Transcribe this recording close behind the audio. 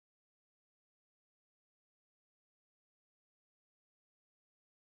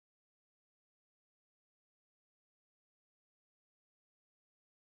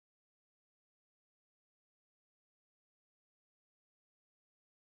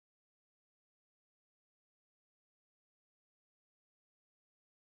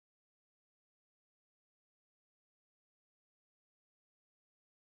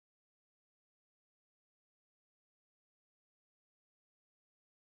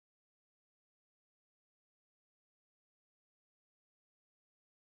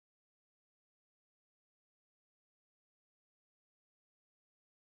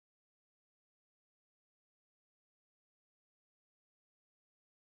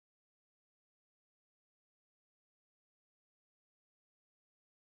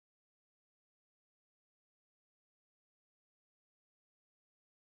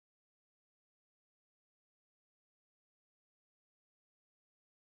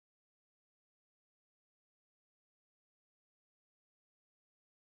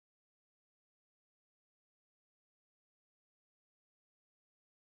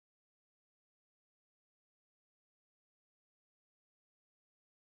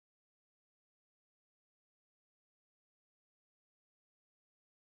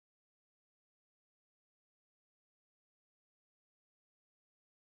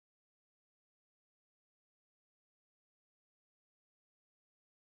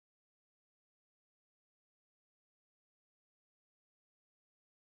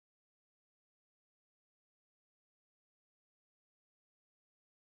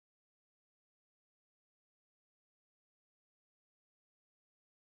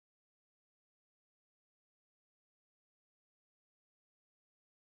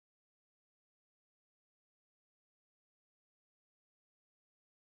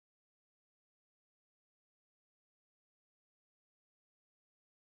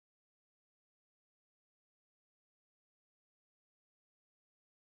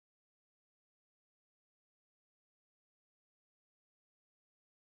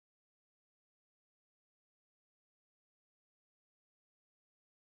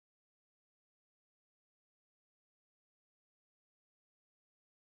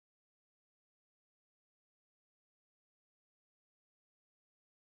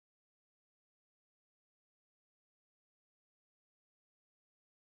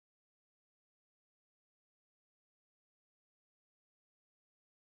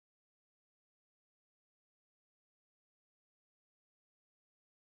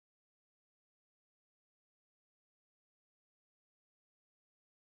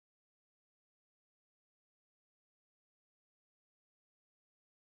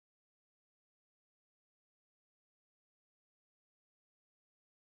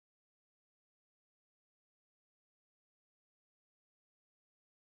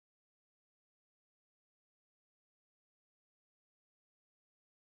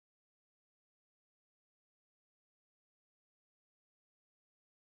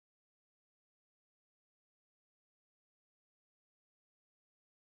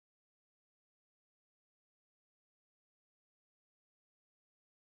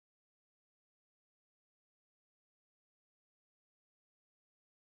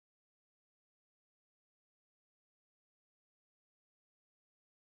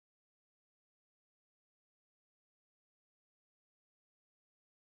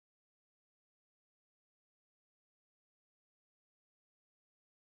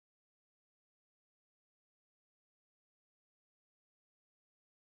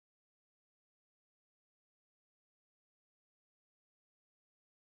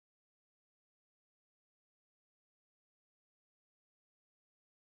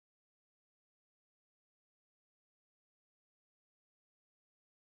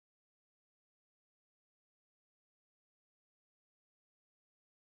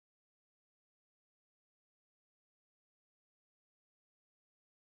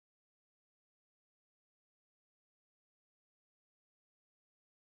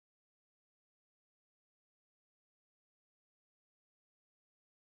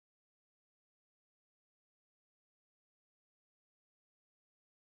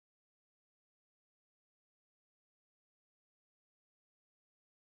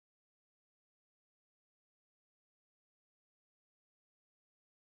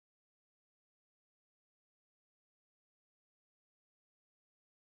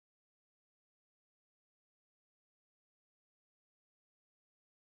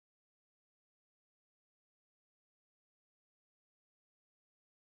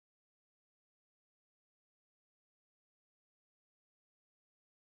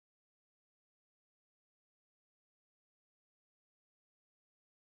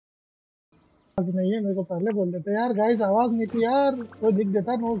नहीं है, मेरे को पहले बोल देते यार। गाइस आवाज नहीं थी यार, कोई लिख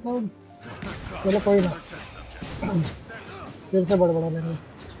देता नो साउंड। चलो कोई ना, फिर से बड़बड़ा लेंगे।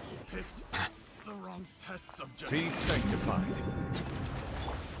 Be sanctified.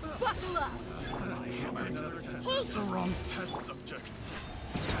 Buckle up. The wrong test subject.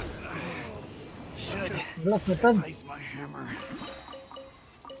 Should खत्म। place my hammer.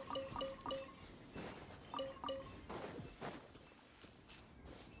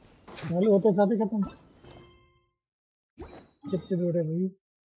 चालू होते साथ ही खत्म। कितनी दूर है भाई?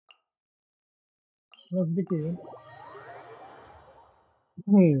 नजदीकी है।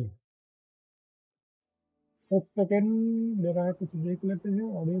 एक सेकेंड दे रहा है, कुछ देख लेते हैं।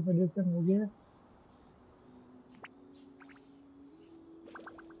 ऑडियो सजेशन हो गया।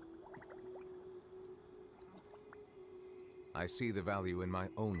 I see the value in my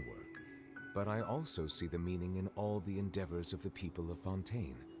own work, but I also see the meaning in all the endeavors of the people of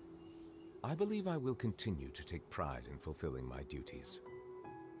Fontaine. I believe I will continue to take pride in fulfilling my duties.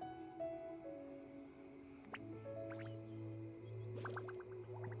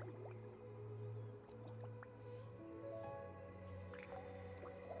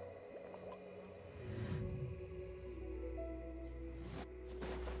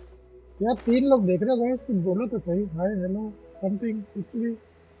 यार 3 लोग देख रहे हो guys, कुछ बोलो तो सही। Hi hello something, कुछ भी।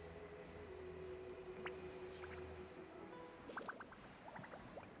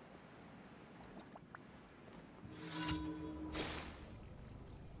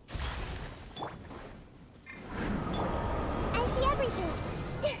 I see everything.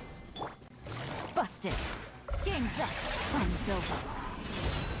 Busted. Game's up. Fun's over.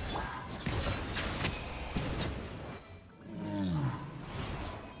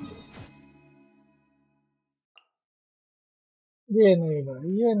 ये नहीं भाई,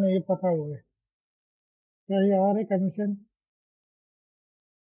 ये नहीं पता हुआ है। क्या यार है कमीशन?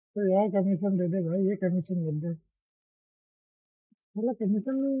 तो यार कमीशन दे दे भाई, ये कमीशन मिल दे। मतलब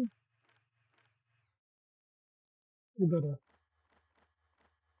कमीशन नहीं इधर है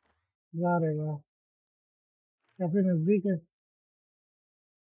यार, है यार काफी नजदीक है।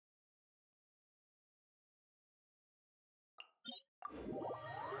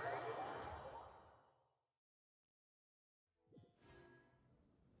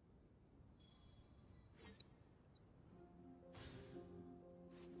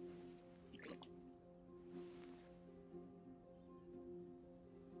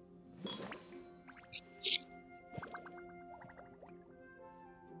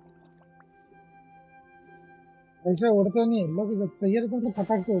 ऐसे उड़ते नहीं लोग, जब चाहिए रहता है तो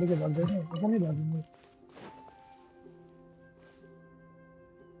फटाक से उड़ के भाग जाएंगे, ऐसा नहीं भागेंगे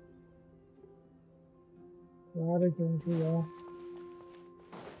यार। ऐसे यार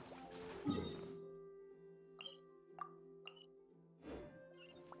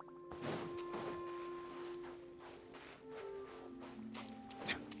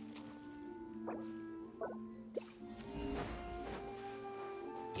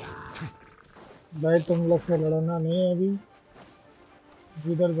भाई तुम लोग से लड़ना नहीं है अभी।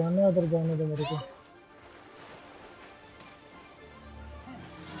 जिधर जाना है उधर जाने दो मेरे को।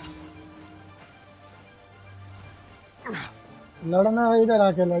 लड़ना है इधर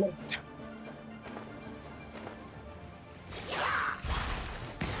आके लड़ो।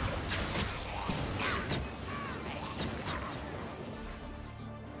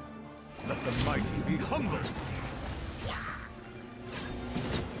 Let the mighty be humbled.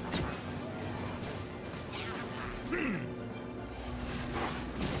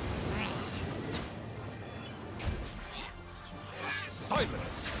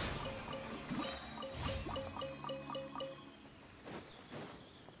 Silence.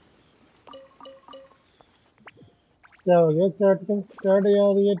 क्या हो गया चैट को? चैट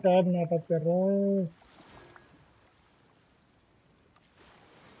यार ये टैब नाटक कर रहा है।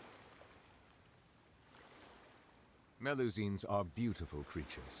 Melusines are beautiful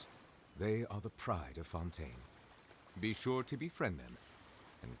creatures. They are the pride of Fontaine. Be sure to befriend them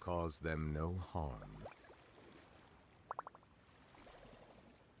and cause them no harm.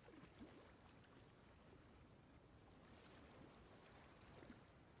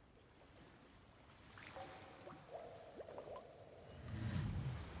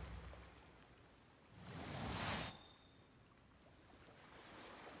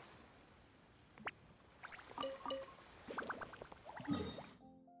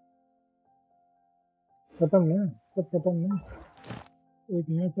 खत्म है, सब खत्म है। एक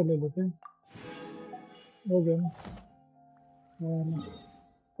यहाँ से ले लेते हैं, हो गया ना। और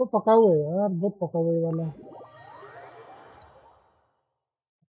तो पका हुआ है यार, बहुत पका हुआ है वाला।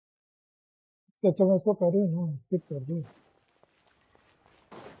 अच्छा मैं उसको कर रही हूँ ना, स्किप कर दी।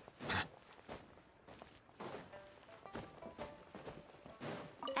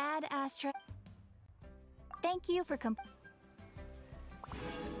 add astra. Thank you for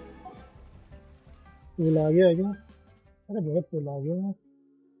फूल आ गया क्या? अरे बहुत फूल आ गया।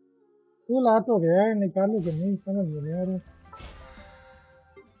 फूल आ तो गया है, निकालू कि नहीं समझ में नहीं आ रहा।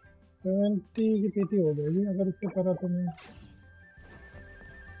 70 की पेटी हो जाएगी अगर इससे करा तो मैं।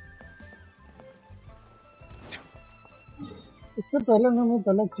 इससे पहले ना मैं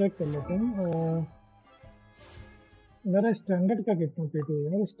पहले चेक कर लेता हूँ मेरा स्टैंडर्ड का कितना पेटी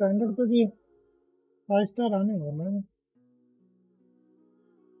है। मेरे स्टैंडर्ड पे भी 5 स्टार आने वाला है।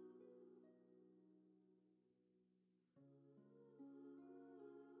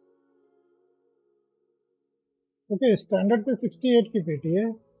 ओके, स्टैंडर्ड पे 68 की पेटी है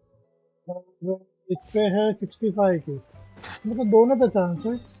और इस पे है 65 की, मतलब दोनों पे चांस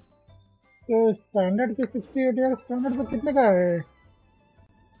है। तो स्टैंडर्ड के 68 यार, स्टैंडर्ड पे कितने का है?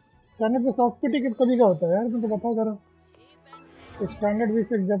 स्टैंडर्ड पे सॉफ्ट पेटी कभी का होता है यार, मुझे बताओ जरा। तो स्टैंडर्ड भी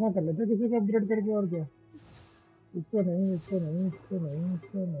से जमा कर लेते किसी को अपग्रेड करके, और क्या। इसको नहीं, इसको नहीं, इसको नहीं,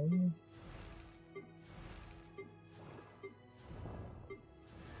 इसको नहीं।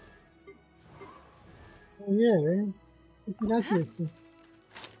 तो ये है, क्या चाहिए इसको?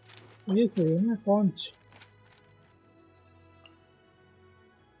 ये चाहिए ना conch.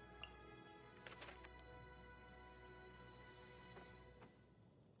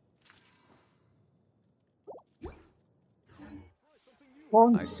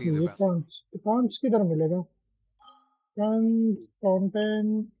 Conch I see the चाहिए, कॉन्च। कॉन्च किधर मिलेगा? कॉन्च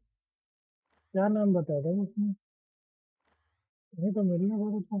कॉन्टेंट, क्या नाम बता रहा हूँ उसमें? नहीं तो मिलने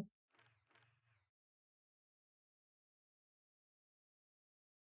वाला था।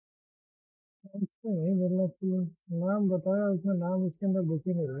 इसको नहीं मिलना चाहिए। नाम बताया उसने, नाम इसके अंदर बुक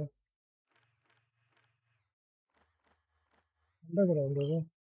ही नहीं रहा। अंडरग्राउंड होगा।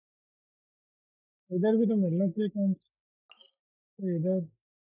 इधर भी तो मिलना चाहिए कौन। इधर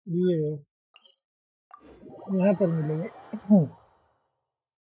ये है, यहाँ पर मिलेगा।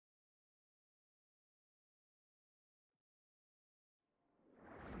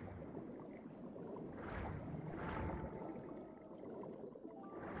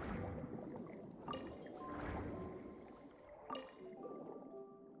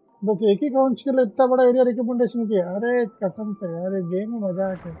 बस एक ही काउंट के लिए इतना बड़ा एरिया रिकमेंडेशन किया? अरे कसम से यार, ये गेम में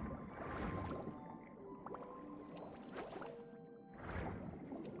मजाक है।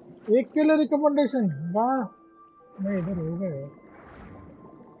 एक के लिए रिकमेंडेशन, वाह। नहीं इधर हो गए।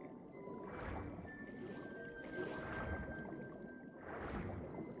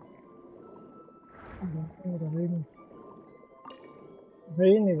 है ही नहीं, है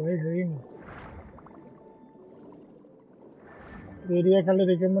ही नहीं भाई, है ही नहीं। एरिया खाली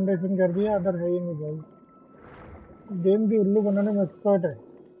रिकमेंडेशन कर दिया, अदर है ही नहीं भाई। गेम भी उल्लू बनाने में एक्सपर्ट है।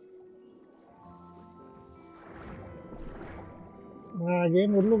 हाँ,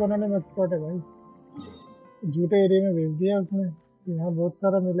 गेम उल्लू बनाने में एक्सपर्ट है भाई। झूठे एरिया में भेज दिया उसने कि यहाँ बहुत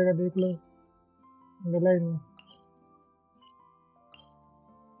सारा मिलेगा, देख लो। मिला ही नहीं।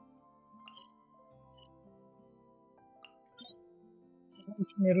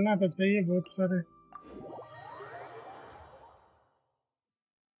 कुछ मिलना तो चाहिए बहुत सारे।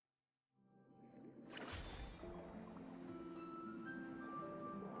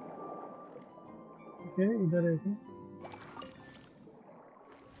 ओके, इधर एक है।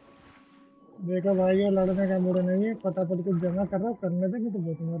 देखो भाई, ये लड़ने का मूड नहीं है, फटाफट कुछ जमा कर रहा हूँ, करने दे नहीं तो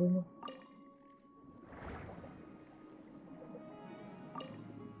बहुत मारूंगा।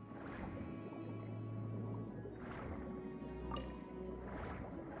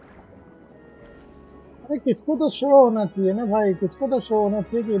 अरे किसको तो शो होना चाहिए ना भाई, किसको तो शो होना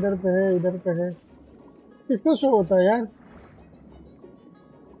चाहिए कि इधर पे है, इधर पे है। किसको शो होता है यार?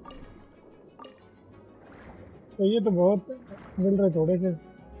 तो ये तो बहुत मिल रहे थोड़े से।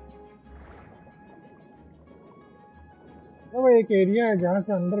 वो एक एरिया है जहाँ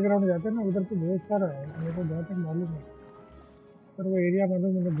से अंडरग्राउंड जाते हैं ना, उधर पे बहुत सारा है, मेरे को जहाँ तक मालूम है। पर वो एरिया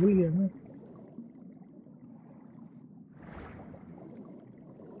मतलब मैंने भूल गया ना।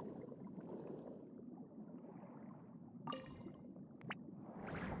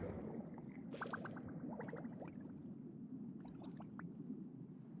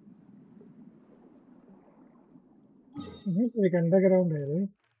 तो एक अंडरग्राउंड है भाई,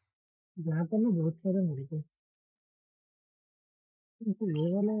 जहाँ पर ना बहुत सारे मिलते हैं। जैसे ये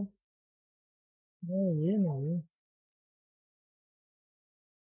वाला। नहीं ये नहीं है।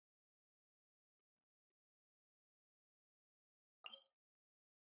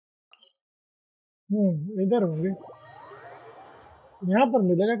 इधर होंगे। यहाँ पर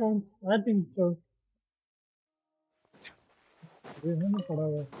मिलेगा कौन? I think so. ये है ना पड़ा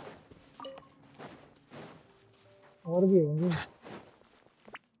हुआ। और भी होंगे।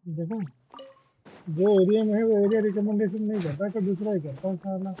 देखो, जो एरिया में है वो एरिया रिकमेंडेशन नहीं करता, तो दूसरा ही करता है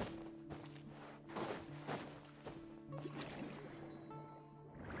साला।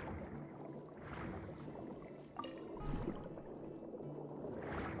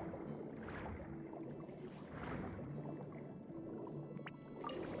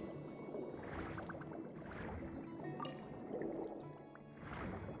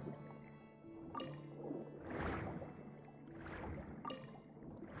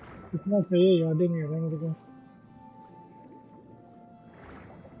 कितना चाहिए याद ही नहीं आ रहा मेरे को।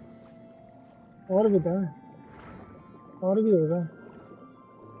 और भी था, और भी होगा।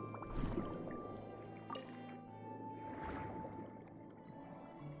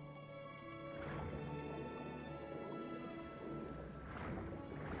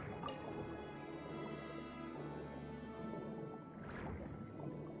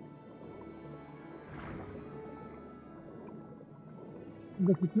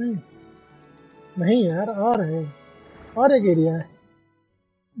 बस इतना ही? नहीं यार, और है, और एक एरिया है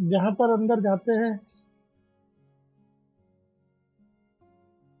जहाँ पर अंदर जाते हैं।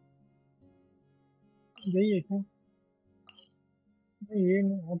 यही है क्या? नहीं, ये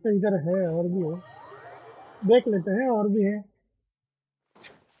नहीं, अब तो इधर है, और भी है। देख लेते हैं, और भी है।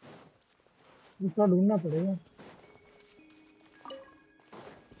 इसका ढूंढना पड़ेगा।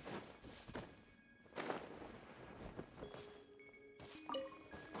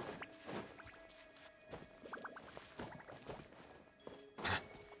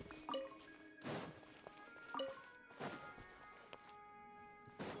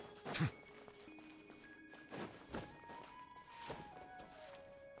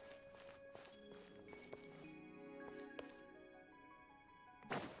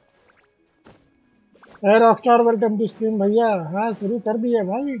 रॉकस्टार वेलकम टू स्ट्रीम भैया। हाँ, शुरू कर दिए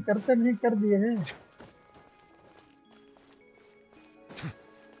भाई, करते नहीं कर दिए हैं।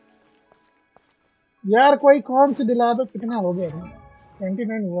 यार कोई कौन सी दिला दो। कितना हो गया ना?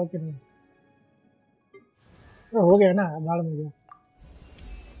 29 हुआ कि नहीं? तो हो गया ना, भाड़ में गया।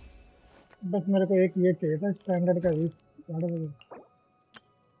 बस मेरे को एक ये चाहिए था, स्टैंडर्ड का 20।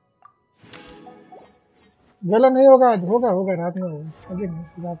 चलो, नहीं होगा आज, होगा होगा, रात में होगा, अभी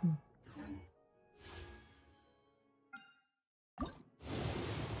नहीं, रात में।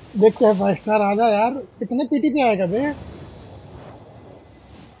 देखते हैं, 5 स्टार आ जा यार। कितने पीटी पे आएगा बे?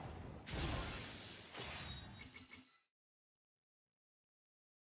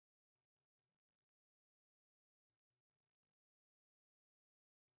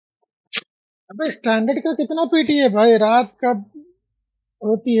 अबे स्टैंडर्ड का कितना पीटी है भाई? रात का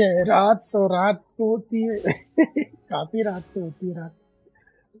होती है, रात तो रात को होती है। काफी रात को होती है रात।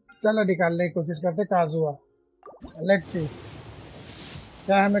 चलो निकालने की कोशिश करते, काजुआ। लेट्स सी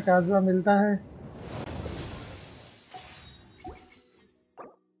क्या हमें काजुआ मिलता है।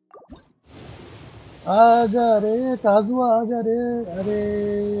 आजा रे काजुआ, आजा रे।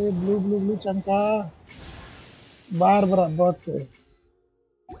 अरे, ब्लू ब्लू ब्लू चमका। बार बार बहुत से।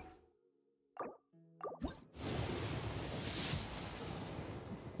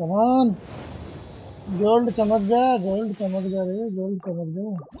 कमान, गोल्ड चमक जा, गोल्ड चमक जा रे, गोल्ड चमक जा।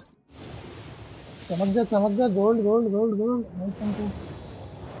 चमक जा, चमक जा, गोल्ड गोल्ड गोल्ड गोल्ड, नहीं चमका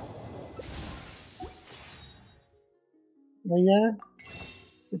भैया।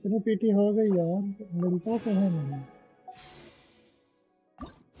 कितनी पीटी हो गई यार, मिलता तो है नहीं।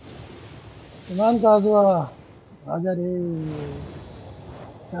 कमान काजुआ, आजा रे।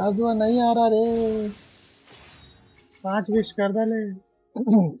 काजुआ नहीं आ रहा रे। 5 विश कर डाले।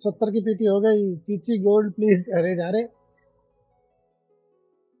 70 की पीटी हो गई। Chichi gold please. अरे जा रे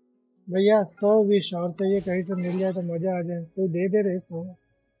भैया, 100 विश और चाहिए, कहीं से मिल जाए तो मजा आ जाए। तो दे दे रे 100।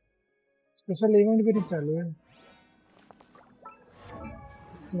 स्पेशल इवेंट भी नहीं चालू है।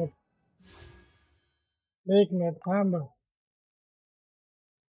 एक मिनट, एक मिनट थाम बा।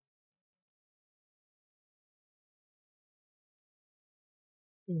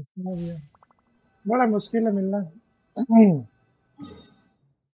 इसमें भी है। बड़ा मुश्किल है मिलना।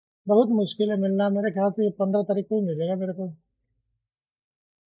 बहुत मुश्किल है मिलना। मेरे ख्याल से ये 15 तारीख को ही मिलेगा मेरे को।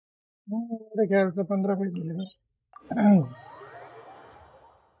 मेरे ख्याल से 15 को ही मिलेगा।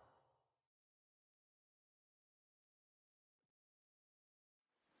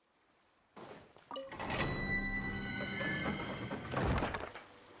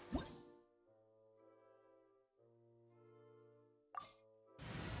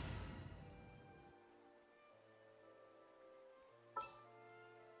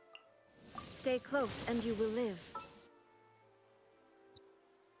 Stay close and you will live.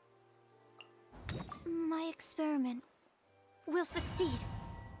 My experiment will succeed.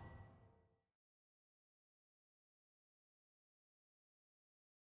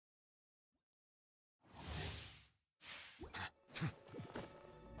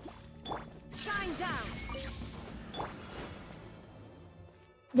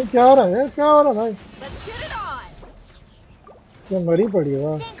 ये क्या हो रहा है, क्या हो रहा है भाई? Let's get it on. ये मरी पड़ी है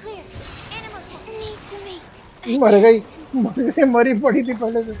वाह। Stand clear. Animal test. Need to make मर गई, adjustments. मर गई, मरी पड़ी थी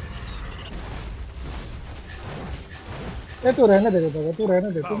पहले से। ये तू रहने दे देता, तू रहने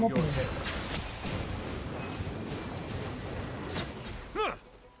दे, तू Bow मत your मर। head.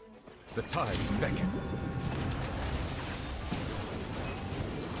 The tides beckon.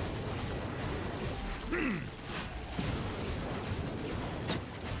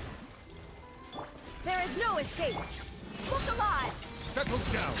 There is no escape. Look alive. Settle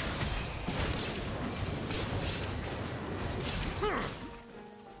down.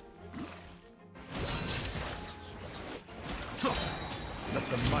 Let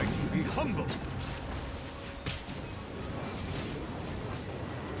the mighty be humbled.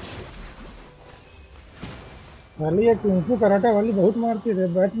 वाली ये कुंफू कराटे वाली बहुत मारती है,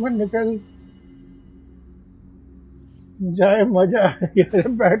 बैटमैन निकल जाए मजा। ये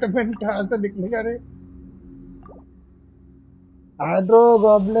बैटमैन कहाँ से निकलेगा रे? Hydro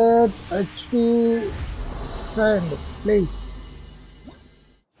goblet HP sand please.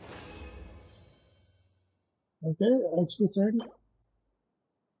 Okay, HP sand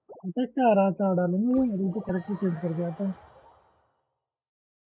attack का आ रहा था, डालेंगे तो कैरेक्टर चेंज करके आता है,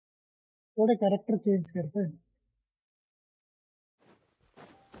 थोड़े कैरेक्टर चेंज करते हैं।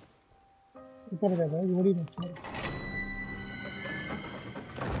 उतर जाता है बड़ी मच्छर।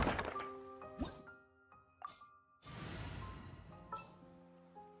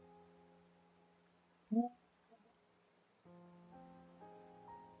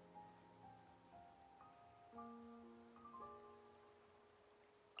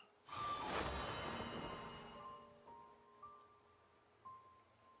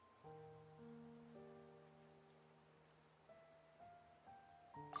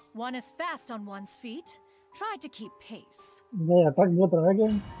 One is fast on one's feet. Try to keep pace. ये अटैक बहुत रहा है,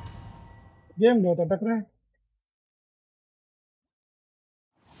 गेम गेम बहुत अटक रहा है।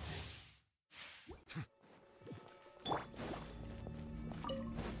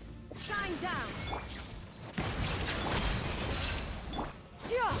 Shine down.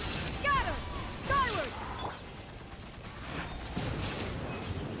 Yeah. Scatter. Skyward.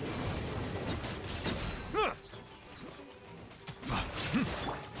 Ha.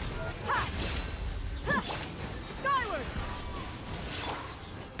 Ha. Skyward.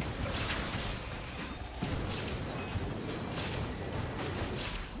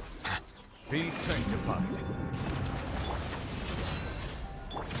 Be sanctified.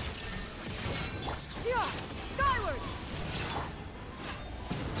 Yeah. Skyward.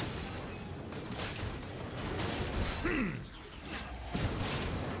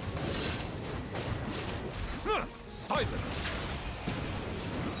 Silence.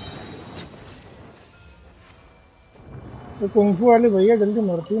 तो कुंफू वाली भैया जल्दी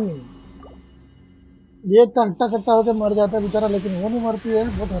मरती नहीं, ये इतना हट्टा कट्टा होकर मर जाता है बेचारा, लेकिन वो नहीं मरती है,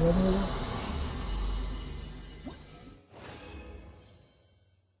 बहुत हैरानी है।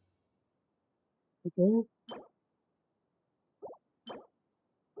 ओके,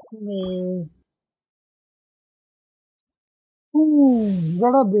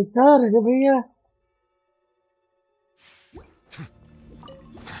 बड़ा बेकार है भैया।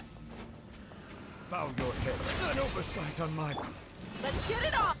 Bow your head. An oversight on my part. Let's get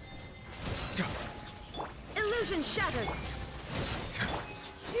it on. Illusion shattered.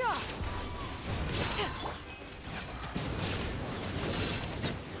 Yeah.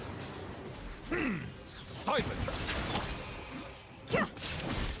 Silence. Yeah.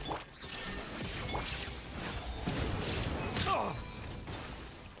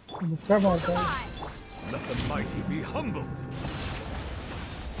 गुस्सा मारता है। Alive. Let the mighty be humbled.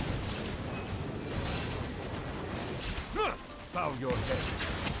 Bow your head.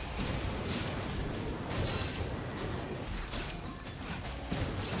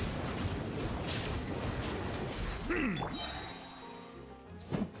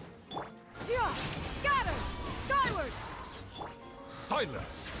 Yeah. Scatter. Skyward.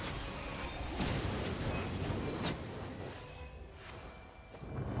 Silence.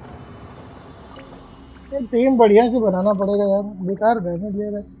 ये team बढ़िया से बनाना पड़ेगा यार, बेकार रहने दिया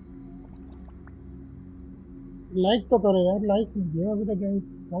है। लाइक तो करो यार, लाइक नहीं किया अभी तक गाइस,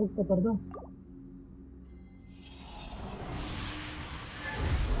 लाइक तो कर दो।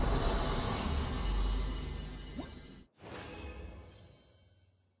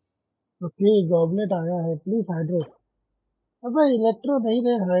 ओके, गॉबलेट आया है, प्लीज हाइड्रो। अबे इलेक्ट्रो नहीं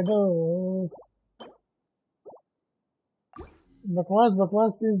दे, हाइड्रो। बकवास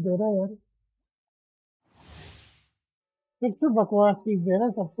बकवास चीज दे रहा है यार, सबसे बकवास चीज दे रहा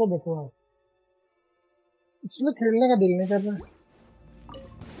है, सबसे बकवास। इसमें खेलने का दिल नहीं कर रहा।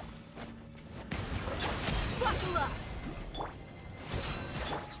 Buckle up!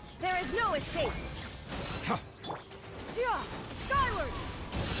 There is no escape! Yeah! Skyward!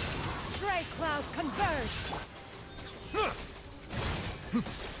 Stray clouds converge!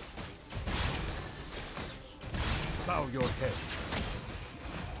 Bow your head.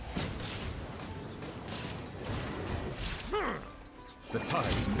 The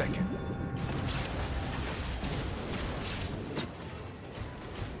tides beckon.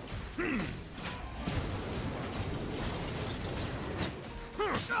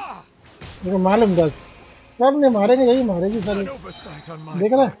 मेरे को मालूम था सब ने मारेंगे, यही मारेगी सारी। An oversight on my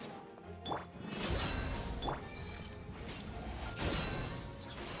देख रहा है? part.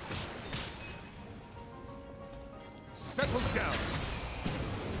 Settle down.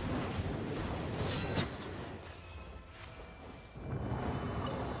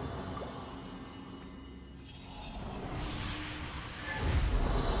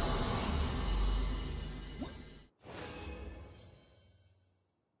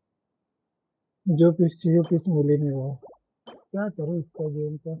 जो पीस चाहिए पीस मिल ही नहीं रहा, क्या करूँ इसका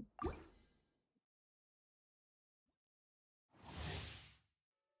गेम का।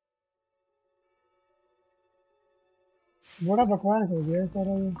 बड़ा बकवास हो गया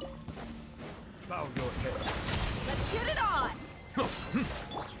सारा ये। Bow your head. Let's get it on!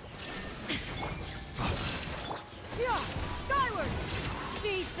 Yeah! Skyward!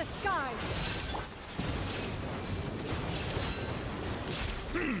 Seize the skies!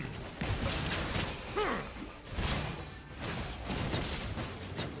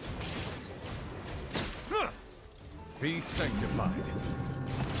 Be sanctified.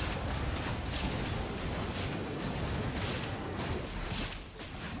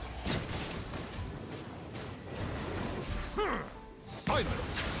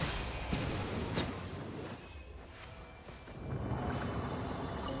 Silence.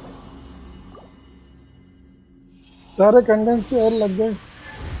 सारे कंडेंस के एल लग गए।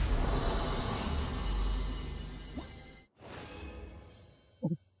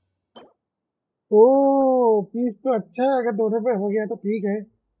 ओ पीस तो अच्छा है, अगर दोनों पे हो गया तो ठीक है,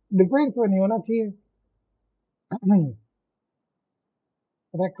 डिफेंस में नहीं होना चाहिए।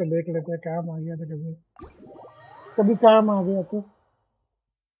 रख के देख लेते हैं, काम आ गया तो कभी कभी काम आ गया तो।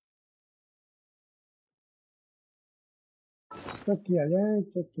 चेक किया जाए,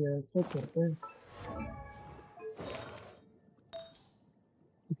 चेक करते हैं।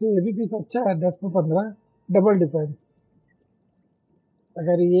 अच्छा ये भी पीस अच्छा है, 10 पे 15 डबल डिफेंस।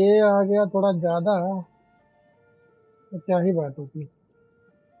 अगर ये आ गया थोड़ा ज्यादा तो क्या ही बात होती।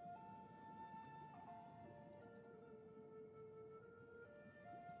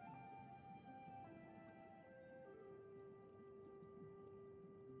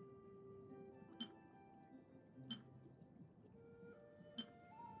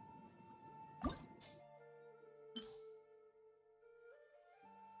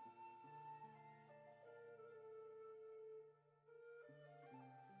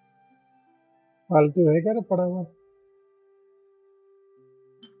 फालतू है क्या पड़ा हुआ।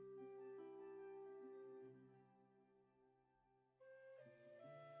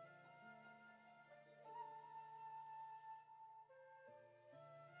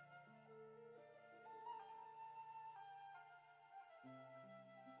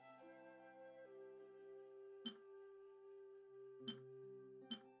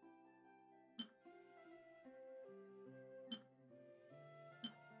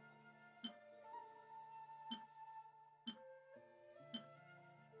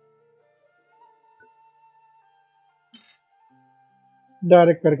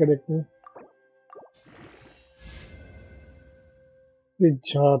 डायरेक्ट करके देखते हैं। इस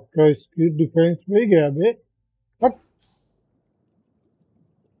झाप का इसकी डिफेंस में ही गया बे। हट।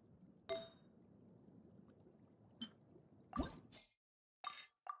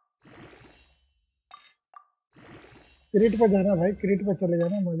 क्रिट पर जाना भाई, क्रिट पर चले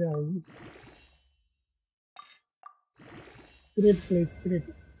जाना, मजा आएगी। क्रिट प्लीज क्रिट।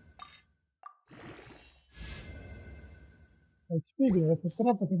 एचपी गया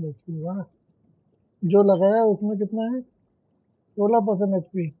 17% एचपी, वाह। जो लगाया उसमें कितना है, 16%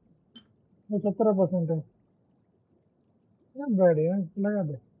 एचपी, वो 17% है। बढ़िया, लगा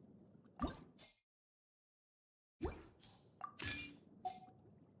दे।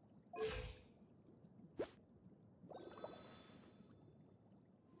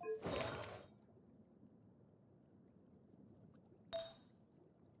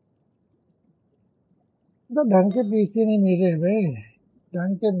 तो ढंग के पीसी नहीं मिल रहे भाई,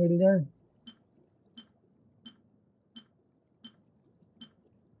 ढंग के मिल जाए।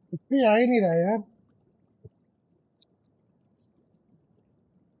 एचपी आ ही नहीं रहा यार।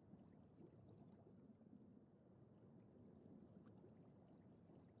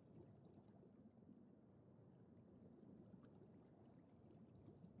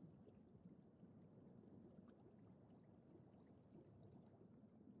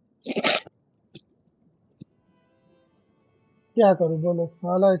 क्या करूं बोलो,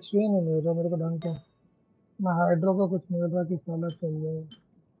 साला एचपी नहीं मिल रहा मेरे को ढंग का, ना हाइड्रो का कुछ मिल रहा कि साला चाहिए।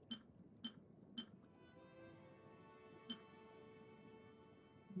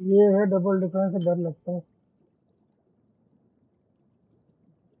 ये है डबल डिफेंस से डर लगता है।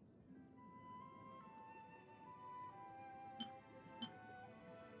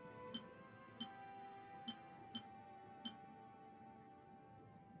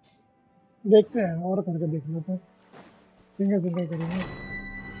 देखते हैं और करके देख लेते हैं, सिंगल सिंगल करेंगे,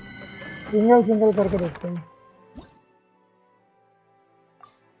 सिंगल सिंगल करके देखते हैं।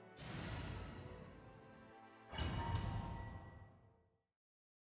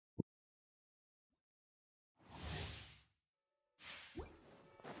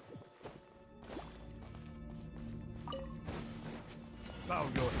 Bow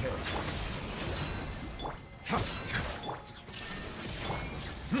your head.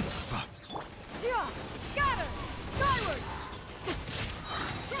 Yeah, scatter! Skyward!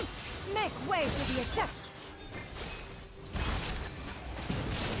 Make way for the attack!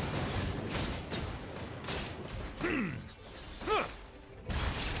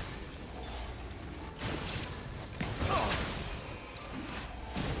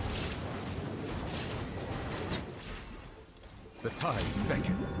 The tides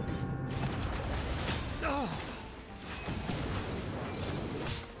beckon.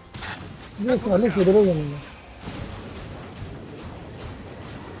 ये साले किधर गए नहीं।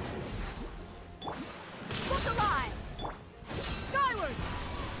 Look alive! Skyward!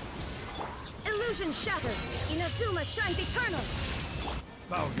 Illusion shattered! Inazuma shines eternal!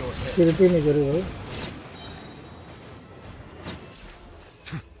 Bow your head. सिरपी नहीं करे भाई।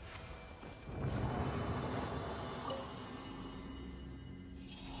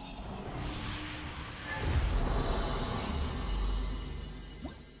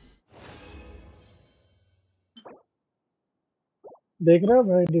 देख रहे हो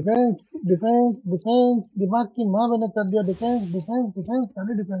भाई, डिफेंस डिफेंस डिफेंस, दिमाग की माँ मैंने कर दिया, डिफेंस डिफेंस डिफेंस,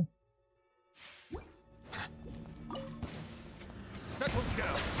 खाली defence. Settle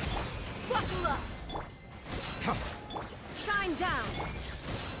down. Buckle up! Shine down!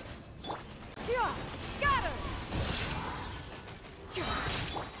 Yeah, scatter!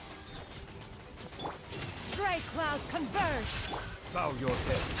 Gray clouds converge! Bow your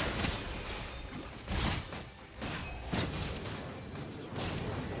head.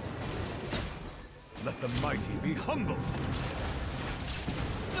 Let the mighty be humbled.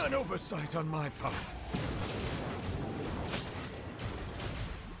 An oversight on my part.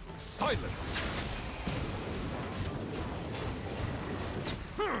 Silence.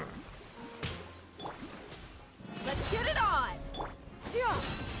 Let's get it on! Yeah,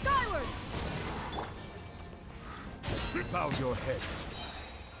 skyward! Bow your head.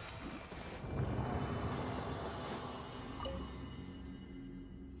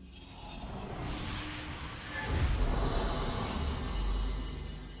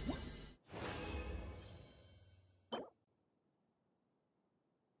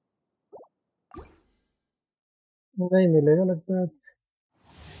 नहीं मिलेगा लगता है।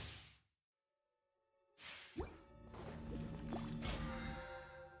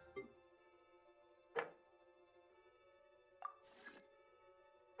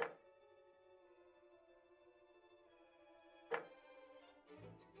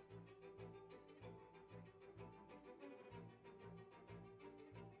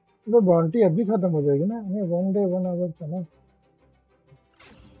 तो bounty अभी खत्म हो जाएगी ना, ये 1 डे 1 आवर का ना,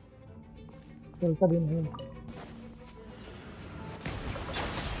 कल का दिन है।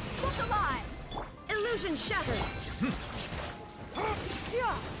 Look alive! Illusion shattered!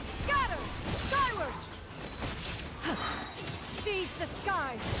 Yeah, scatter! Skyward! Seize the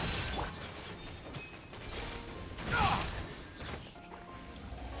skies!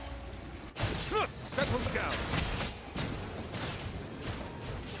 Settle down.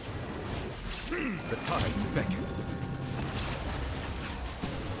 The tides beckon.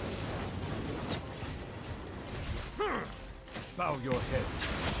 Bow your head.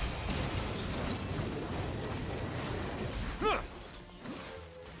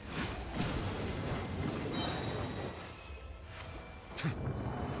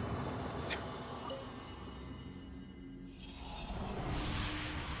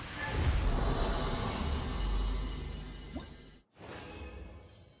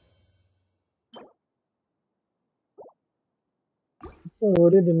 तो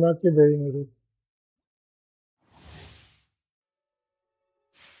और ही दिमाग की दही मेरी।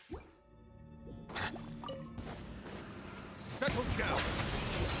 Settle down.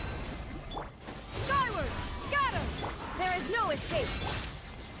 Skyward! Scatter! There is no escape!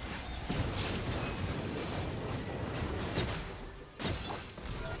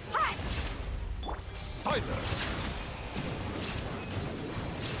 Silence!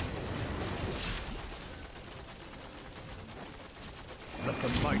 Let the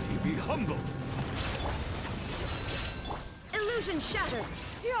mighty be humbled! Illusion shattered!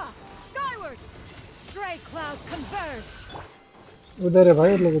 Yeah! Skyward! Stray clouds converge! उधर है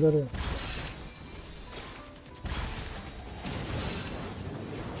भाई, लोग उधर है।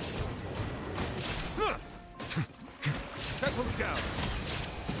 Settle down!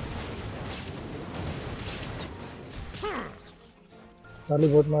 साली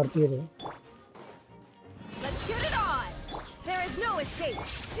बहुत मारती है भाई। Let's get it on! There is no escape!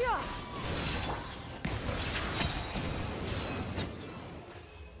 Yeah!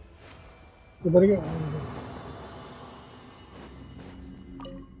 उधर के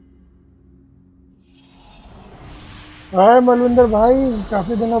हाय मलविंदर भाई,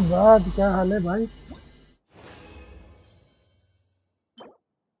 काफी दिनों बाद, क्या हाल है भाई?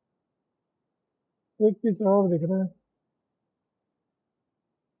 एक पीस और दिख रहा है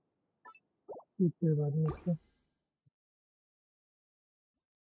इसके बाद में इसका।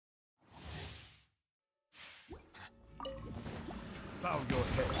 Bow your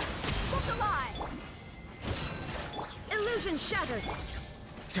head! Look alive! Illusion shattered!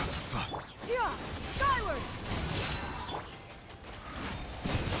 Yeah! Skyward!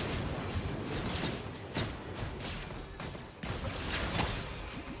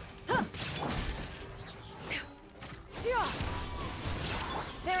 Yeah!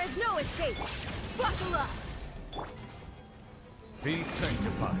 There is no escape! Buckle up! Be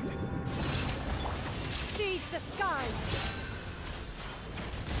sanctified! Seize the skies!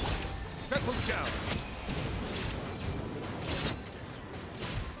 Settle down!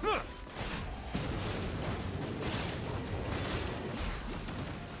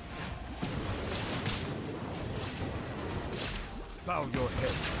 Bow your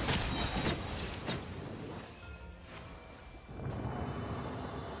head!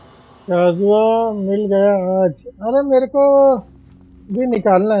 काजुआ मिल गया आज। अरे मेरे को भी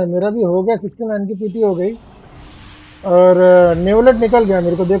निकालना है, मेरा भी हो गया 69 की पीटी हो गई और नेवलेट निकल गया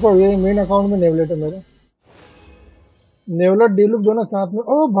मेरे को। देखो ये मेन अकाउंट में नेवलेट है मेरा, नेवलेट डीलुक दोनों साथ में।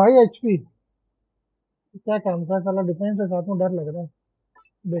 ओ भाई एचपी क्या काम था साला, डिफेंस के साथ में डर लग रहा है।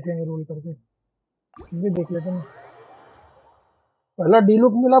 देखेंगे रोल करके भी देख लेते हैं। पहला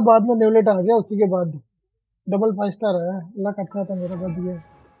डीलुक मिला, बाद में नेवलेट आ गया, उसी के बाद डबल 5 स्टार आया। लक अच्छा था मेरा, बच गया।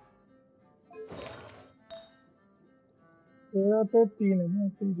 तेरा तो 3 है ना,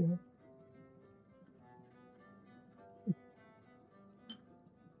 ठीक है।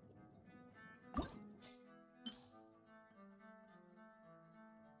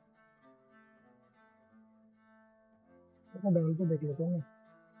 डाल के देख लेते हैं ना,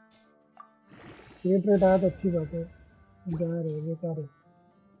 रेट रेट आया तो अच्छी बात है। जा रहे बेकार है।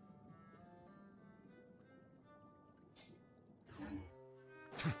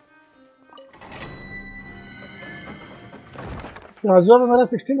 काजुआ में मेरा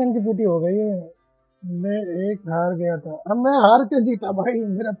 69 की पीटी हो गई है। मैं एक हार गया था, अब मैं हार के जीता भाई।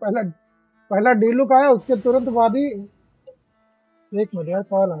 मेरा पहला पहला डीलुक आया, उसके तुरंत बाद ही एक मिनट यार,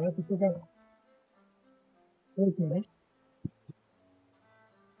 कॉल आया किसी का। एक मिनट,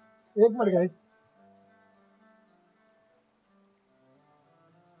 एक मिनट गाइस।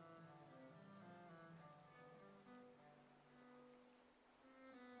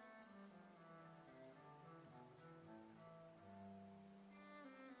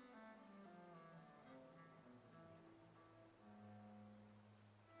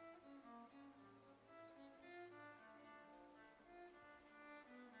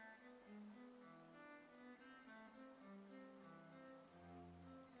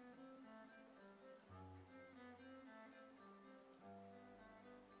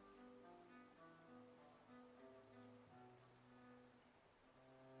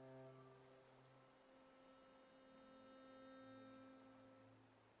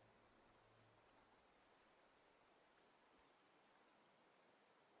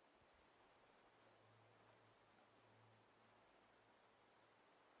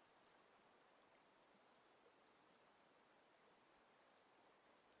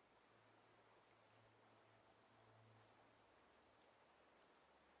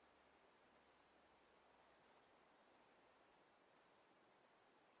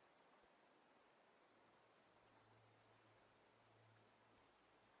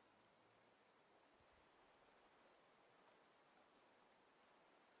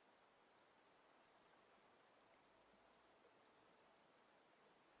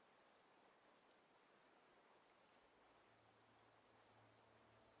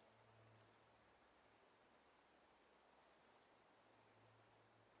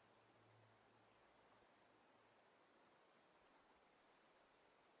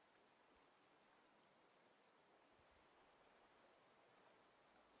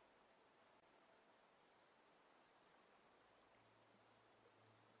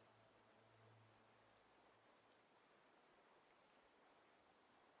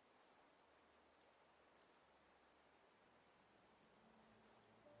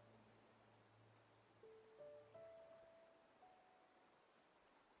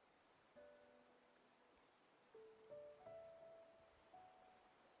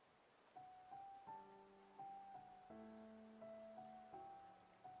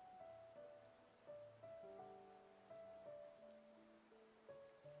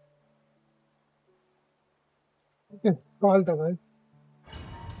 कॉल था गाइस।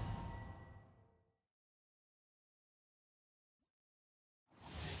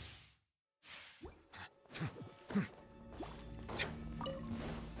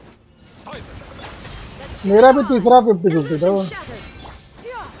 मेरा भी तीसरा 50-50 था वो। Illusion shattered.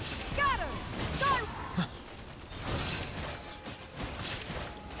 Yeah, scatter. Sky.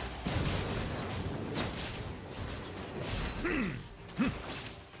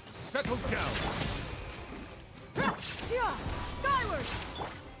 Settle down. Yeah, skyward.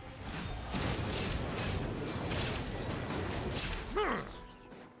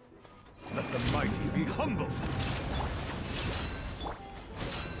 Let the mighty be humble.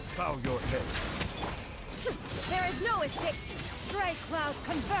 Bow your head. There is no escape. Stray cloud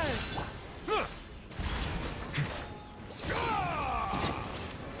converge.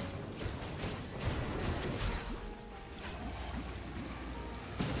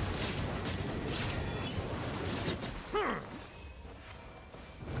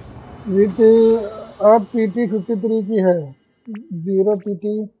 With अब पीटी 53 की है, 0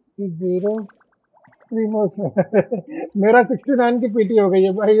 पीटी 0 प्रीमोस मेरा 69 की पीटी हो गई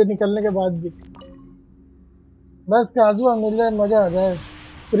है भाई ये निकलने के बाद भी। बस काजुआ मिल जाए मजा आ जाए।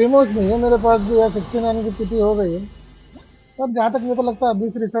 प्रीमोस नहीं है मेरे पास भी यार, 69 की पीटी हो गई है। अब जहाँ तक मेरे को लगता है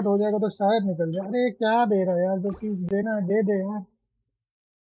 20 रीसेट हो जाएगा तो शायद निकल जाए। अरे क्या दे रहा है यार, जो चीज देना है दे दे यार।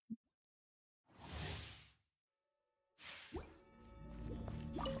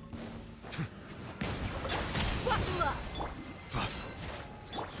 Buckle up.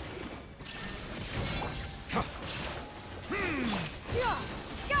 Yeah,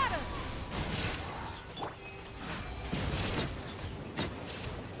 scatter.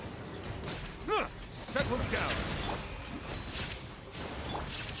 Settle down.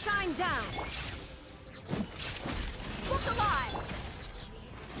 Shine down. Look alive.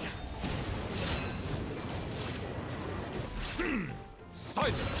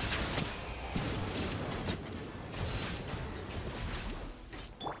 Silence.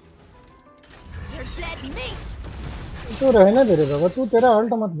 You're dead meat. तू रहने दे रे बाबा, तू तेरा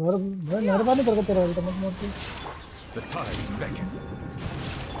अल्ट मत मार भाई, मेहरबानी करके तेरा अल्ट मत मार तू। The tides beckon.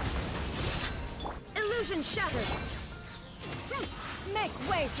 Illusion shattered. Make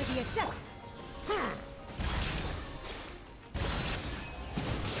way for the attack.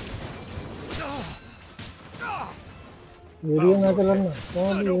 Video ना करना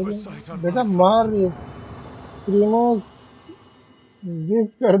कौन वीडियो बेटा मार ये प्रीमोस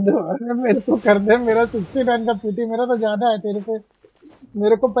गिफ्ट कर दो। अरे मेरे को कर दे, मेरा 69 का पीटी मेरा तो ज्यादा है तेरे पे।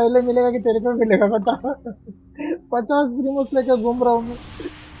 मेरे को पहले मिलेगा कि तेरे पे मिलेगा बता 50 प्रीमोस लेकर घूम रहा हूँ मैं।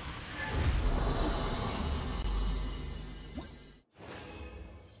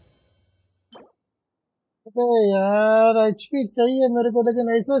 अबे यार एचपी चाहिए मेरे को, लेकिन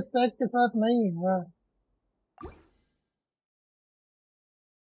ऐसे स्टैक के साथ नहीं है।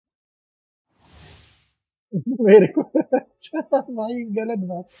 मेरे को अच्छा भाई गलत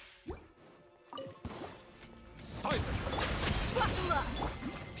बात। Silence. Buckle up.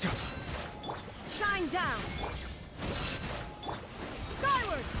 Shine down.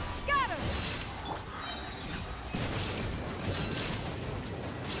 Skyward. Scatter.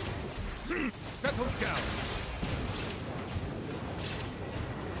 Settle down.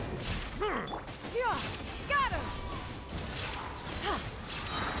 Yeah, scatter.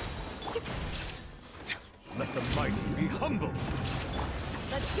 Let the mighty be humble.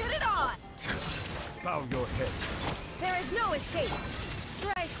 Let's get it on. Bow your head. There is no escape.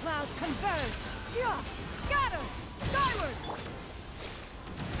 Stray cloud converge. Yeah, scatter. Skyward.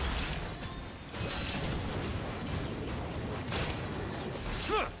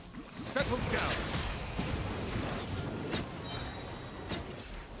 Settle down.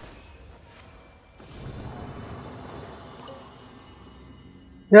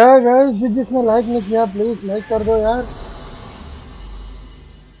 क्या guys, जिसने like नहीं किया please like कर दो यार।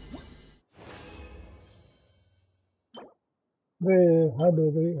 अरे हद हो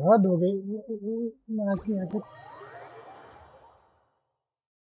गई, हद हो गई। नाची नाची।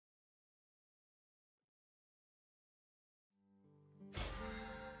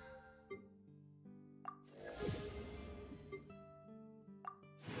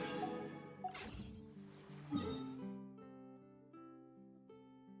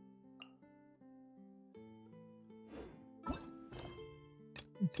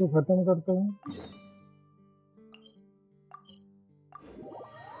 इसको खत्म करते हैं।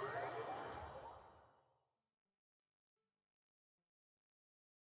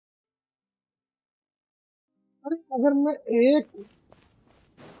 अरे अगर मैं एक,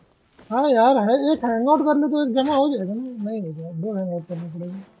 हाँ यार है, एक हैंग आउट कर ले तो एक जमा हो जाएगा ना। नहीं हो जाएगा, 2 हैंग आउट करने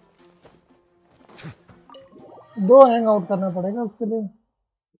पड़ेगा। 2 हैंग आउट करना पड़ेगा उसके लिए।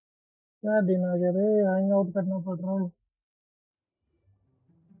 क्या दिन आ गया रे, हैंग आउट करना पड़ रहा है।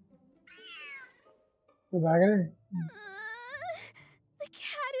 तो भाग रहे। The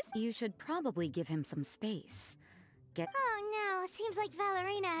cat is. You should probably give him some space. Oh no, seems like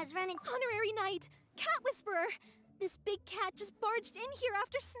Valerina has run an honorary knight, cat whisperer. This big cat just barged in here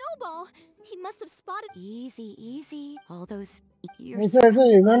after Snowball. He must have spotted. Easy, easy. All those. You're ऐसे ऐसे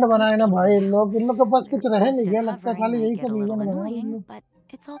surrounded by event good बनाए ना भाई, people. लोग इन लोग के पास कुछ Their रह नहीं constant गया लगता, hovering खाली might यही get सब a little इवेंट बना रहे annoying, हैं। but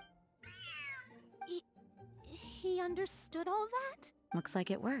it's all. He understood all that? Looks like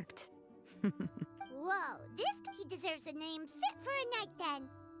it worked. Whoa, he deserves a name fit for a knight then.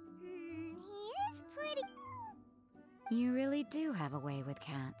 He is pretty. You really do have a way with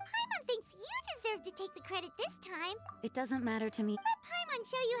cats. Paimon thinks you deserve to take the credit this time. It doesn't matter to me. Let Paimon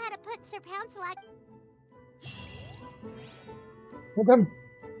show you how to put Sir Pouncelot. खत्म।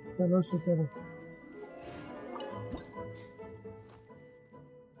 चलो शुक्र है।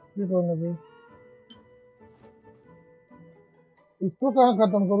 ये कौन है भाई? इसको कहाँ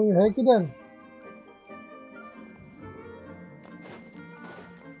खत्म करूँ, है किधर?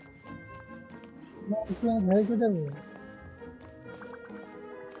 है किधर वो?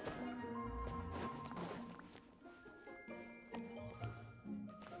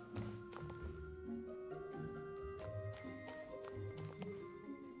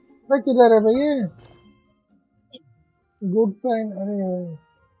 भाई किधर है भाई ये? गुड साइन, अरे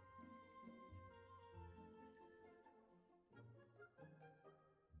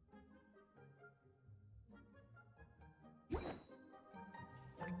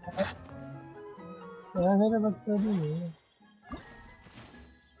क्या है रे बच्चा भी?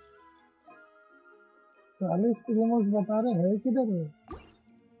 40 प्रीमोस बता रहे हैं, किधर है?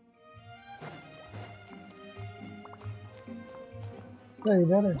 क्या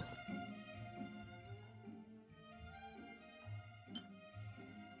इधर है?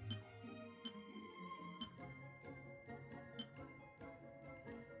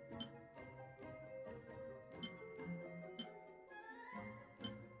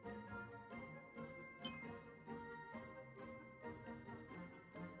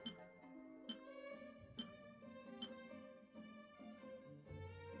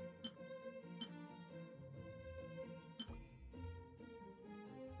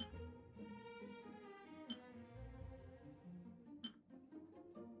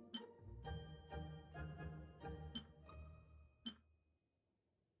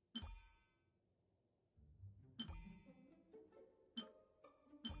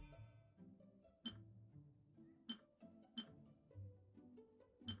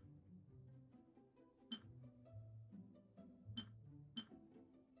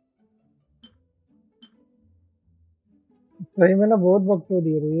 सही में ना बहुत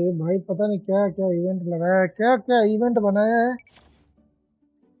बकचोदी हो रही है भाई, पता नहीं क्या क्या इवेंट लगाया है, क्या क्या इवेंट बनाया है।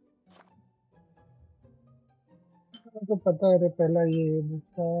 तो पता है रे, पहला ये है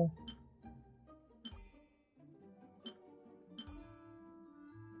जिसका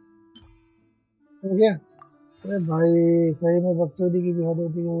हो गया। अरे भाई सही में बकचोदी की भी हद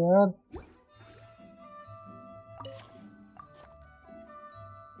होती है यार।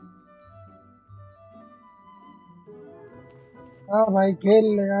 हाँ भाई खेल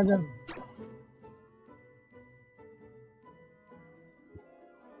ले, आजा।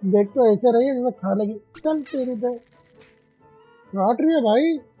 देख तो ऐसे रही है जैसे खा लेगी। चल तेरी तो काट रही है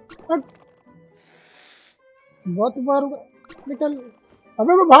भाई। हट, बहुत मारूंगा। निकल।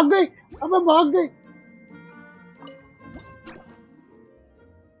 अबे मैं भाग गई। अबे भाग गई।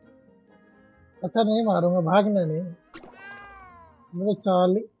 अच्छा नहीं मारूंगा, भागना नहीं। मेरे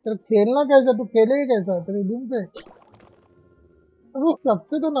साल तेरा खेलना कैसा, तू खेलेगा कैसा तेरे दिन पे? अब वो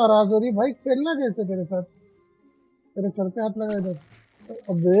सबसे तो नाराज हो रही भाई, खेलना कैसे तेरे साथ? तेरे सर पे हाथ लगा इधर।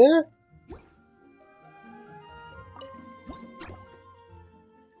 अबे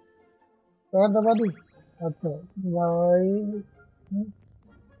पैर दबा दी। अच्छा भाई,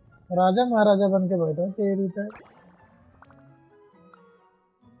 राजा महाराजा बन के बैठा तेरी तो।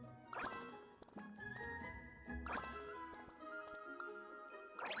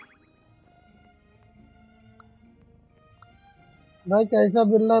 भाई कैसा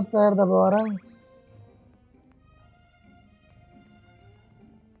बिल्ला पैर दबा रहा है?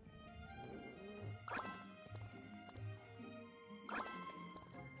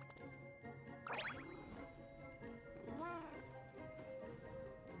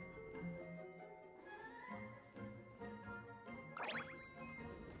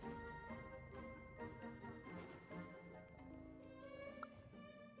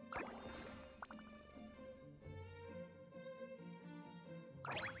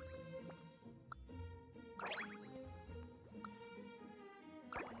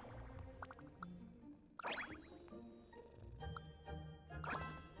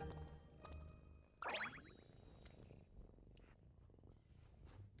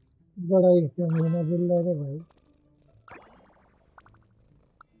 बड़ा ही कमीना बिल्ला है भाई।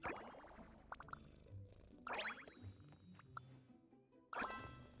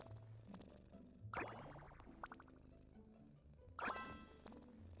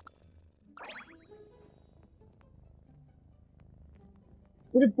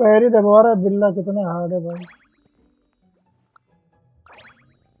 सिर्फ पैर ही दबा रहा है बिल्ला, कितना हार्ड है भाई।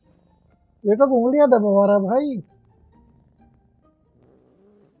 ये तो उंगलियां दबा रहा है भाई।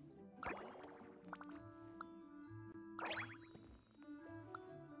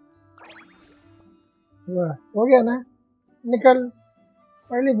 वाह, हो गया ना। निकल,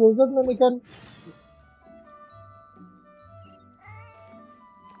 पहली फुर्सत में निकल।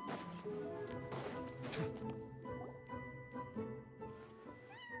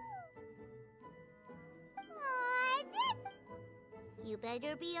 You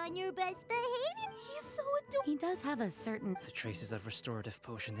better be on your best behavior. He's so adorable. He does have a certain... The traces of restorative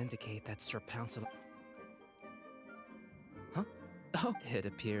potion indicate that Sir Pouncil... Huh? Oh, it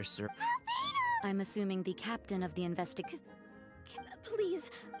appears Sir... I'm assuming the captain of the Please.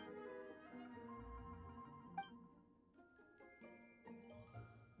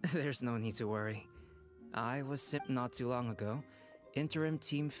 There's no need to worry. I was sent not too long ago. Interim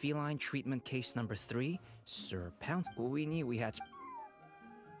Team Feline Treatment Case number 3, Sir Pouncil. We knew we had...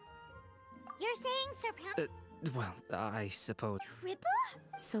 You're saying Sir Pound Well, I suppose... Triple?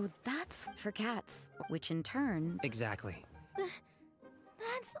 So that's for cats, which in turn... Exactly.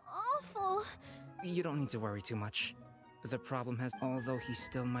 That's awful. You don't need to worry too much. The problem has... Although he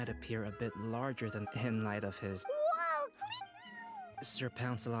still might appear a bit larger than in light of his... Whoa, Sir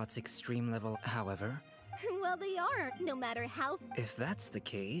Pouncelot's extreme level, however... Well, they are, no matter how... If that's the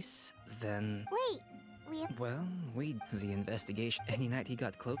case, then... Wait, Well, the investigation... Any night he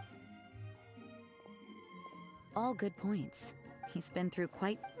got close... All good points. He's been through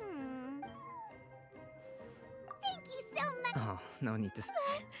quite... Thank you so much. Oh, no need to...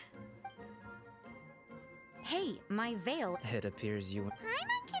 Hey, my veil... It appears you...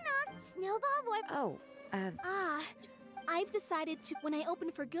 Paimon cannot snowball warp. Oh, I've decided to when I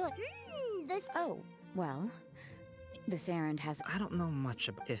open for good. This... Oh, well... This errand has... I don't know much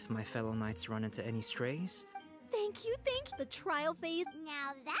about if my fellow knights run into any strays. Thank you. The trial phase.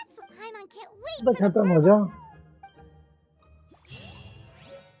 Now that's what Paimon can't wait तो for the खत्म हो जा।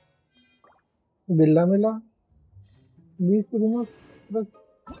 बिल्ला मिला 20 प्रीमोस, बस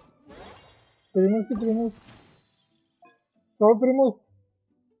प्रीमोस ही प्रीमोस, 100 प्रीमोस।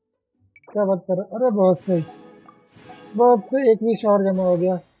 क्या बात कर रहा, अरे बहुत सही, बहुत सही। एक विश और जमा हो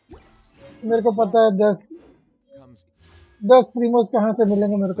गया। मेरे को पता है 10 प्रीमोस कहाँ से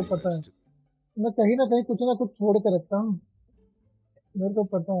मिलेंगे, मेरे को पता है। मैं कहीं ना कहीं कुछ ना कुछ छोड़ के रखता हूँ, मेरे को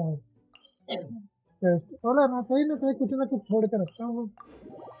पता है। बोला ना, कहीं ना कहीं कुछ ना कुछ छोड़ के रखता हूँ।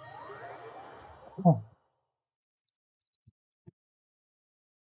 हाँ।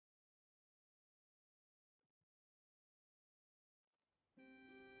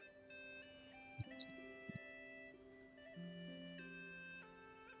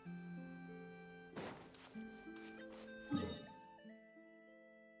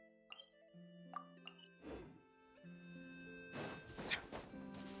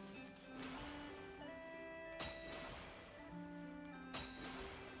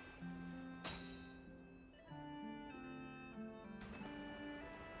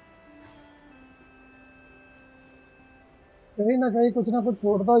 कहीं ना कहीं कुछ ना कुछ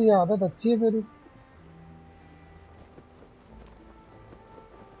छोड़ता हूँ, ये आदत अच्छी है मेरी।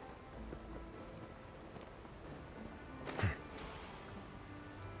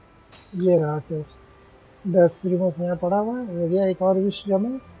 ये रहा चेस्ट, 10 प्रीमोस यहाँ पड़ा हुआ है, हो गया एक और विश जमा।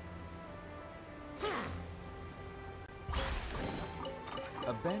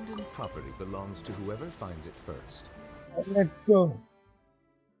 Abandoned property belongs to whoever finds it first. Let's go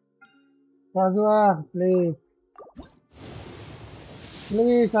काजुआ, please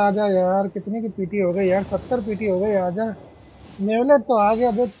आजा यार। कितने की पीटी हो गई यार, 70 पीटी हो गई। आजा, नेवलेट तो आ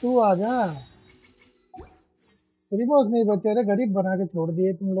गया, बे तू आजा। प्रीमोस नहीं बचे रे, गरीब बना के छोड़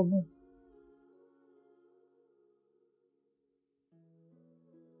दिए तुम लोग ने।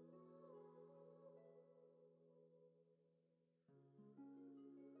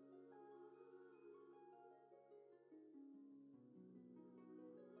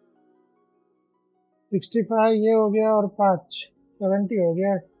 सिक्सटी 65 ये हो गया और 5 70 हो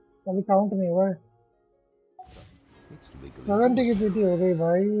गया। अभी काउंट नहीं हुआ है। 70 की पीटी हो गई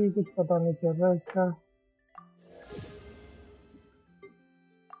भाई, कुछ पता नहीं चल रहा इसका।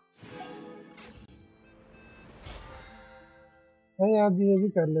 भाई आज ये भी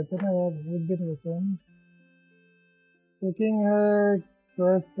कर लेते ना यार, एक दिन बचा है। कुकिंग है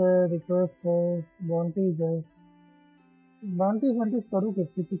रिक्वेस्ट है, बॉन्टीज है। बॉन्टीज वॉन्टीज करूँ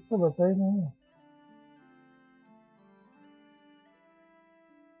किसकी, कुछ तो बचा ही नहीं है।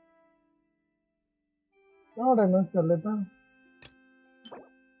 क्या डैमेज कर लेता हूँ,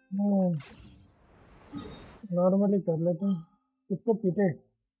 नॉर्मली कर लेते हैं, किसको पीटे।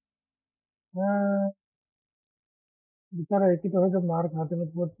 हाँ, बेचारा एक ही तो है जब मार खाते में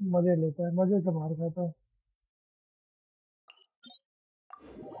तो बहुत मजे लेता है, मजे से मार खाता है।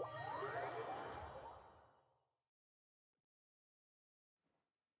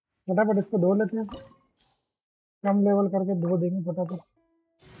 फटाफट इसको धो लेते हैं, कम लेवल करके धो देंगे फटाफट।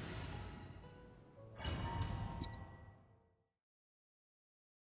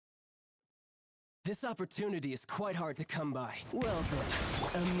 This opportunity is quite hard to come by. Well then,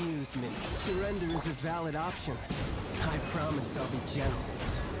 amusement. Surrender is a valid option. I promise I'll be gentle.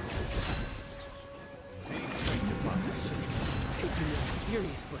 Guess I should take you more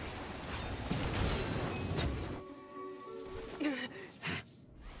seriously.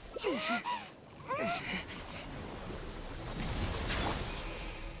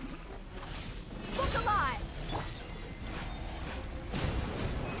 Look alive!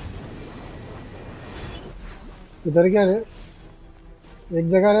 इधर क्या रे, एक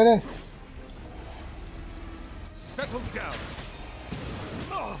जगह रह रहे। Settle down.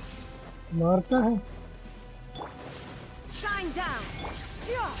 मारता है। Shine down!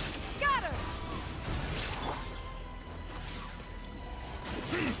 Yeah! Got her!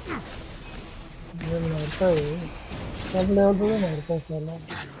 ये मारता है, कम लेवल पे भी मारता है साला।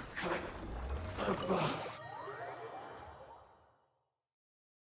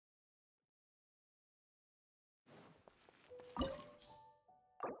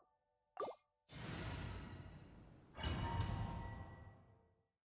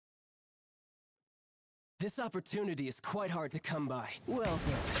 This opportunity is quite hard to come by. Well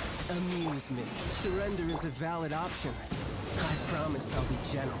then, amusement. Surrender is a valid option. I promise I'll be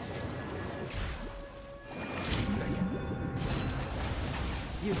gentle.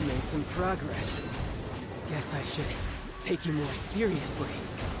 You've made some progress. Guess I should take you more seriously.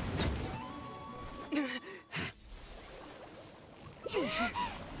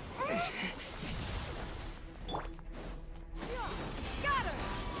 Got her!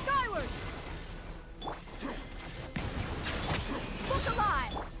 Skyward! Look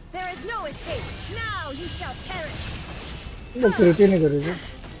alive! There is no escape! Now you shall perish! वो create नहीं करेगी।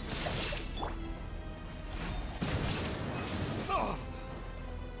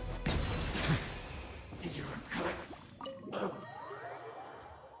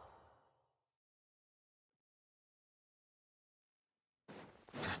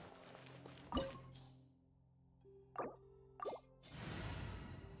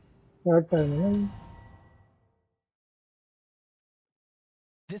 क्या time है ना?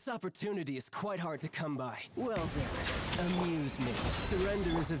 This opportunity is quite hard to come by. Well then, amusement.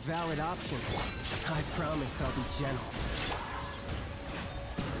 Surrender is a valid option. I promise I'll be gentle.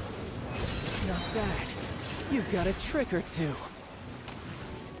 Not bad. You've got a trick or two.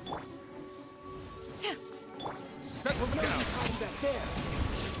 Settle down.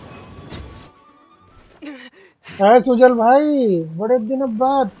 हाय सुजल भाई, बड़े दिनों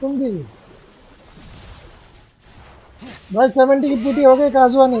बाद तुम भी। भाई 70 की PT हो गई,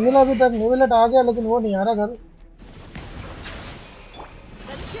 काजुआ नहीं मिला अभी तक। नेवलेट आ गया लेकिन वो नहीं आ रहा घर।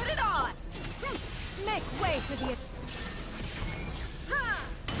 Let's get it on! Make way for the...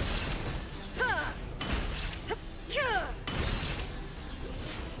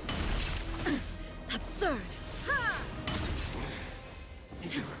 Absurd!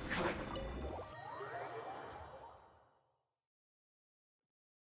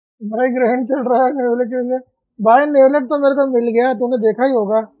 भाई ग्रहण चल रहा है नेवलेट के लिए। भाई नेवलेट तो मेरे को मिल गया, तूने देखा ही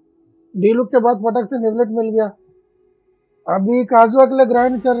होगा। डी लुक के बाद फटक से नेवलेट मिल गया। अभी काजुआ के लिए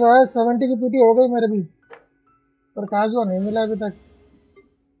ग्राइंड चल रहा है, 70 की पीटी हो गई मेरे भी, पर काजुआ नहीं मिला अभी तक।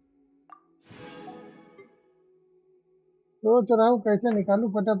 सोच रहा हूँ कैसे निकालूं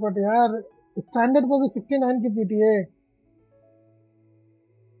फटाफट यार। स्टैंडर्ड पे भी 69 की पीटी है।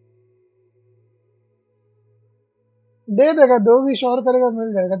 दे देगा, 2 विश और करेगा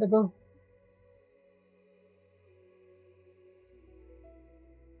मिल जाएगा देखो।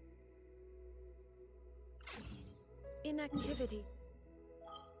 Inactivity.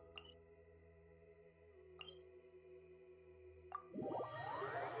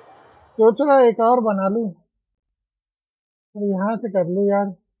 सोच रहा एक और बना लूं, और यहाँ से कर लूं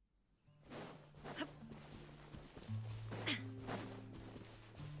यार।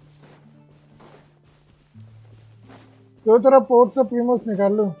 सोच रहा पोर्ट से प्रीमोस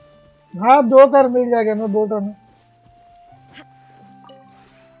निकाल लूं। हाँ 2 कर मिल जाएगा, मैं बोल रहा हूँ।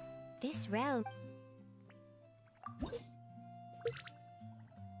 realm.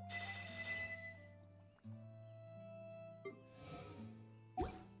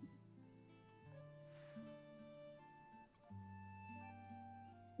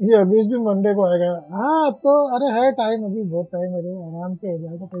 ये अभी भी मंडे को आएगा। हाँ तो अरे है टाइम, अभी बहुत टाइम है, आराम से हो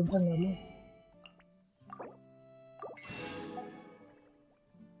जाएगा, टेंशन ना लो।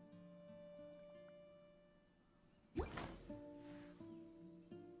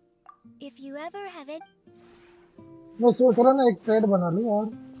 If you ever have it. मैं सोच रहा ना एक सेट बना लूं और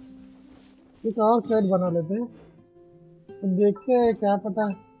एक और सेट बना लेते हैं, तो देखते हैं क्या पता।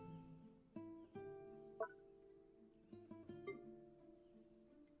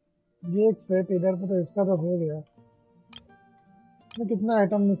 ये एक सेट इधर पे, तो इसका तो हो गया। तो कितना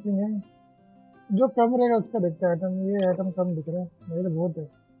आइटम मिसिंग है, जो कम रहेगा उसका देखते हैं आइटम। ये आइटम कम दिख रहा है, मेरे तो बहुत है।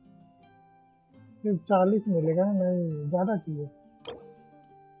 सिर्फ 40 मिलेगा, नहीं ज़्यादा चाहिए।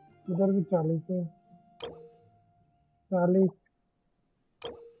 इधर भी 40 है, 40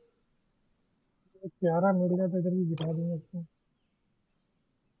 11 मिल गया तो इधर भी गिरा देंगे इसको।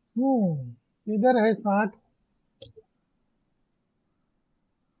 इधर है 60।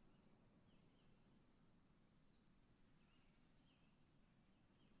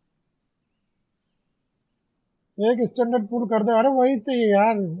 एक स्टैंडर्ड पुल कर दो, अरे वही चाहिए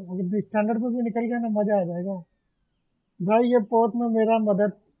यार, अगर स्टैंडर्ड में भी निकल गया ना मजा आ जाएगा। भाई ये पोर्ट में मेरा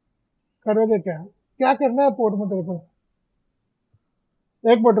मदद करोगे क्या? क्या करना है पोर्ट में तेरे को?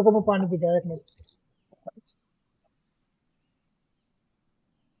 एक मिनट को मैं पानी पी गया, एक मिनट।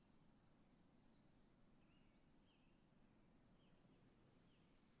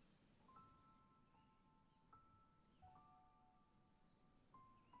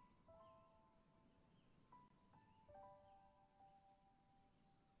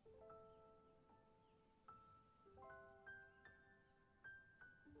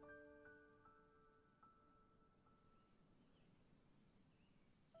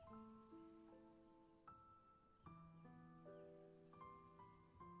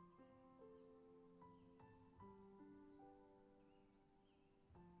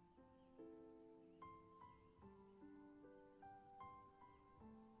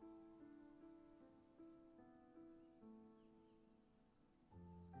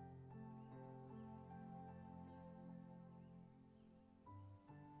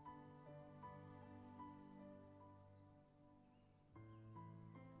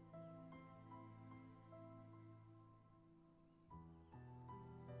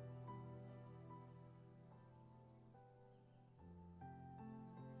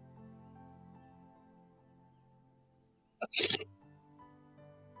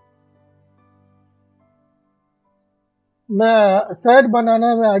 मैं सेट बनाना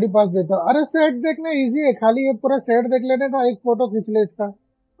है, मैं आईडी पास देता हूँ। अरे सेट देखना इजी है, खाली ये पूरा सेट देख लेने का, एक फोटो खींच ले इसका,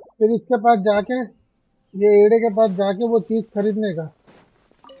 फिर इसके पास जाके, ये एड़े के पास जाके वो चीज़ खरीदने का।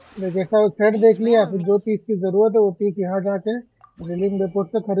 जैसा वो सेट देख लिया, फिर जो चीज़ की ज़रूरत है वो चीज़ यहाँ जाके रिलीम रिपोर्ट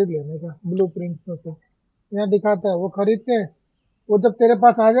से खरीद लेने का, ब्लू प्रिंट्स में से यहाँ दिखाता है, वो खरीद के वो जब तेरे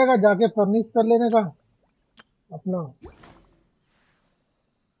पास आ जाएगा जाके फर्निश कर लेने का अपना।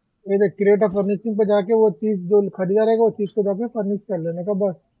 ये देख क्रिएट फर्निशिंग पे जाके वो चीज़ जो खरीदा रहेगा वो चीज़ को जाके फर्निश कर लेने का,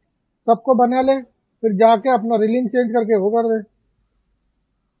 बस सबको बना ले, फिर जाके अपना रिलीम चेंज करके वो कर दे।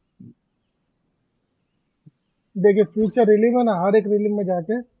 देखिए फ्यूचर रिलीम है ना, हर एक रिलीम में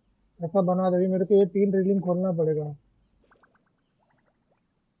जाके ऐसा बना देगी। मेरे को ये 3 रिलीम खोलना पड़ेगा।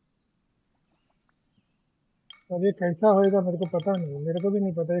 अब ये कैसा होएगा मेरे को पता नहीं, मेरे को भी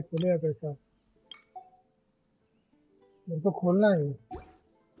नहीं पता ये खुलेगा कैसा, मेरे को खोलना है।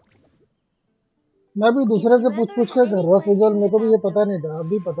 मैं भी दूसरे से पूछ पूछ के कर रहा हूँ, मेरे को भी ये पता नहीं था,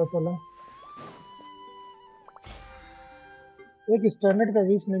 अभी पता चला। एक स्टैंडर्ड का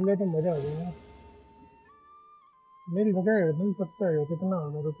विश मिल जाए तो मजा आ जाएगा। मिल सकता है, कितना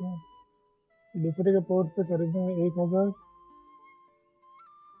होगा रुपये? दूसरे के पोर्ट से खरीदेंगे 1000,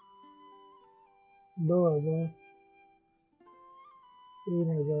 2000,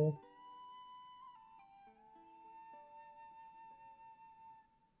 3000,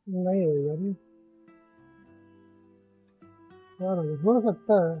 नहीं होगा नहीं, 4000 हो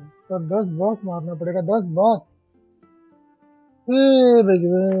सकता है, पर 10 बॉस मारना पड़ेगा, 10 बॉस।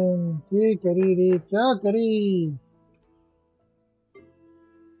 भगवान क्या करी रे, क्या करी?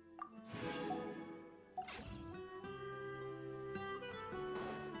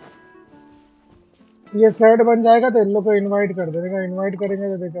 ये सेट बन जाएगा तो इन लोग को इनवाइट कर देगा, इनवाइट करेंगे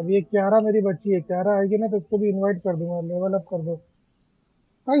तो देख, अभी ये क्यारा मेरी बच्ची है, क्यारा आएगी ना तो इसको भी इनवाइट कर दूंगा, लेवल अप कर दो।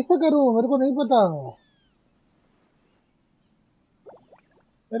 कैसे करूँ मेरे को नहीं पता।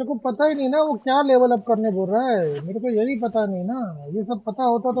 मेरे को पता ही नहीं ना वो क्या लेवल अप करने बोल रहा है, मेरे को यही पता नहीं ना। ये सब पता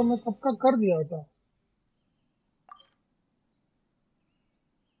होता तो मैं सबका कर दिया होता।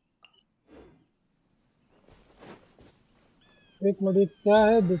 एक मिनट, क्या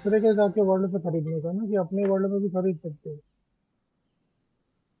है दूसरे के जाके वर्ल्ड से खरीदने का ना, कि अपने वर्ल्ड में भी खरीद सकते हो?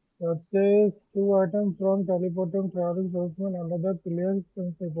 Purchase 2 item from teleporting travelling salesman another players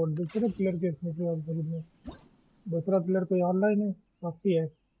teleport. दूसरे प्लेयर के इसमें से आप खरीदने। दूसरा प्लेयर कोई ऑनलाइन है, काफी है,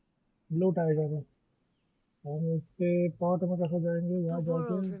 ब्लू टाइगर है। हम इसके पॉट में कैसे जाएंगे, The यहाँ जाके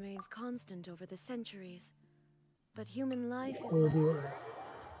world remains constant over the centuries, but human life is ये like... भी है।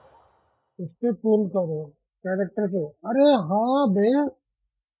 इस पे पुल करो कैरेक्टर से। अरे हाँ बे,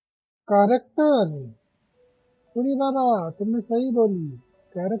 कैरेक्टर। सुनी बाबा, तुमने सही बोली,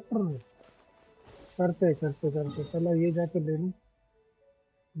 कैरेक्टर। करते करते करते चलो ये जाके ले लूं।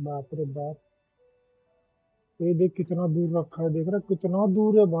 बाप रे बाप, ये देख कितना दूर रखा है, देख रहा है कितना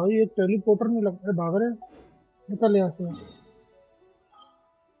दूर है भाई, एक टेलीपोर्टर नहीं लगता है, भाग रहे हैं। निकल यहाँ से,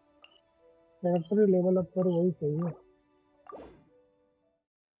 कैरेक्टर लेवल अप करो, वही सही है।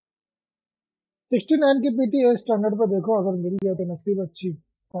 69 की पीटी है स्टैंडर्ड पे, देखो अगर मिल गया तो नसीब अच्छी।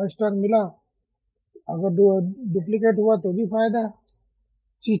 5 स्टार मिला, अगर डुप्लीकेट हुआ तो भी फायदा,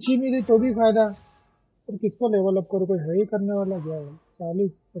 चीची मिली तो भी फायदा। पर किसको लेवल अप करो, कोई है ही करने वाला क्या है?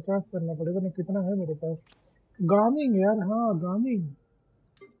 40-50 करना पड़ेगा ना, कितना है मेरे पास? गामिंग यार, हाँ गामिंग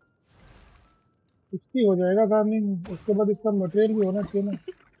 60 हो जाएगा गामिंग, उसके बाद इसका मटेरियल भी होना चाहिए ना।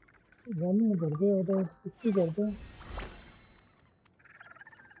 गामिंग करते हो तो 60 करते हैं।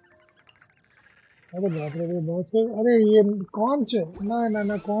 अरे बाप रे, बहुत से, अरे ये कौन से, ना ना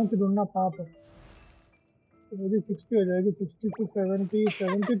ना कौन से ढूंढना पाप है। तो मेरी 60 हो जाएगी, 60 से 70,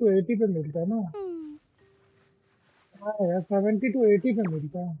 70 टू 80 पे मिलता है ना। हाँ यार 70 टू 80 पे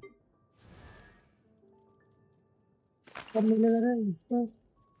मिलता है। कब मिलेगा रे इसका?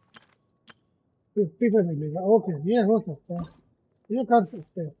 50 पे मिलेगा, ओके ये हो सकता है, ये कर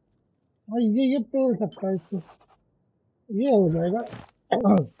सकते हैं। हाँ ये पेल सकता है इसको, ये हो जाएगा।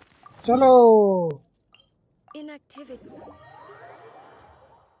 चलो। inactivity.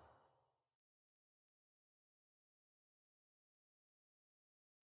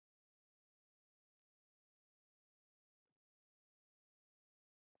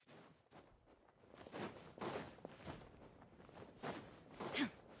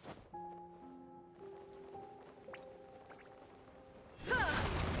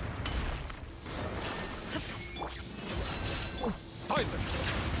 Silence!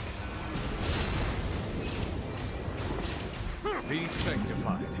 Be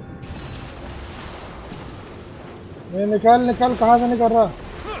sanctified. ये निकाल निकाल, कहाँ से निकल रहा?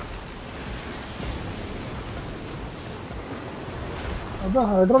 अबे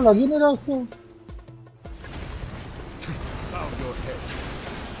हाइड्रो लग ही नहीं रहा उसको। Bow your head.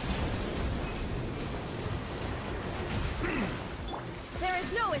 There is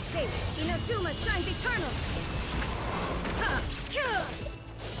no escape. Inazuma shines eternal. Ha!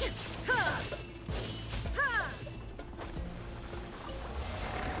 Ha! Ha!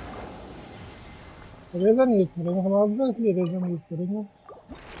 Raisin use करेंगे हम, ऑब्वियसली रेजन यूज करेंगे।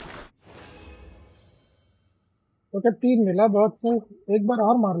 तो क्या 3 मिला, बहुत सही। एक बार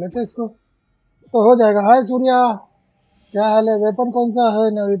और मार लेते हैं इसको तो हो जाएगा। हाय सूर्या, क्या हाल है? वेपन कौन सा है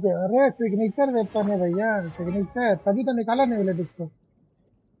नवी पे? अरे सिग्नेचर वेपन है भैया, सिग्नेचर, तभी तो निकाला नेवलेट इसको।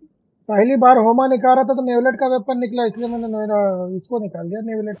 पहली बार होमा निकाल रहा था तो नेवलेट का वेपन निकला, इसलिए मैंने इसको निकाल दिया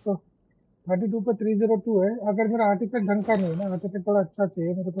नेवलेट को। 32 पे 302 है। अगर मेरा आर्टिफैक्ट ढंग का नहीं है ना, आर्टिफैक्ट थोड़ा अच्छा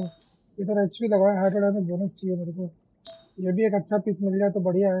चाहिए मेरे को। इधर एचपी लगाया, हाइड्रो डैमेज बोनस चाहिए मेरे को। ये भी एक अच्छा पीस मिल जाए तो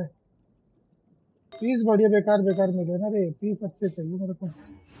बढ़िया है। पीस बढ़िया, बेकार बेकार मिले ना रे, पीस अच्छे चाहिए मेरे को।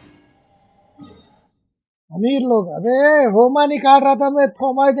 अमीर लोग, अबे होमा निकाल रहा था मैं,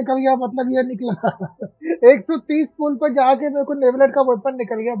 थोमा निकल गया, मतलब ये निकला। 130 पुल पर जाके मेरे को नेवलेट का वेपन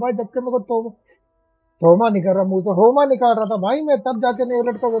निकल गया भाई, जबकि मेरे को थोमा निकल रहा, मुंह से होमा निकाल रहा था भाई मैं, तब जाके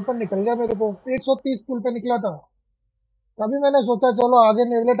नेवलेट का वेपन निकल गया मेरे को। 130 पुल पे निकला था, तभी मैंने सोचा चलो आगे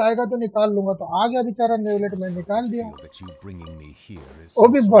नेवलेट आएगा तो निकाल लूंगा, तो आ गया बेचारा नेवलेट, में निकाल दिया। Feel that you bringing me here is वो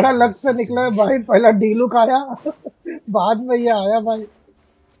some भी sort बड़ा of लक से निकला है assassination. भाई, पहला डीलुक आया। बाद में ये आया भाई।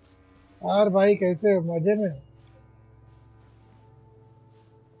 यार भाई कैसे हो, मजे में?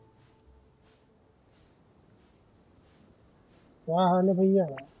 क्या हाल है भैया?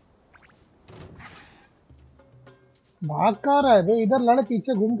 भाग कहाँ रहा है भाई? इधर लड़,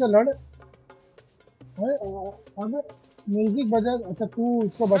 पीछे घूम के लड़। अबे म्यूजिक बजा, अच्छा तू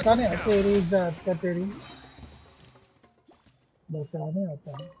उसको बचाने आता, तेरी इज्जत का तेरी, बचाने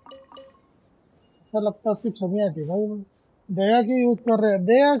आता है। अच्छा लगता है, उसकी छवियां थी भाई वो। दया की यूज कर रहे हैं,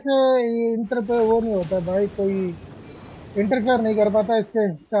 दया से इंटर पे वो नहीं होता भाई कोई, इंटरफेयर नहीं कर पाता इसके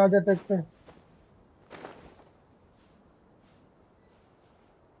चार्ज अटैक पे।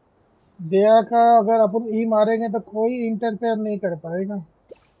 दया का अगर अपन ई मारेंगे तो कोई इंटरफेयर नहीं कर पाएगा।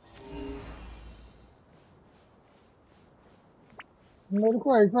 मेरे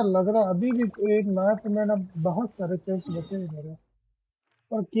को ऐसा लग रहा अभी भी एक मैप में ना बहुत सारे चेस्ट बचे हैं मेरे,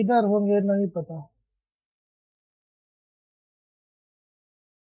 और किधर होंगे नहीं पता।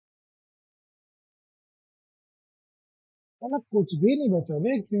 मतलब कुछ भी नहीं बचा,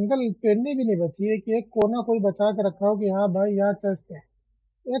 अभी एक सिंगल पेनी भी नहीं बची है कि एक कोना कोई बचा के रखा हो कि हाँ भाई यहाँ चेस्ट है।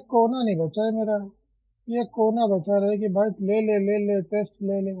 एक कोना नहीं बचा है मेरा। ये कोना बचा रहे कि भाई ले ले चेस्ट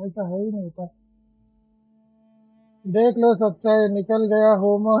ले ले, ऐसा है ही नहीं होता। देख लो सच्चाई निकल गया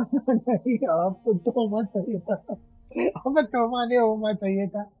होमा। नहीं आपको तो होमा चाहिए था। हमें तोमा नहीं होमा चाहिए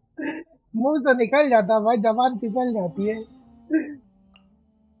था। मुंह से निकल जाता भाई, जबान फिसल जाती है।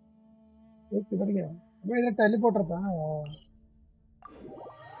 एक किधर गया? अबे इधर टेलीपोर्टर था हाँ।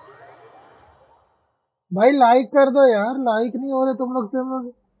 भाई लाइक कर दो यार, लाइक नहीं हो रहे तुम लोग से। मैं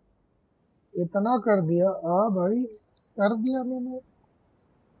इतना कर दिया हाँ भाई, कर दिया मैंने।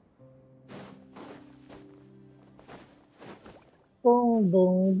 तुम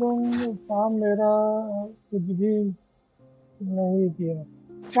काम मेरा कुछ भी नहीं किया।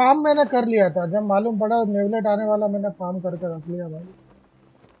 फार्म मैंने कर लिया था जब मालूम पड़ा नेवलेट आने वाला, मैंने फार्म करके रख लिया भाई।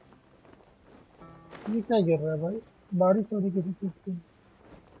 ये क्या गिर रहा है भाई? बारिश हो रही किसी चीज की।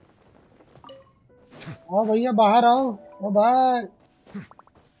 आओ भैया बाहर आओ। ओ भाई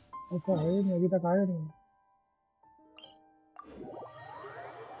ऐसा है ही नहीं, अभी तक आए नहीं।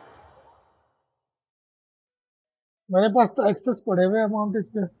 मेरे पास तो एक्सेस पड़े हुए अमाउंट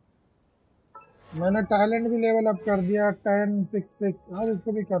इसके। मैंने टैलेंट भी लेवल अप कर दिया 1066। आज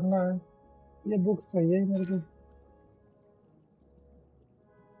इसको भी करना है। ये बुक सही है मेरे को।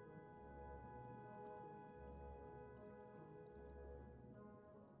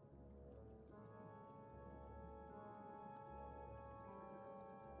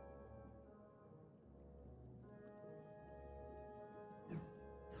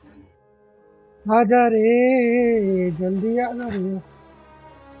 आजा रे जल्दी आजा रे।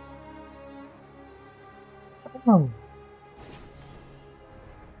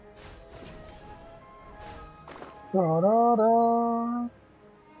 तारारा।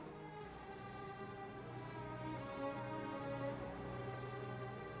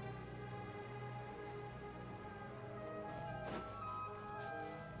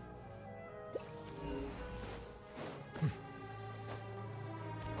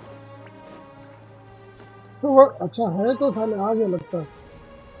 तो वो अच्छा है तो साले आ गया लगता है।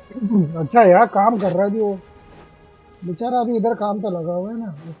 अच्छा यार काम कर रहा है जी वो बेचारा, अभी इधर काम तो लगा हुआ है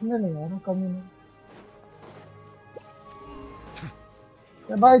ना, इसमें नहीं आ रहा कमी नहीं।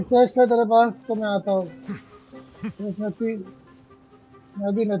 ए भाई चेस्ट है तेरे पास तो मैं आता हूँ। चेस्ट नहीं,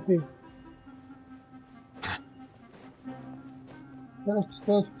 मैं भी नहीं। चेस्ट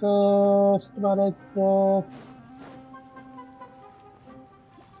चेस्ट चेस्ट मारे चेस्ट।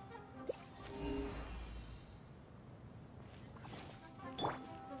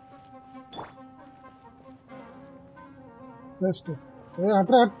 चेस्ट अरे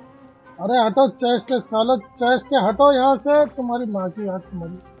हट रहा हट। अरे हटो चेस्ट सालो, चेस्ट हटो यहाँ से, तुम्हारी माँ की याद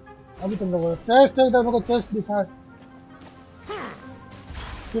तुम्हारी। अभी तुम लोग चेस्ट है इधर, मेरे को चेस्ट दिखा।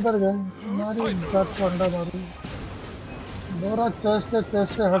 किधर गए हमारी जात को अंडा मारी। बोरा चेस्ट है,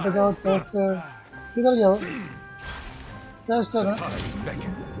 चेस्ट है, हट जाओ चेस्ट है। किधर गया वो? चेस्ट है ना। Tides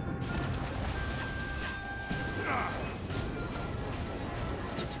beckon.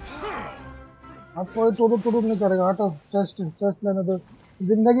 अब कोई टुडू टुडू नहीं करेगा, हटो चेस्ट चेस्ट लेने दो।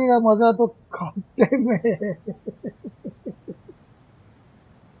 जिंदगी का मजा तो खाते में है।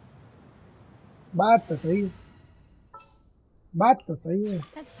 बात तो सही है, बात तो सही है।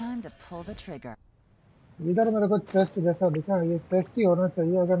 It's time to pull the trigger. इधर मेरे को चेस्ट जैसा दिखा, ये चेस्ट ही होना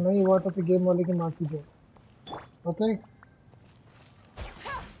चाहिए, अगर नहीं हुआ तो फिर गेम वाले की माफी दो। ओके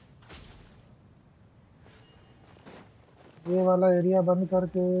ये वाला एरिया बंद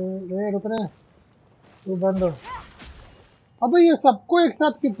करके। ए रुक रहे, तू बंद हो। अबे ये सबको एक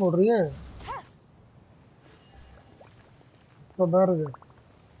साथ क्यों फोड़ रही है? इसको भर दे,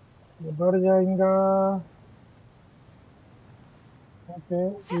 ये भर जाएगा। ओके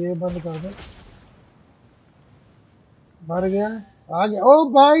ये बंद कर दे, भर गया। आ गया ओ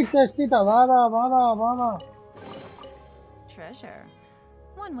भाई, चेस्ट ही था। वाह वाह वाह वाह वाह वाह। Treasure.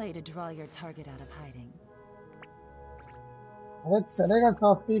 One way to draw your target out of hiding. अरे चलेगा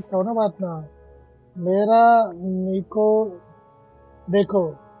सॉफ्टी, कौनो बात ना। मेरा मीको देखो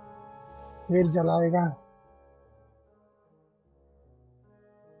फिर जलाएगा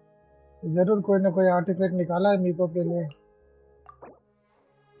जरूर, कोई ना कोई आर्टिफैक्ट निकाला है मीको के लिए।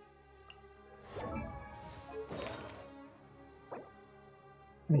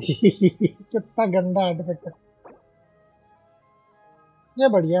 कितना गंदा आर्टिफैक्ट है। ये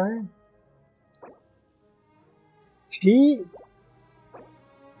बढ़िया है। छी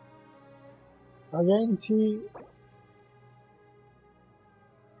अगेन छी।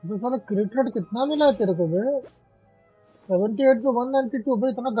 तो साला क्रिट रेट कितना मिला है तेरे को बे? 78 पे 192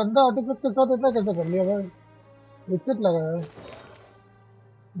 भाई, इतना गंदा आर्टिफैक्ट के साथ इतना कैसे कर लिया भाई? विकसित लगा है।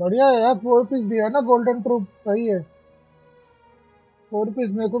 बढ़िया है यार, 4 पीस दिया है ना गोल्डन ट्रूप, सही है। 4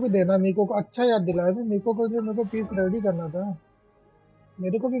 पीस मेरे को भी देना, मीको को। अच्छा याद दिलाया था, मीको को भी मेरे को पीस रेडी करना था।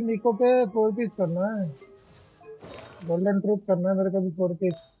 मेरे को भी मीको पे 4 पीस करना है, गोल्डन ट्रूप करना है मेरे को भी 4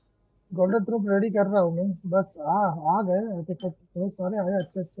 पीस। गोल्डन ट्रूप रेडी कर रहा हूँ मैं, बस आ गए आर्टिफैक्ट, बहुत सारे आए,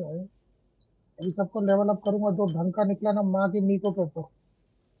 अच्छे अच्छे आए। अभी सबको लेवल अप करूंगा, जो ढंग का निकला ना माँ की मीको के ऊपर।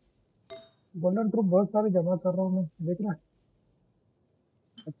 गोल्डन ट्रूप बहुत सारे जमा कर रहा हूँ मैं, देख रहा है।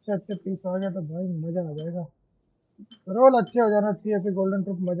 अच्छे अच्छे पीस आ गया तो भाई मजा आ जाएगा। रोल अच्छे हो जाना चाहिए, फिर गोल्डन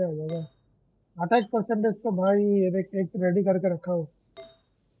ट्रूप मजा आ जाएगा। अटैक परसेंटेज तो भाई एक रेडी करके रखा हो।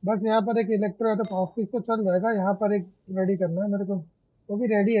 बस यहाँ पर एक इलेक्ट्रो है तो ऑफिस तो चल जाएगा, यहाँ पर एक रेडी करना है मेरे को। वो भी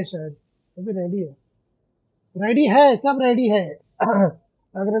रेडी है शायद, वो भी रेडी है, रेडी है, सब रेडी है।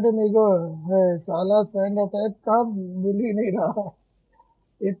 अग्रेडे मेगो है साला, सैंड अटैक का मिल ही नहीं रहा।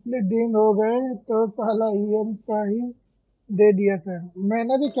 इतने दिन हो गए तो साला ईएम का ही दे दिया सर।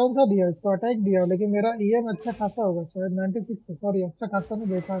 मैंने भी कौन सा दिया इसको, अटैक दिया, लेकिन मेरा ईएम अच्छा खासा होगा शायद 96 है, सॉरी अच्छा खासा नहीं,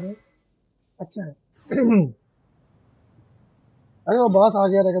 देखा है अच्छा है। अरे वो बॉस आ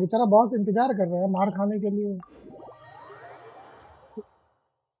गया रहेगा, बेचारा बॉस इंतजार कर रहा है मार खाने के लिए।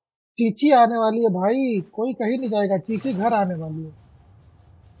 चीची आने वाली है भाई, कोई कहीं नहीं जाएगा, चीची घर आने वाली है।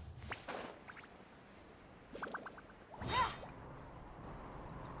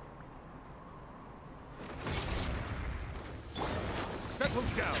 Settle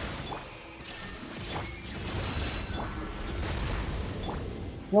down.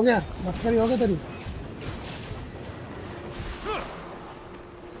 हो गया, मस्करी हो गई तेरी।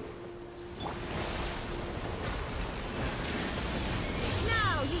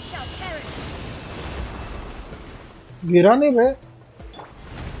 Now you shall perish. गिरा नहीं बे,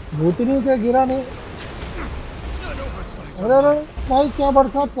 भूतनी के गिरा नहीं। An oversight. अरे अरे भाई क्या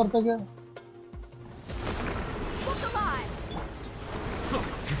बरसात करते क्या? Look alive.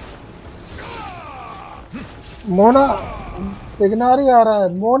 मोना पिघनारी आ रहा है,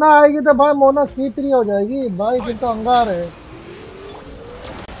 मोना आएगी तो भाई मोना C3 हो जाएगी भाई, फिर तो अंगार है।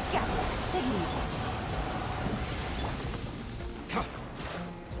 Gotcha. Take it easy.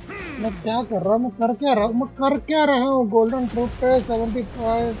 मैं क्या कर रहा हूँ, मैं कर क्या रहा हूँ गोल्डन ट्रूप पे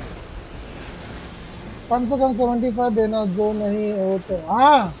 75, कम से कम 75 देना, जो नहीं हो तो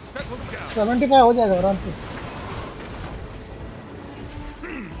हाँ Settle down. 75 हो जाएगा आराम से।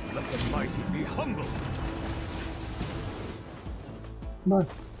 Let the mighty be humbled. बस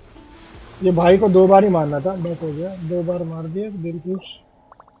ये भाई को 2 बार ही मारना था, बस हो गया, 2 बार मार दिया, दिल खुश।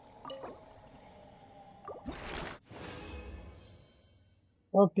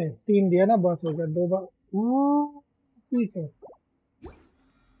 ओके 3 दिया ना, बस हो गया, 2 बार पीस है।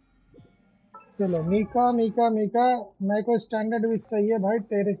 चलो मीका मीका मीका, मेरे को स्टैंडर्ड विश चाहिए भाई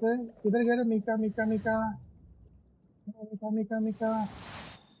तेरे से। किधर गया रे मीका मीका मीका मीका मीका मीका?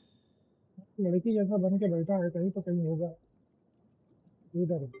 लड़की जैसा बन के बैठा है, कहीं तो कहीं होगा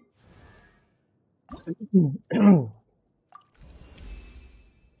इधर।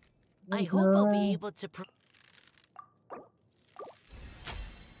 I hope I'll be able to.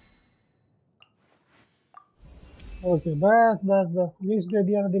 Okay बस बस बस, विश दे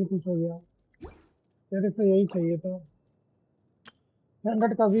दिया ना, दिल खुश हो गया। तेरे से यही चाहिए था,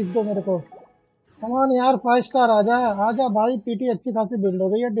 100 का विश दो मेरे को। कमान यार 5 स्टार आजा आजा भाई, पीटी अच्छी खासी बिल्ड हो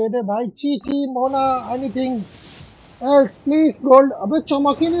गई है, दे दे भाई। ची ची Mona anything else please gold. अबे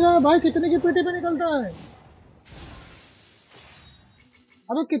चमक ही नहीं रहा है भाई, कितने की पीटी पे निकलता है?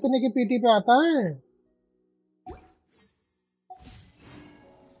 अबे कितने की पीटी पे आता है?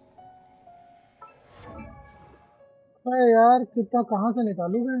 अरे यार कितना कहाँ से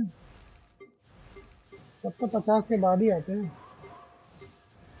निकालू मैं? तब तो 50 के बाद ही आते हैं।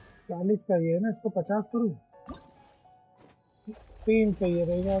 40 का ये है ना, इसको 50 करूँ? 3 चाहिए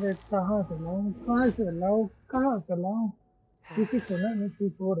रहेगा। अरे कहाँ से लाऊं, कहाँ से लाऊं, कहाँ से लाऊं? C6 है ना, नहीं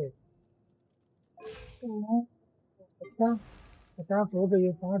C4 है। तो इसका 50 हो गई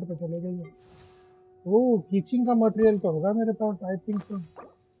है, 60 पे चले गई है। वो टीचिंग का मटेरियल तो होगा मेरे पास, I think so.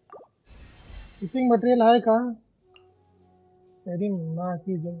 Teaching material है कहाँ? तेरी माँ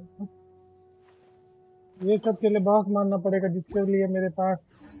की जो, ये सब के लिए बॉस मानना पड़ेगा, जिसके लिए मेरे पास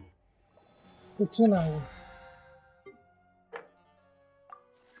कुछ ना हो।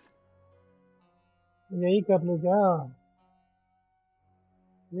 यही कर लूँ क्या?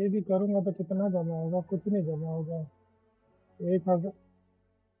 ये भी करूंगा तो कितना जमा होगा? कुछ नहीं जमा होगा। 1,000,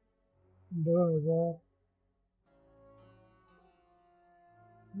 2,000,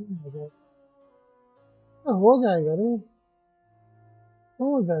 3,000 हो जाएगा रे।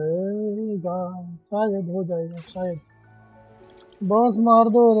 हो जाएगा, शायद हो जाएगा शायद। बॉस मार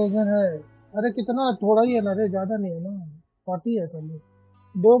दो, रीजन है। अरे कितना, थोड़ा ही है ना रे, ज्यादा नहीं है ना। 40 है खाली।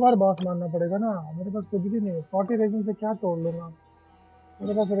 2 बार बॉस मारना पड़ेगा ना। मेरे पास कुछ भी नहीं है, 40 रीजन से क्या तोड़ लूंगा?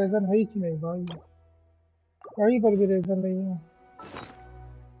 मेरे पास रीजन है ही नहीं भाई, कहीं पर भी रीजन नहीं है।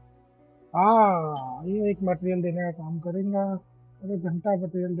 हाँ, ये एक मटेरियल देने का काम करेगा। अरे घंटा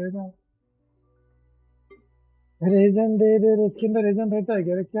मटेरियल देगा। रीजन दे दे रे, इसके अंदर रीजन रहता है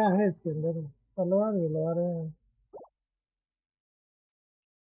क्या रे? क्या है इसके अंदर? तलवार विलवार है।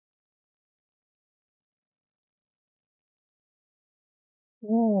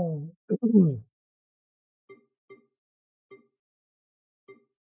 हम्म।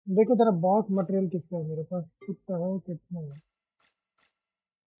 देखो तेरा बॉस मटेरियल किसका है, मेरे पास कितना है कितना है।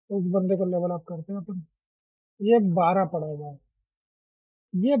 उस बंदे को लेवल अप करते हैं अपन। ये 12 पड़ा हुआ है।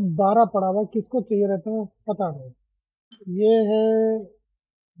 ये 12 पड़ा हुआ है, किसको चाहिए रहता है पता नहीं। ये है,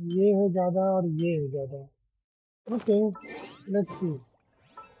 ये है ज्यादा और ये है ज्यादा। Okay, let's see.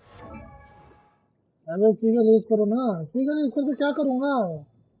 अबे सीगल यूज करो ना। सीगल यूज करके क्या करूंगा?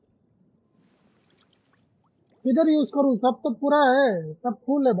 किधर यूज करूँ? सब तो पूरा है, सब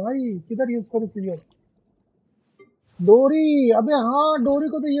फुल है भाई। किधर यूज करूँ सीगल? डोरी। अबे हाँ, डोरी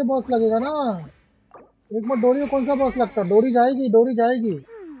को तो ये बॉस लगेगा ना। एक बार डोरी को कौन सा बॉस लगता है? डोरी जाएगी, डोरी जाएगी।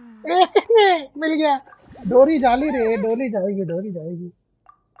 मिल गया। डोरी जाली रे, डोरी जाएगी, डोरी जाएगी।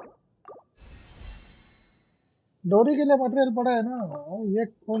 डोरी के लिए मटेरियल पड़ा है ना। ये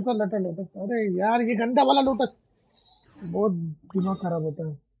कौन सा लटा लोटस? अरे यार, ये गंदा वाला लोटस बहुत दिमाग खराब होता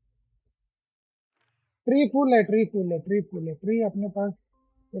है। ट्री फुल है, ट्री फुल है, ट्री फुल है, ट्री अपने पास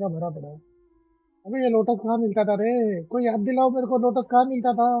पूरा भरा पड़ा है। अबे ये लोटस कहाँ मिलता था रे? कोई याद दिलाओ मेरे को, लोटस कहाँ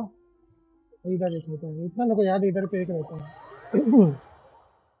मिलता था? इधर एक होता है, इतना मेरे को याद है, इधर पे एक रहता है।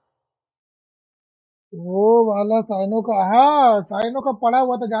 वो वाला साइनो का, हाँ साइनो का पड़ा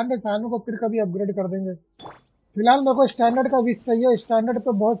हुआ था, जान दे साइनो को फिर कभी अपग्रेड कर देंगे। फिलहाल मेरे को स्टैंडर्ड का विश चाहिए। स्टैंडर्ड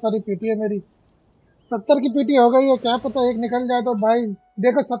पे बहुत सारी पीटी है मेरी। 70 की पीटी हो गई है, क्या पता एक निकल जाए तो भाई।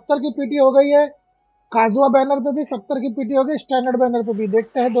 देखो 70 की पीटी हो गई है। काजुआ बैनर पे भी 70 की पीटी हो गई, स्टैंडर्ड बैनर पे भी।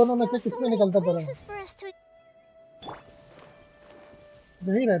 देखते हैं दोनों में से किसमें निकलता पड़ा।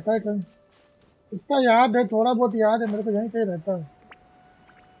 यही रहता है कहीं। इतना याद है, थोड़ा बहुत याद है मेरे को, यहीं कहीं रहता है।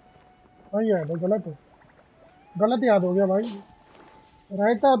 वही याद है, गलत है। गलत याद हो गया भाई।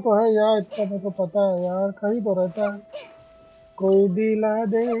 रहता तो है यार, इतना मेरे को पता है यार, कहीं तो रहता है। कोई दिला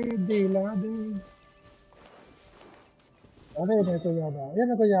दे, दिला दे। अरे मेरे को याद आया, ये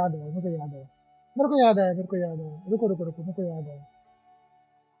मेरे को याद है, मेरे को याद है। मेरे को याद आया, मेरे को याद आया। रुको रुको रुको, मेरे को याद आया।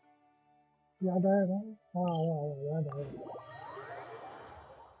 याद आया ना? हाँ आया आया, याद आया।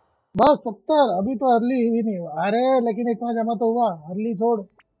 बस 70, अभी तो अर्ली ही नहीं हुआ। अरे लेकिन इतना जमा तो हुआ। अर्ली छोड़,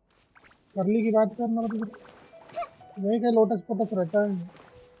 अर्ली की बात करना मतलब यही का लोटस पोटस रहता है।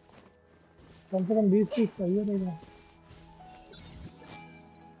 कम से कम 20-30 चाहिए रहेगा।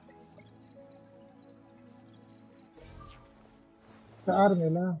 4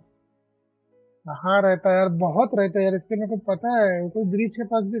 मिला। हाँ रहता है यार, बहुत रहता है यार, इसके मेरे को पता है। कोई ब्रिज के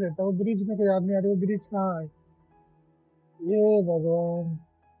पास भी रहता है, वो ब्रिज मेरे को याद नहीं आ रही, वो ब्रिज कहाँ है? ये भगवान,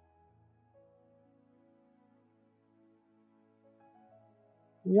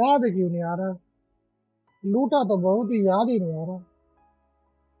 याद क्यों नहीं आ रहा? लूटा तो बहुत ही, याद ही नहीं आ रहा।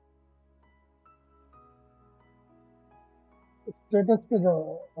 स्टेटस पे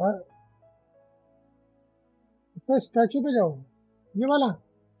जाओ। अच्छा स्टैचू पे जाओ, ये वाला।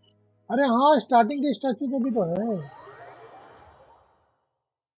 अरे हाँ, स्टार्टिंग के स्टैचू पे भी तो है।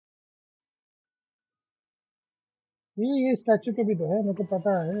 ये स्टैचू पे भी तो है, मेरे को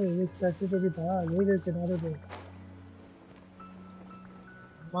पता है, ये स्टैचू पे भी था, यही के किनारे पे।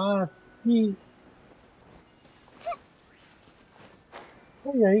 माँ की,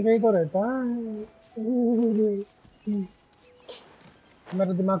 तो यही कहीं तो रहता है।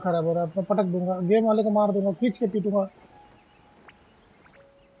 मेरा दिमाग खराब हो रहा है, मैं पटक दूंगा, गेम वाले को मार दूंगा, खींच के पीटूंगा।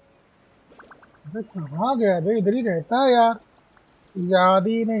 अरे कहाँ गया भाई? इधर ही रहता है यार। याद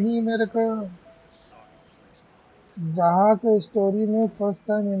ही नहीं मेरे को। जहाँ से स्टोरी में फर्स्ट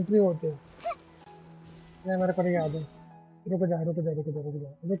टाइम एंट्री होते, ये मेरे को नहीं याद है। रुक जा रुक जा रुक जा रुक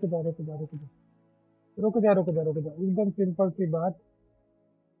जा रुक जा रुक जा रुक जा रुक जा रुक जा रुक जा, एकदम सिंपल सी बात।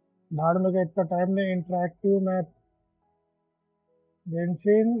 भाड़ में गया इतना टाइम में। Interactive map,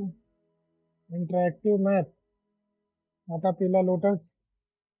 Genshin interactive map, माता पीला लोटस।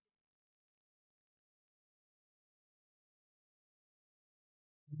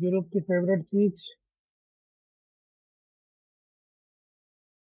 यूरोप की फेवरेट चीज।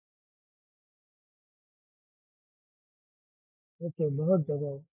 ओके, बहुत जगह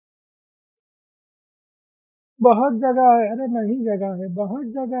है, बहुत जगह है। अरे नहीं जगह है, बहुत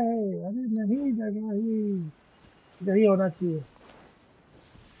जगह है। अरे नहीं जगह ही, यही होना चाहिए,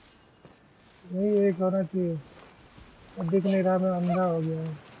 यही एक होना चाहिए। अब दिख नहीं रहा, मैं अंधा हो गया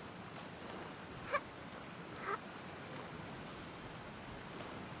हूँ।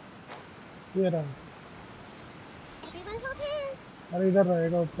 ये रहा। Everyone hold hands. अरे इधर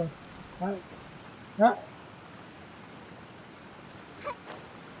रहेगा ऊपर। हाँ, हाँ,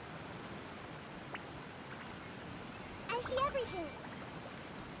 I see everything.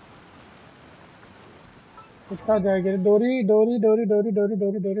 कितना जाएगी? डोरी डोरी डोरी डोरी डोरी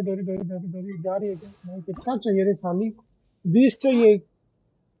डोरी डोरी डोरी डोरी डोरी डोरी जा रही है क्या? नहीं, कितना चाहिए रे साली? 20 चाहिए,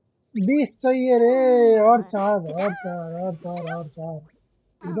 20 चाहिए रे। और चार, और चार, और चार, और चार।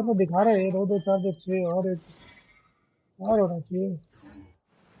 इधर तो दिखा रहे हैं 2 2 4 2 6, और एक और होना चाहिए,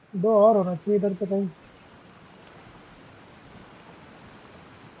 2 और होना चाहिए इधर पे कहीं।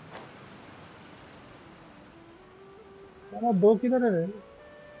 साला 2 किधर है रे?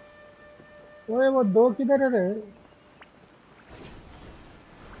 ओए वो 2 किधर है रे?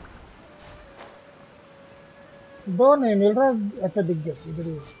 2 नहीं मिल रहा। अच्छा दिख गया, इधर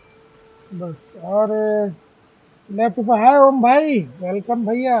ही है। बस। और लेफ्ट पे है ओम भाई, वेलकम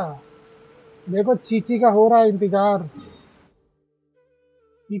भैया। देखो चीची का हो रहा है इंतजार,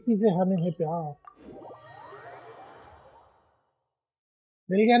 चीची से हमें है प्यार।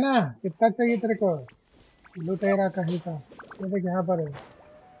 मिल गया ना? कितना चाहिए तेरे को? लुटेरा कहीं का। ये देख यहाँ पर है,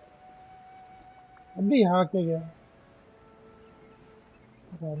 अभी यहाँ के गया।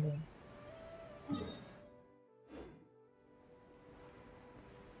 राम।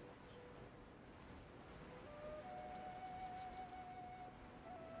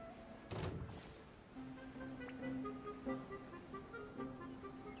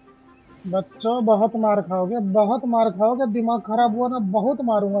 बच्चों बहुत मार खाओगे, बहुत मार खाओगे। दिमाग खराब हुआ ना, बहुत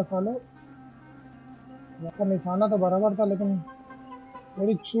मारूंगा सालो। आपका निशाना तो बराबर था, लेकिन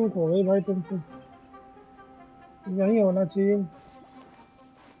थोड़ी चूक हो गई भाई तुमसे। यही होना चाहिए,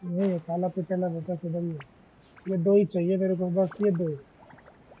 यही है काला पिटेला बेटा सुधर ही है। ये 2 ही चाहिए मेरे को, बस ये 2 ही।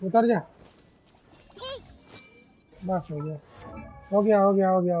 उतर जा। बस हो गया, हो गया, हो गया,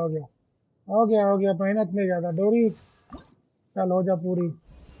 हो गया, हो गया, हो गया, हो गया। मेहनत नहीं ज़्यादा, डोरी चल हो जा पूरी।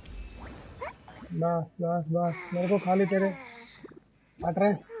 बस बस बस, मेरे को खाली तेरे हट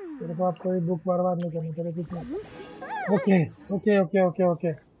रहे। तेरे को अब कोई बुक बर्बाद नहीं करनी तेरे पीछे। Okay okay okay okay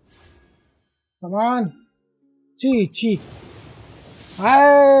okay, कमान। ची ची।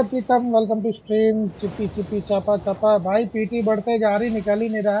 हाय प्रीतम, वेलकम टू स्ट्रीम। चिप्पी चिप्पी चापा चापा भाई, पीटी बढ़ते जा रही, निकल ही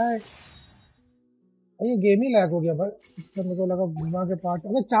नहीं रहा है। ये गेम ही लैग हो गया भाई। इसका मेरे को लगा घुमा के पार्ट।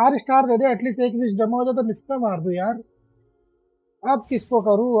 अबे 4 स्टार दे दे एटलीस्ट, एक विश जमा हो जाए तो निस्ता मार दूं यार। अब किसको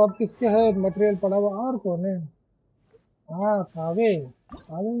करूं? अब किसके है मटेरियल पड़ा हुआ? और कौन है? हाँ भावे,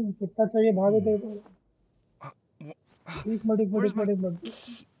 भावे कितना चाहिए भावे तेरे को? एक मिनट एक मिनट Where's एक मिनट my एक मिनट। key?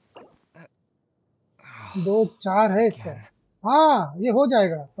 2 4 है इसका। Again. हाँ ये हो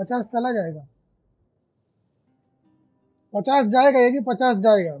जाएगा, 50 चला जाएगा। 50 जाएगा, ये भी 50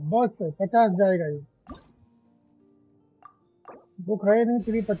 जाएगा। बस 50 जाएगा ये। बुक है नहीं,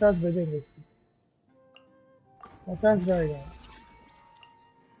 फिर 50 भेजेंगे इसको। 50 जाएगा,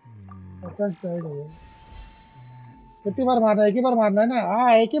 50 जाएगा ये। कितनी बार मारना है? एक ही बार मारना है ना?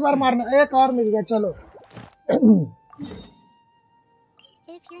 हाँ एक ही बार मारना। एक और मिल गया, चलो।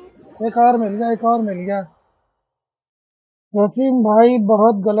 If you're एक और मिल गया, एक और मिल गया। वसीम भाई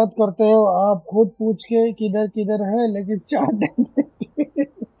बहुत गलत करते हो आप, खुद पूछ के किधर किधर है, लेकिन 4 नहीं देते।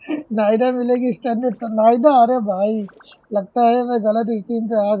 नायदा मिलेगी स्टैंडर्ड से नायदा। अरे भाई लगता है मैं गलत स्ट्रीम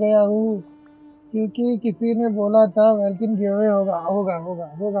पे आ गया हूँ, क्योंकि किसी ने बोला था वेलकम गिवअवे होगा। होगा होगा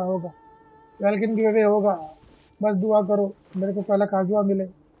होगा होगा, वेलकम गिवअवे होगा। बस दुआ करो मेरे को पहला काजुआ मिले।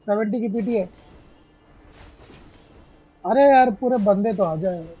 70 की पीटी है। अरे यार पूरे बंदे तो आ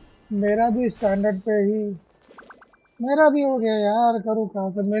जाए, मेरा भी स्टैंडर्ड पे ही। मेरा भी हो गया यार, करूँ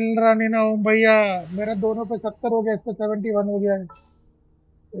कहाँ से? मिल रहा नहीं ना ओम भैया। मेरा दोनों पे 70 हो गया, इस पे 71 हो गया है।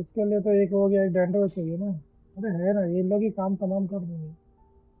 इसके लिए तो एक हो गया, एक डेंडो चाहिए ना। अरे है ना, ये लोग ही काम तमाम कर देंगे।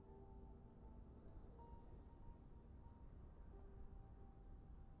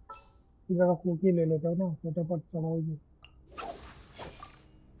 इस जगह कुकी ले लेता हूँ ना, फटाफट चढ़ाओगी।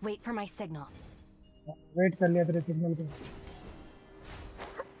 Wait for my signal. Wait कर लिया तेरे सिग्नल पे।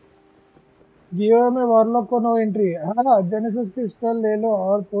 जियो में वॉरलॉक को नो एंट्री है। हाँ जेनेसिस क्रिस्टल ले लो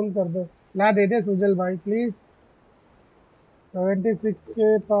और पुल कर दो। ला दे दे सुजल भाई प्लीज। 76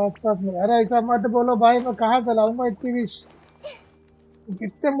 के पास पास में। अरे ऐसा मत बोलो भाई, मैं कहाँ से लाऊंगा इतनी विश?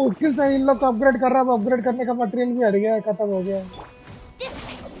 कितने मुश्किल से इन लोग को अपग्रेड कर रहा है, अपग्रेड करने का मटेरियल भी हट गया है, खत्म हो गया।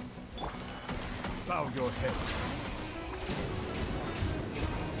 Bow your head.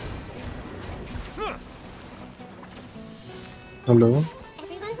 Hello,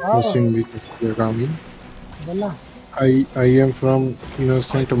 हाँ Yagami. बोला। I am from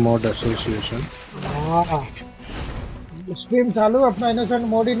Innocent Mod Association. हाँ स्ट्रीम चालू है, अपना इनोसेंट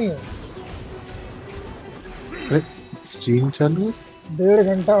मोड ही नहीं है। अरे स्ट्रीम चालू है? 1.5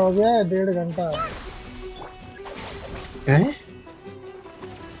 घंटा हो गया है, 1.5 घंटा। हैं?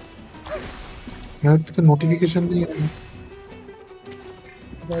 यहाँ तो नोटिफिकेशन नहीं आ रहा।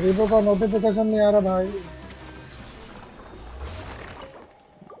 गरीबों का नोटिफिकेशन नहीं आ रहा भाई।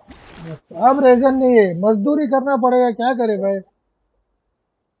 बस अब रीजन नहीं है, मजदूरी करना पड़ेगा, क्या करे भाई।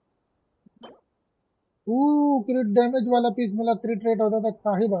 क्रिट डैमेज वाला पीस मिला, क्रिट रेट होता था,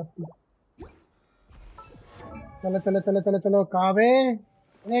 क्या ही बात थी। चलो चलो चलो चलो चलो कावे,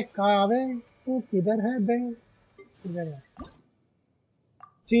 अरे कावे तू किधर है बे, किधर है?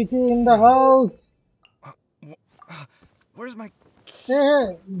 Chichi in the house. Where's my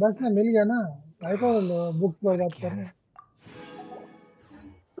बस ना मिल गया ना भाई को, बुक्स बर्बाद करने।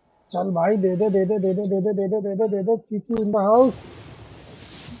 चल भाई दे दे दे दे दे दे दे दे दे दे दे दे दे दे चीची इन द हाउस।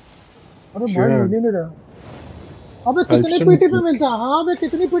 अरे भाई मिल ही नहीं रहा। अबे कितनी पीटी पे मिलता है? हाँ अबे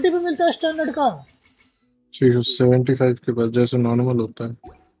कितनी पीटी पे मिलता है स्टैंडर्ड का? 75 के बाद जैसे नॉर्मल होता है।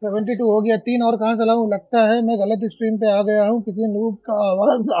 72 हो गया। 3 और कहाँ से लाऊं? लगता है मैं गलत स्ट्रीम पे आ गया हूँ, किसी नूब का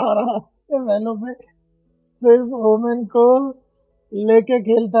आवाज आ रहा है मैनों में। सिर्फ वोमेन को लेके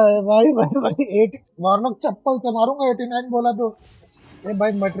खेलता है भाई भाई भाई। 8 वार्नक चप्पल से मारूंगा। 89 बोला तो ए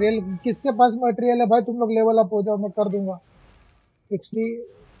भाई मटेरियल किसके पास मटेरियल है भाई? तुम लोग लेवल अप हो जाओ, मैं कर दूंगा। 60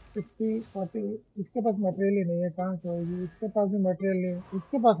 60 40 इसके पास मटेरियल ही नहीं है, कहाँ से होगी? इसके पास भी मटेरियल नहीं है,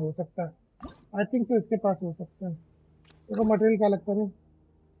 इसके पास हो सकता है। आई थिंक सो इसके पास हो सकता है। देखो मटेरियल क्या लगता है?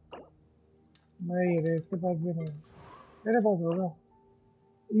 नहीं रे इसके पास भी नहीं, मेरे पास होगा।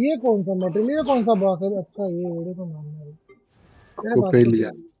 ये कौन सा मटेरियल, ये कौन सा बॉस है? अच्छा ये वीडियो को मारना है मेरे पास तो।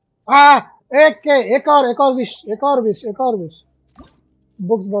 एक और विश, एक और विश, एक और विश।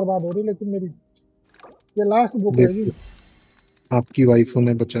 बुक्स बर्बाद हो रही लेकिन मेरी, ये लास्ट बुक रहेगी। आपकी वाइफ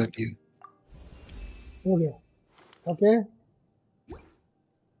ने बचा दिया। हो गया ओके।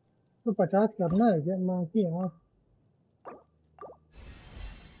 तो 50 करना है क्या? माँ की आँख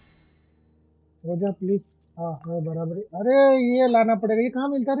हो जा प्लीज। हाँ है बराबर। अरे ये लाना पड़ेगा, ये कहाँ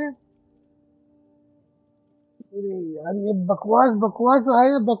मिलता रे? अरे यार ये बकवास बकवास आए,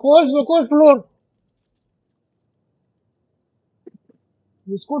 बकवास बकवास फ्लोर।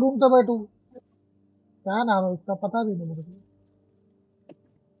 इसको ढूंढता बैठू, क्या नाम है इसका पता भी नहीं मेरे को।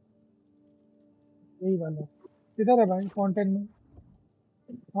 यही वाला किधर है भाई? फाउंटेन में,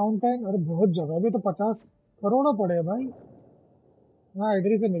 फाउंटेन। अरे बहुत जगह भी तो 50 करोड़ पड़े हैं भाई। हाँ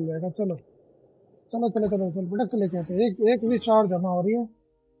इधर ही से मिल जाएगा। चलो चलो चलो चलो चलो फटक से लेके आते हैं। एक विश और जमा हो रही है।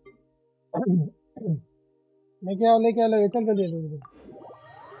 लेके आओ लेके आओ, चल चल चल।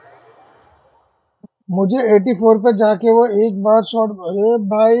 मुझे 84 पे जाके वो एक बार शॉट। अरे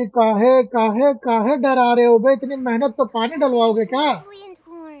भाई काहे काहे काहे डरा रहे हो बे? इतनी मेहनत तो पानी डलवाओगे क्या?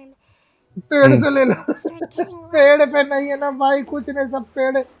 पेड़ से ले लो। पेड़ पे नहीं है ना भाई, कुछ नहीं, सब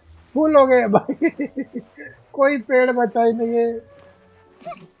पेड़ फूल हो गए भाई। कोई पेड़ बचा ही नहीं है।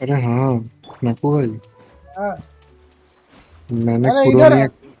 अरे हाँ नकू भाई, हाँ। मैंने अरे इधर,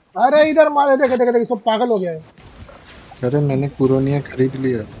 अरे इधर मारे, देखे देखे देखे, सब पागल हो गया है। अरे मैंने कुरोनिया खरीद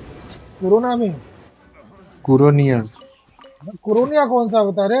लिया। कोरोना में कुरोनिया, कुरोनिया कौन सा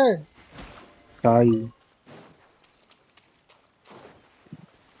होता रे? काई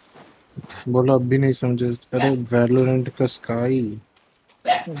बोला अब भी नहीं समझे? अरे वैलोरेंट का स्काई।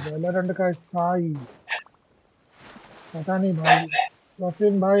 तो वैलोरेंट का स्काई पता नहीं भाई।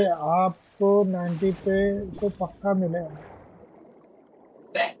 वसीम भाई आपको 90 पे तो पक्का मिलेगा।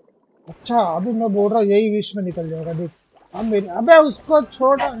 अच्छा अभी मैं बोल रहा हूँ यही विश में निकल जाएगा देख। अब मेरे, अबे उसको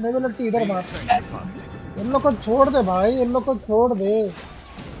छोड़, नेविलिटी इधर मार। इन लोग को छोड़ दे भाई, इन लोग को छोड़ दे।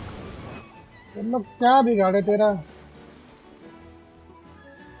 इन लोग क्या बिगाड़े तेरा?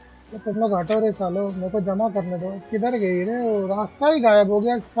 तो तुम लोग हटो रे सालो, मेरे को जमा करने दो। किधर गई रे? वो रास्ता ही गायब हो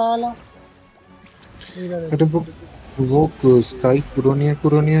गया साला। अरे वो स्काई कुरोनिया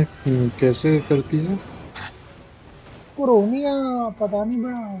कुरोनिया कैसे करती है? कुरोनिया पता नहीं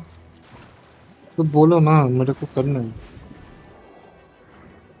बा। तो बोलो ना, मेरे को करना है।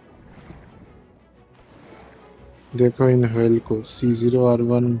 देखो इन हेल को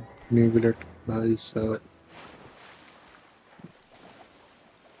C0R1 नेविलेट भाई साहब।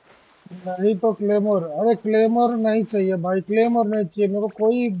 नहीं तो क्लेमोर। अरे क्लेमोर नहीं चाहिए भाई, क्लेमोर नहीं चाहिए मेरे को।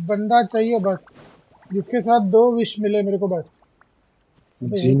 कोई बंदा चाहिए बस जिसके साथ 2 विश मिले मेरे को बस।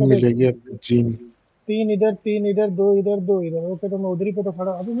 अबे यहीं जीन पे तो मिलेगी आपको, जीन। 3 इधर 3 इधर 2 इधर 2 इधर। ओके तो मैं उधर ही पे तो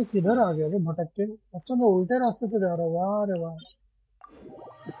खड़ा। अबे मैं किधर आ गया अबे भटक के। अच्छा मैं उल्टे रास्ते से जा रहा हूँ, वाह रे वाह।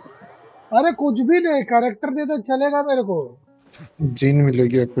 अरे कुछ भी नहीं, करेक्टर दे दे चलेगा मेरे को। जीन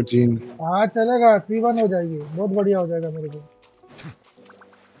मिलेगी आपको, जीन। हाँ चलेगा, C1 हो जाएगी, बहुत बढ़िया हो जाएगा मेरे को।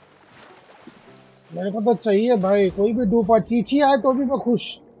 मेरे को तो चाहिए भाई, कोई भी डूपा चीची आए तो भी मैं खुश।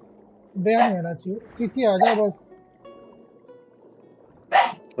 दया नहीं आना चाहिए, चीची आ जाए बस।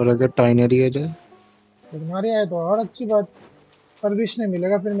 और अगर टाइनरी आ जाए? तुम्हारी आए तो और अच्छी बात। पर विश नहीं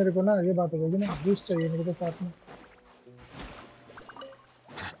मिलेगा फिर मेरे को ना, ये बात होगी ना, विश चाहिए मेरे को साथ में।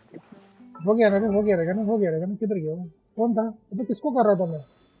 हो गया ना, हो गया रहेगा ना, हो गया रहेगा ना। किधर गया वो? कौन था तो किसको कर रहा था मैं?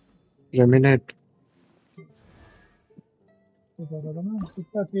 रेमिनेट। तो कर रहा था ना,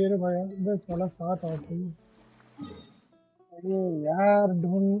 कितना तेरे भाई बस साला 7 8 चाहिए। अरे यार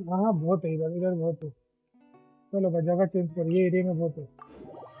ढूंढ, हाँ बहुत है इधर, इधर बहुत है। चलो भाई जगह चेंज कर, ये एरिया में बहुत है।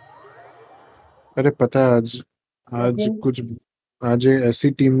 अरे पता है, आज आज वसीम, कुछ आज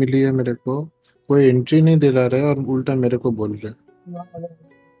ऐसी टीम मिली है मेरे को, कोई एंट्री नहीं दिला रहा है और उल्टा मेरे को बोल रहे हैं।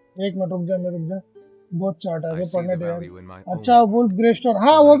 एक मिनट रुक जा, मैं रुक जा। बहुत चार्ट है I वो, see पढ़ने the दे यार। value in my own अच्छा work, वुल्फ ग्रेस्टोन,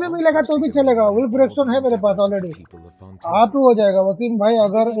 हाँ but वो I भी मिलेगा also तो see भी the चलेगा। meaning in wolf all ग्रेस्टोन the है मेरे पास endeavors of the already. people of Fontaine. आप हो जाएगा वसीम भाई, I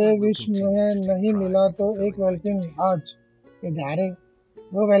अगर believe A I will wish continue में to take नहीं pride मिला in तो एक fulfilling my वेल्किन duties. आज ये जा रहे।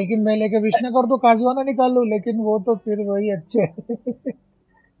 वो वेल्किन मैं लेके विश ना कर दो, काजुआना निकाल लूँ, लेकिन वो तो फिर वही अच्छे है।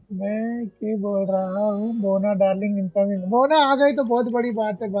 मैं क्या बोल रहा हूँ, बोना डार्लिंग इनकमिंग। बोना आ गई तो बहुत बड़ी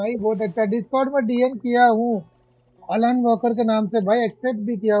बात है भाई, बहुत अच्छा। डिस्कॉर्ड में डीएम किया हूँ अलन वॉकर के नाम से भाई, एक्सेप्ट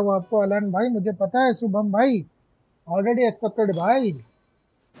भी किया हुआ आपको अलन भाई, मुझे पता है शुभम भाई, ऑलरेडी एक्सेप्टेड भाई।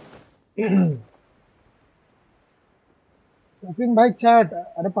 वसीम भाई चैट,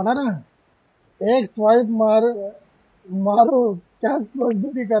 अरे पढ़ा ना। एक स्वाइप मारो, क्या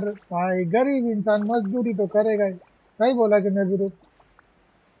मजदूरी कर भाई, गरीब इंसान मजदूरी तो करेगा ही। सही बोला कि मैं भी रुक,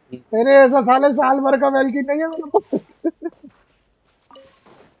 तेरे ऐसा साले साल भर का वेल्किन नहीं है मेरे पास।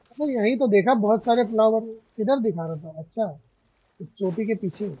 तो यही तो देखा बहुत सारे फ्लावर, किधर दिखा रहा था? अच्छा इस चोटी के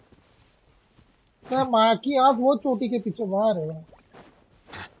पीछे, क्या माँ की आंख वो चोटी के पीछे, वहां रहे।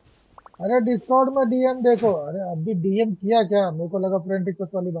 अरे डिस्कॉर्ड में डीएम देखो, अरे अभी डीएम किया क्या? मेरे को लगा फ्रेंड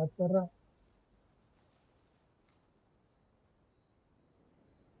रिक्वेस्ट वाली बात कर रहा।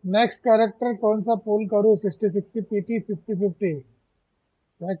 नेक्स्ट कैरेक्टर कौन सा पुल करूँ? 66 की पीटी, 50-50,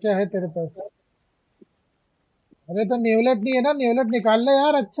 क्या क्या है तेरे पास? अरे तो नेवलेट नहीं है ना, नेवलेट निकाल ले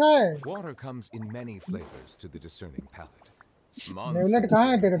यार, अच्छा है। Water comes in many flavors to the discerning palate. नेवलेट Mondstaedt's कहाँ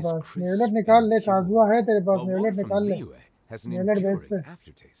है water तेरे is पास? नेवलेट crisp निकाल and ले, pure, काजुआ है तेरे पास, while water नेवलेट from निकाल ले। Liyue has an नेवलेट best enduring है।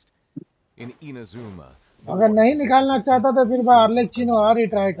 aftertaste. In Inazuma, the अगर water नहीं possesses निकालना a चाहता depth तो and फिर बाहर flavor ले चीनो आ unlike ही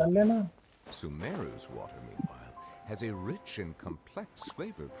ट्राई any कर other. लेना। Sumeru's water, meanwhile, has a rich and complex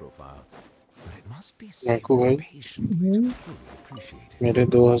flavor profile, but it must be नाकू savored भाई, patiently to fully appreciate it. मेरे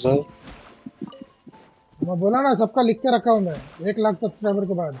 2000। मैं बोला ना सबका लिख के रखा हूँ मैं, 1 लाख सब्सक्राइबर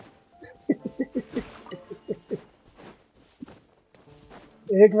के बाद।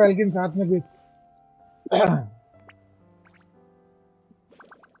 एक वेल्किन साथ में भी।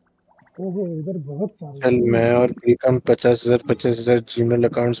 ओहो इधर बहुत सारे चल भाई। मैं और प्रीतम 50,000 जीमेल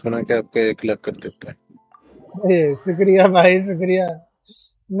अकाउंट्स बना के आपको 1 लाख कर देते हैं। ए, शुक्रिया भाई शुक्रिया।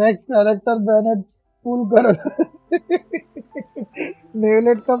 नेक्स्ट कैरेक्टर बैनर पुल करो।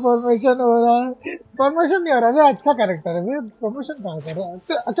 नेवलेट का फॉर्मेशन हो रहा है, फॉर्मेशन नहीं हो रहा है, अच्छा कैरेक्टर है भाई, प्रमोशन कहाँ कर रहा है?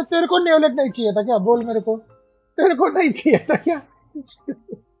 अच्छा तेरे को नेवलेट नहीं चाहिए था क्या? बोल मेरे को, तेरे को नहीं चाहिए था क्या?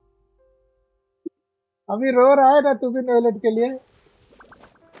 अभी रो रहा है ना तू भी नेवलेट के लिए,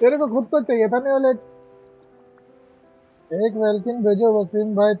 तेरे को खुद को चाहिए था नेवलेट। एक वेल्किन भेजो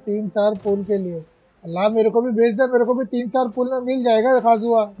वसीम भाई, 3 4 पुल के लिए। अल्लाह मेरे को भी भेज दे, मेरे को भी 3 4 पुल में मिल जाएगा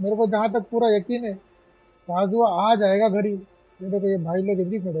खाजुआ, मेरे को जहाँ तक पूरा यकीन है खाजुआ आ जाएगा घर ही। मेरे को ये भाई लोग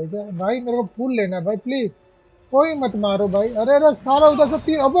इतनी खड़े हैं क्या भाई? मेरे को फूल लेना है भाई प्लीज, कोई मत मारो भाई। अरे अरे सारा उधर से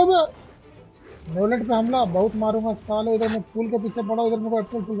तीन, अब नेवलेट पे हमला, बहुत मारूंगा साले। इधर मैं फूल के पीछे पड़ा, इधर मेरे को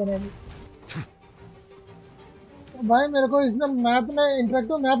अट्रैक्ट फूल बना दी। तो भाई मेरे को इसने मैप में,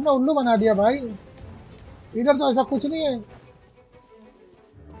 इंटरेक्टिव मैप में उल्लू बना दिया भाई। इधर तो ऐसा कुछ नहीं है,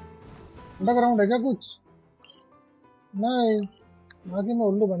 अंडरग्राउंड है क्या कुछ? नहीं, बाकी मैं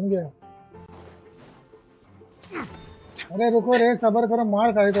उल्लू बन गया। अरे रुको रे, सबर करो,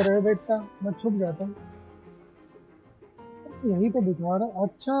 मार खाए तो रहे बेटा, मैं छुप जाता हूँ। यही तो दिखा रहा है।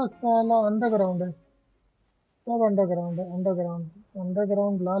 अच्छा साला अंडरग्राउंड है, सब अंडरग्राउंड है, अंडरग्राउंड,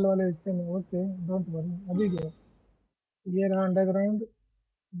 अंडरग्राउंड लाल वाले हिस्से में। ओके डोंट वरी, अभी गया। ये रहा अंडरग्राउंड।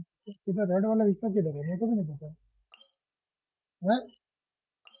 किधर रेड वाला हिस्सा किधर है? मेरे को भी नहीं पता है।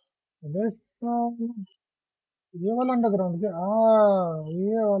 अबे साला, ये वाला अंडरग्राउंड क्या?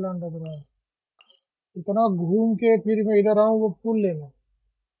 ये वाला अंडरग्राउंड। इतना घूम के फिर मैं इधर आऊँ वो पुल लेना।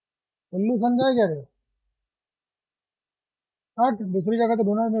 उल्लू समझाए क्या रे? हट, दूसरी जगह तो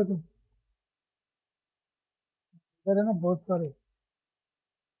ढूंढा है मेरे को। तेरे ना बहुत सारे।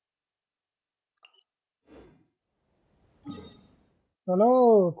 चलो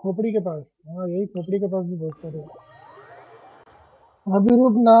खोपड़ी के पास, हाँ यही खोपड़ी के पास भी बहुत सारे हैं। अभी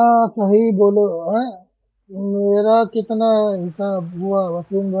रुक ना, सही बोलो है। मेरा कितना हिसाब हुआ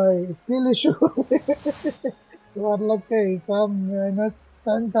वसीम भाई? Skill issue. वार्लॉक के हिसाब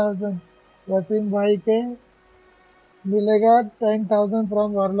 -10,000। वसीम भाई के मिलेगा 10,000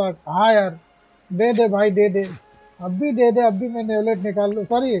 फ्रॉम वार्लॉक। हाँ यार, दे दे भाई दे दे। अब भी दे दे, अब भी मैं नेवलेट निकाल लूँ,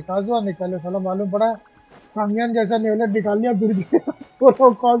 सॉरी काजुआ निकाल लूँ, साला मालूम पड़ा सामियान जैसा नेवलेट निकाल लिया फिर दिया।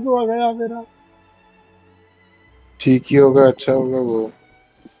 बोलो काजुआ गया मेरा। ठीक ही होगा, अच्छा होगा वो।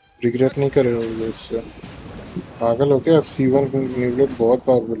 रिग्रेट नहीं करेगा वो इससे। पागल हो क्या? अब C1 न्यूक्लियर बहुत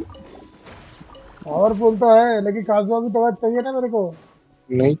पावरफुल है। पावरफुल तो है, लेकिन काजुआ भी तो बात चाहिए ना मेरे को।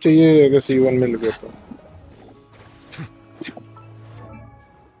 नहीं चाहिए अगर C1 मिल गया तो।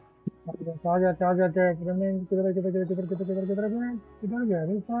 कहा गया क्या गया क्या किधर में, किधर किधर किधर किधर किधर किधर किधर में किधर गया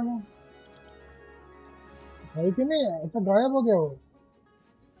रे साला? है कि नहीं? अच्छा गायब हो गया वो।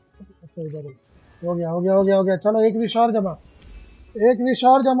 अच्छा इधर है। हो गया हो गया हो गया हो गया, चलो एक विश और जमा। एक विश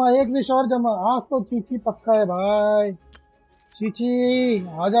और जमा, एक विश और जमा, आज तो चीची पक्का है भाई। चीची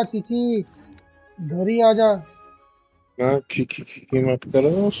आजा, चीची घर ही आजा। हाँ, खी मत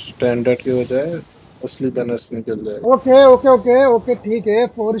करो, स्टैंडर्ड की बजाय असली बैनर्स निकल जाएगा। ओके ओके ओके ओके ठीक है,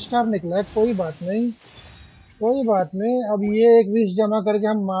 4 स्टार निकला है, कोई बात नहीं। कोई बात नहीं, अब ये एक विश जमा करके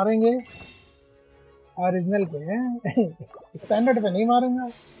हम मारेंगे ओरिजिनल पे हैं। स्टैंडर्ड पे नहीं मारूंगा।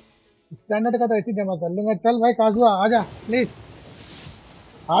 स्टैंडर्ड का तो ऐसे ही जमा कर लूंगा। चल भाई काजुआ आजा प्लीज,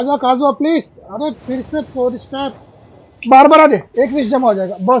 आजा काजुआ प्लीज। अरे फिर से 4 स्टार, बार बार आ दे, एक विश जमा हो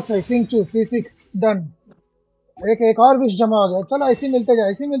जाएगा बस है। सिंचू C6 डन। एक एक और विश जमा हो गया, चलो ऐसे ही मिलते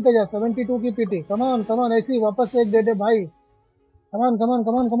जाए, ऐसे ही मिलते जाए। 72 की पीटी, कमान कमान, ऐसे ही वापस से एक दे दे भाई। कमान कमान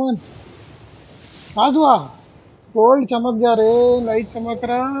कमान कमान काजुआ। गोल्ड चमक गया रे, नहीं चमक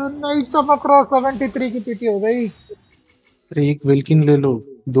रहा, नहीं चमक रहा। 73 की पीटी हो गई। अरे एक वेल्किन ले लो,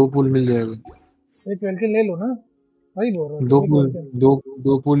 2 पुल मिल जाएगा। एक वेल्किन ले लो ना, सही बोल रहे दो थे, एक पुल वेल्किन। दो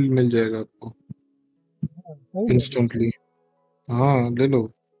 2 पुल मिल जाएगा आपको हाँ, सही बोल रहे थे। इंस्टेंटली। हाँ ले लो।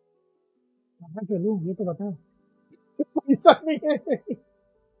 कहाँ से लूँ ये तो बता। पैसा नहीं है।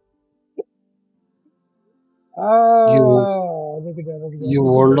 ये वो रुक जा ये किसी से,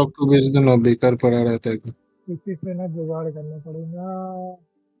 वॉरलॉक को बेच देना, बेकार पड़ा रहता है। किसी से ना जुगाड़ करना पड़ेगा।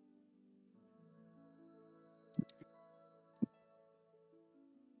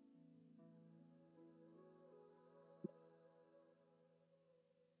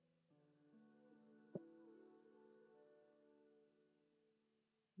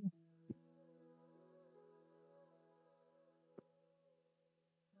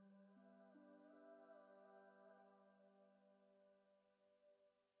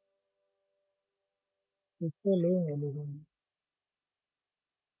 किससे लूँगा लोगों।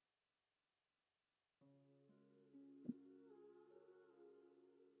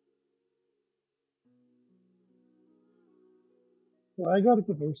 टाइगर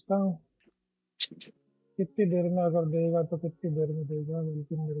से पूछता हूँ, कितनी देर में अगर देगा तो कितनी देर में देगा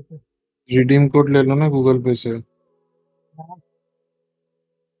बिल्कुल मेरे को। रिडीम कोड ले लो ना गूगल पे से।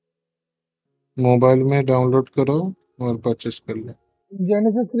 मोबाइल में डाउनलोड करो और परचेस कर लो।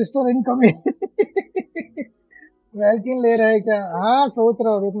 Genesis crystal incoming. वैल्किन ले रहा है क्या? हाँ सोच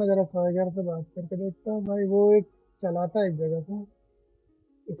रहा हूँ, रुकना जरा सॉइगर से बात करके देखता हूँ भाई। वो एक चलाता है एक जगह से,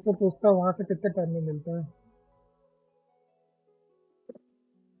 उससे पूछता हूँ वहां से कितने टाइम में मिलता है।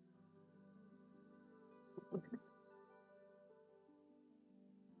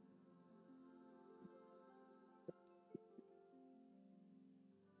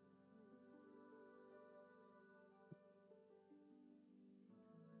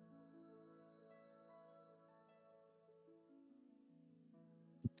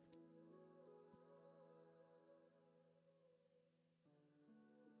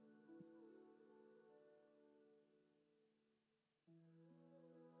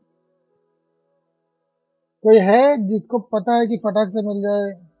 कोई है जिसको पता है कि फटाक से मिल जाए?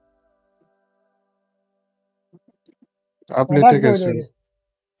 आप लेते फटाक से हो कैसे जाएगा।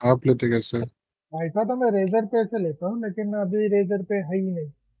 हो? आप लेते कैसे हो? ऐसा तो मैं रेजर पे से लेता हूँ, लेकिन अभी रेजर पे है ही नहीं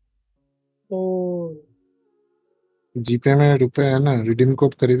तो। जीपे में रुपए है ना, रिडीम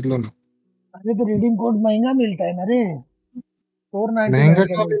कोड खरीद लो ना। अरे तो रिडीम कोड महंगा मिलता है ना रे, 499 महंगा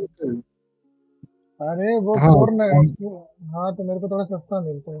का कहाँ मिलता मिलता है? है। अरे वो हाँ फोर न। फोन। हाँ तो मेरे को थोड़ा सस्ता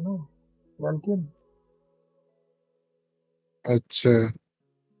मिलता है ना बल्कि। अच्छा,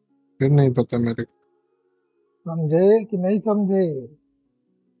 फिर नहीं पता मेरे को। समझे कि नहीं समझे?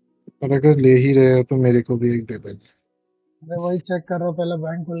 और अगर ले ही रहे हो तो मेरे को भी एक दे देना। अरे वही चेक कर रहा हूँ पहले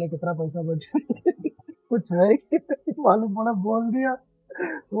बैंक खोलने कितना पैसा बचा कुछ है कि नहीं मालूम पड़ा बोल दिया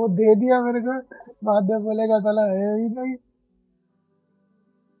वो दे दिया मेरे को बाद में बोलेगा साला है ही नहीं।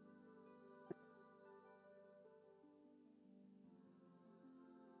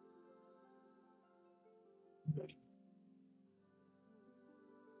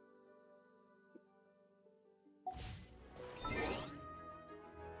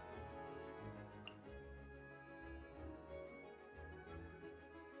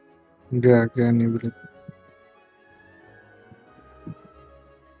 गया क्या नहीं बोले।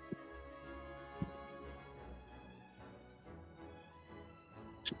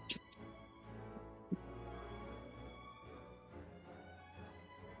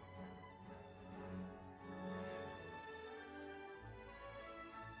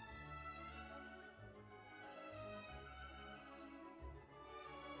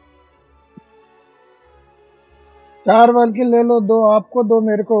 4 बल्कि ले लो 2 आपको 2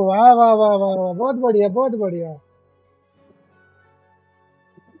 मेरे को वाह वाह वाह वाह वाह बहुत बढ़िया बहुत बढ़िया।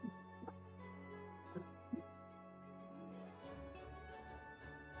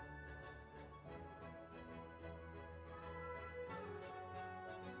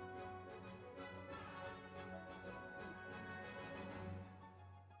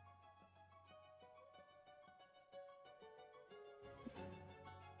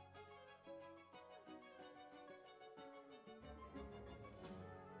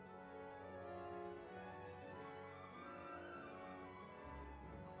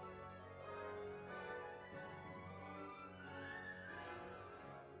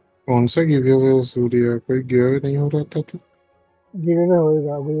 कौन सा गिव अवे सूर्य कोई गिव अवे नहीं हो रहा था तो। गिवे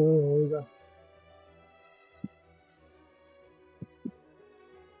होएगा गिवे होएगा।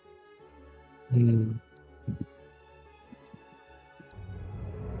 हम्म।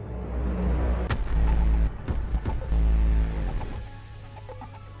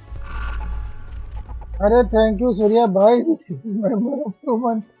 अरे थैंक यू सूर्या भाई मेंबर ऑफ 2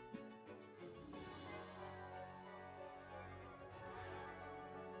 मंथ।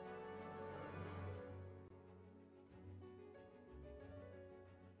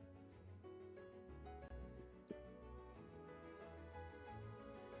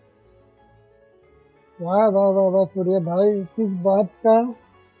 वाह वाह वाह वाह सूर्या भाई किस बात का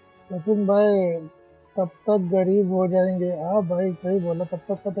वसीम भाई तब तक गरीब हो जाएंगे। हाँ भाई सही बोला तब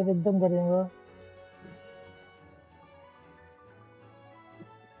तक तो एकदम गरीब होगा।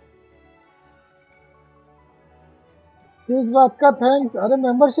 किस बात का थैंक्स अरे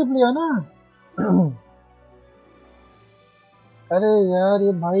मेंबरशिप लिया ना अरे यार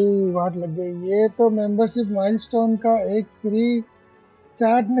ये भाई वाट लग गई ये तो मेंबरशिप माइलस्टोन का एक फ्री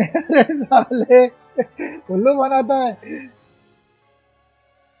चार्ट में अरे साले उल्लू बनाता है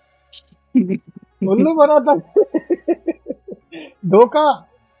उल्लू बनाता है धोखा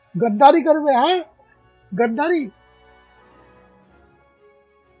गद्दारी कर में है गद्दारी।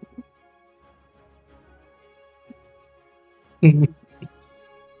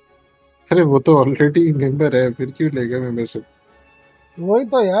 अरे वो तो ऑलरेडी मेंबर है फिर क्यों लेगा मेंबरशिप। वही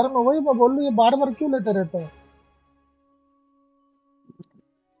तो यार मैं वही मैं बोल रही हूँ ये बार बार क्यों लेते रहते हैं।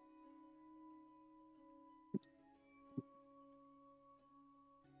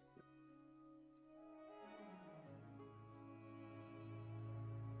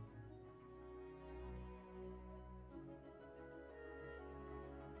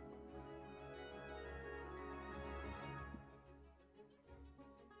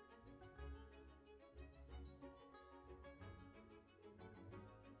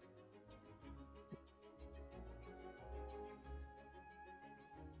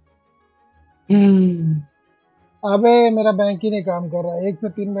 अबे मेरा बैंक ही नहीं काम कर रहा है 1 से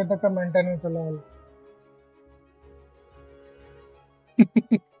 3 बजे तक का मेंटेनेंस चला है।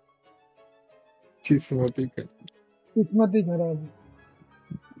 किस्मती का। किस्मत ही खराब है।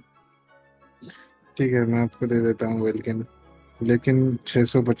 ठीक है मैं आपको दे देता हूँ वेलकम लेकिन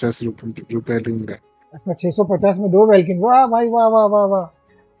 650 रुपए लूंगा। अच्छा 650 में 2 वेलकिन वाह भाई वाह वाह वाह वाह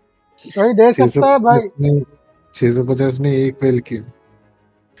कहीं दे छह सौ सकता है पचास भाई। में 650 में एक वेलकम।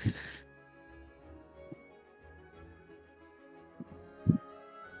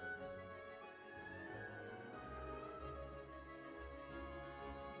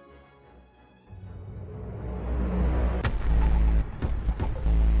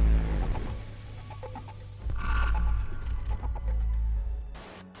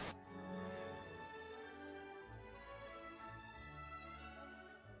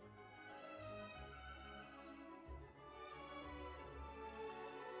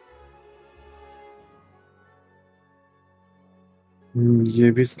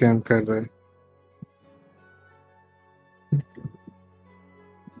 ये भी स्कैम कर रहा है।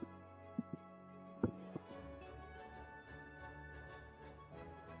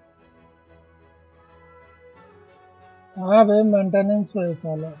 हाँ भाई मेंटेनेंस पे है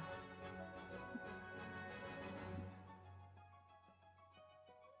साला।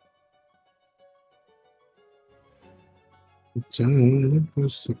 जान पर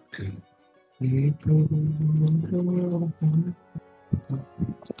सुख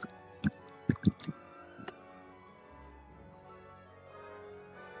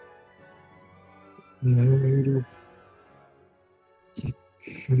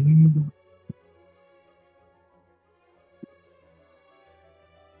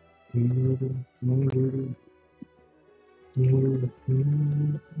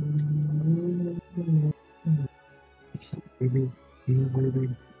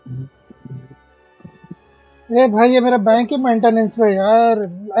ए भाई ये मेरा बैंक के मेंटेनेंस पे यार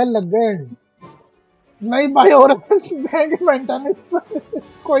लाइन लग गए। नहीं भाई और बैंक मेंटेनेंस पे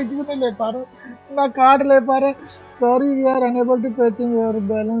कोई भी नहीं ले पा रहा, ना कार्ड ले पा रहे। Sorry we are unable to पेचिंग your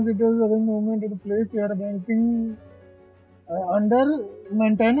balance details available movement to place your banking under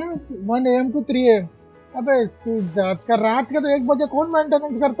maintenance 1 AM to 3 AM। अबे इसकी जात का रात के तो 1 बजे कौन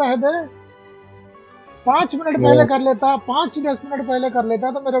मेंटेनेंस करता है बे? 5 मिनट पहले कर लेता, 5-10 मिनट पहले कर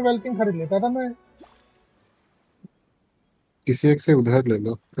लेता तो मेरा वेल्किंग खरीद लेता था मैं। किसी एक से उधार ले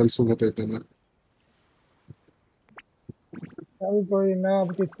लो, कल सुबह दे देना। चल कोई ना,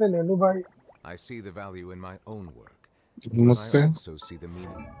 अब किससे ले लूं भाई? I see the value in my own work, but I मुझसे also see the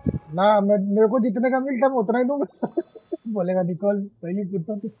meaning. ना मेरे को जितने का मिलता है मैं उतना ही दूंगा। बोलेगा निकल पहले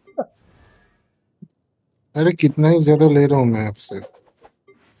पूछता तू। अरे कितना ही ज्यादा ले रहा हूँ मैं आपसे।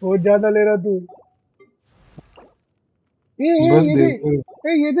 बहुत ज्यादा ले रहा तू। बस ये दे भी दो।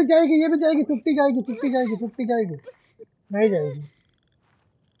 ये भी जाएगी, ये भी जाएगी, 50 जाएगी, 50 जाएगी, 50 जाएगी। नहीं जाएगी।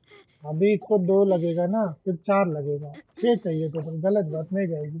 अभी इसको 2 लगेगा ना, फिर 4 लगेगा, 6 चाहिए टोटल। गलत बात, नहीं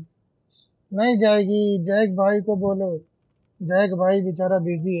जाएगी, नहीं जाएगी। जैक भाई को बोलो, जैक भाई बेचारा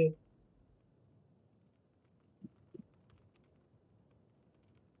बिजी है।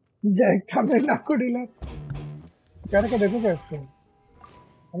 जैक का मैं नाकू ढीला करके देखो क्या इसको।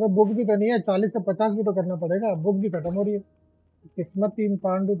 हमें बुक भी तो नहीं है, 40 से 50 भी तो करना पड़ेगा, बुक भी खत्म हो रही है। किस्मत 3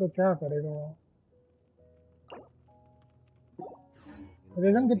 पांडु तो क्या करेगा।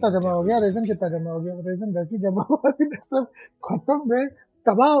 रेजन कितना जमा हो गया, रेजन कितना जमा हो गया, रेजन वैसे जमा हुआ अभी तक सब खत्म में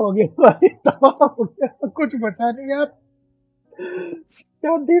तबाह हो गया भाई, तबाह हो गया, कुछ बचा नहीं यार।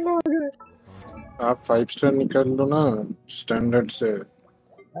 क्या दिन हो गए। आप 5 स्टार निकाल लो ना स्टैंडर्ड से।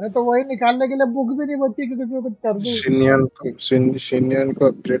 अरे तो वही निकालने के लिए बुक भी नहीं बची कि किसी को कुछ कर दूं। शिनियन को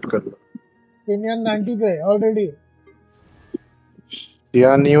अपग्रेड कर लो। सीनियर 90 पे ऑलरेडी।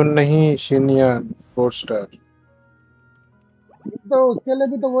 शियानियन नहीं, शिनियन 4 स्टार। तो उसके लिए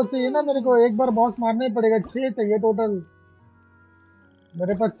भी तो वो चाहिए ना मेरे को, एक बार बॉस मारना ही पड़ेगा। 6 चाहिए टोटल,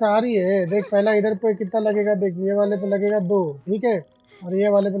 मेरे पास 4 ही है। देख पहला इधर पे कितना लगेगा, देख ये वाले पे लगेगा 2, ठीक है, और ये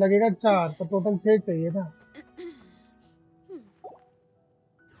वाले पे लगेगा 4, तो टोटल 6 चाहिए ना।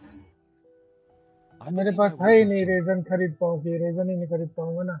 मेरे पास है ही नहीं रेजन खरीद पाऊँ, कि रेजन ही नहीं खरीद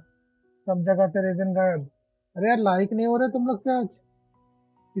पाऊंगा ना, सब जगह से रेजन गायब। अरे यार लाइक नहीं हो रहे तुम लोग से आज,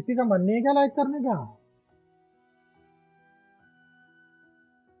 किसी का मन नहीं है क्या लाइक करने का?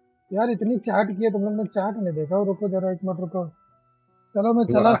 यार इतनी चाट की है तुम लोग ने, चाट नहीं देखा। रुको जरा, एक मिनट रुको। चलो मैं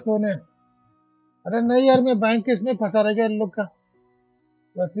चला सोने। अरे नहीं यार, मैं बैंक के इसमें फंसा रह गया इन लोग का।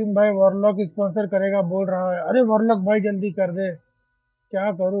 वसीम भाई वॉरलॉक स्पॉन्सर करेगा बोल रहा है। अरे वॉरलॉक भाई जल्दी कर दे,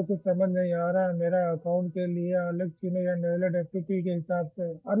 क्या करूँ कुछ समझ नहीं आ रहा है। मेरा अकाउंट के लिए अलग चीनो या नेवलेट एफपीपी के हिसाब से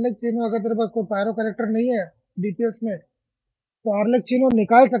अलग चीनो, अगर तेरे पास कोई पायरो कैरेक्टर नहीं है डीपीएस में तो आर्लेक चीनो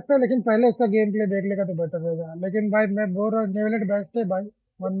निकाल सकते हैं, लेकिन पहले उसका गेम प्ले देख लेगा तो बेटर रहेगा। लेकिन भाई मैं बोल रहा हूँ नेवलेट बेस्ट है भाई,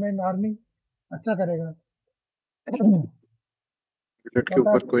 1 मैन आर्मी अच्छा करेगा। के बता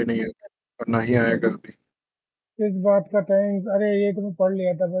ऊपर कोई नहीं है और ना ही आएगा अभी। किस बात का थैंक्स। अरे ये तुमने पढ़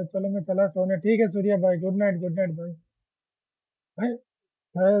लिया था भाई। चलो मैं चला सोने। ठीक है सूर्या भाई, गुड नाइट, गुड नाइट भाई।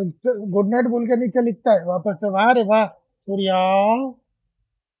 गुड नाइट बोल के नीचे लिखता है वापस से, वाह रे वाह सूर्या।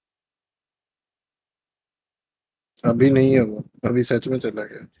 अभी नहीं है वो, अभी सच में चला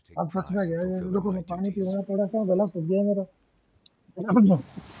गया। अब सच में गया। ये देखो मैं पानी पीऊंगा थोड़ा सा, गला सूख गया मेरा।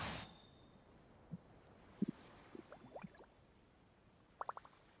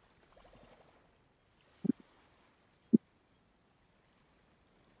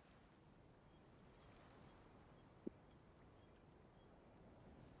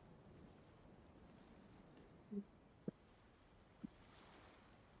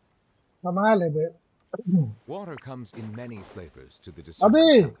 कमाल है बे। Water comes in many flavors to the अबे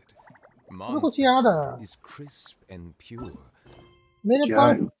discerning palate. मुझे कुछ याद Monster आया। is crisp and pure. मेरे क्या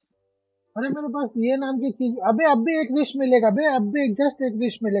पास, है? अरे मेरे पास ये नाम की चीज, अबे अब भी एक विश मिलेगा बे, अब भी जस्ट एक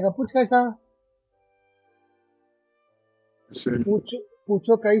विश मिलेगा, पूछ कैसा, कैसे? पूछो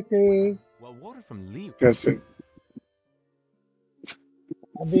पूछो कैसे। Well, water from leaf कैसे?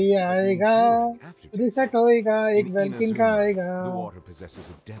 अभी has an आएगा, enduring aftertaste. रिसेट होएगा, एक In वेल्किन का Inazuma, आएगा, the water possesses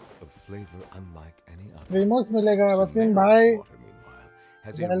a depth of flavor unlike any other. रिमोस मिलेगा वसीम Sumeria's भाई। water, meanwhile,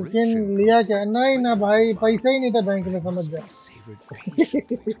 has a welkin rich and लिया क्या, complex नहीं ना flavor भाई, profile, पैसे ही नहीं था बैंक but में, it समझ must जा। be savored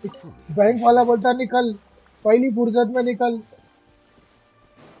patiently to fully bank वाला appreciate बोलता it. निकल, पहली फुर्सत में निकल।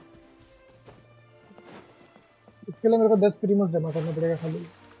 इसके लिए मेरे को 10 प्रीमोस जमा करना पड़ेगा खाली,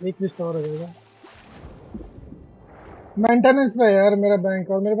 एक विश और हो जाएगा। मेंटेनेंस पे है यार मेरा बैंक,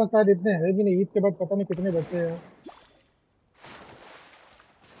 और मेरे पास शायद इतने है भी नहीं, ईद के बाद पता नहीं कितने बचे हैं यार,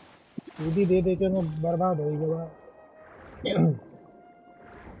 ईदी दे दे के मैं बर्बाद हो गया।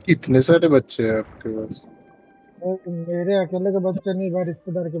 इतने सारे बच्चे हैं आपके पास? मेरे अकेले के बच्चे नहीं भाई,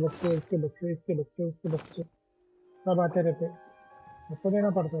 रिश्तेदार के बच्चे, उसके बच्चे, इसके बच्चे, उसके बच्चे, सब आते रहते हैं, सबको देना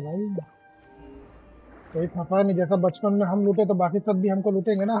पड़ता है भाई। कोई खफा नहीं, जैसा बचपन में हम लूटे तो बाकी सब भी हमको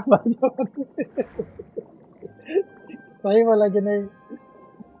लूटेंगे ना। सही बोला कि नहीं?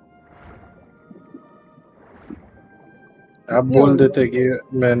 आप ये हो बोल गया, देते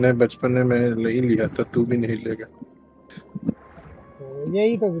कि मैंने बचपन में मैंने नहीं लिया था, तू भी नहीं लेगा। तो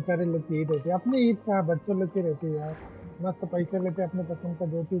यही तो बेचारे लोग की ईद होती है, अपनी ईद कहाँ, बच्चे लोग की रहती है यार, मस्त पैसे लेते, अपने पसंद का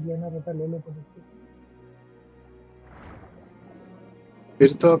जो चीज लेना रहता ले लेते बच्चे।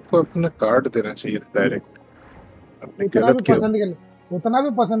 फिर तो आपको अपना कार्ड देना चाहिए था डायरेक्ट। आपने उतना भी गलत किया। पसंद के लिए, उतना भी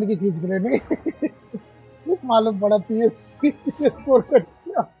पसंद की चीज के लिए नहीं। मालूम पड़ा PS4 का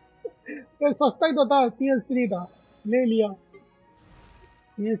क्या? ये सस्ता ही तो था, PS3 था, ले लिया।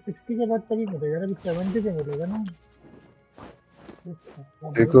 PS60 के बाद कभी मिलेगा ना, अभी 70 पे मिलेगा ना।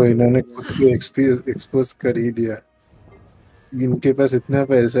 देखो इन्होंने खुद को एक्सपोज कर ही दिया। इनके पास इतना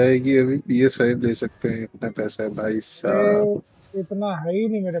पैसा है कि अभी PS5 ले सकते हैं, इतना पैसा है भाई साहब। इतना है ही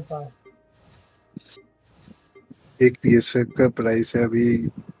नहीं मेरे पास। एक PS5 का प्राइस है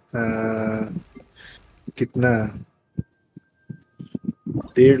अभी कितना,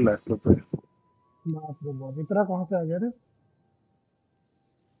 1.5 लाख रुपए। बाप रे बाप, इतना कहाँ से आ गया रे?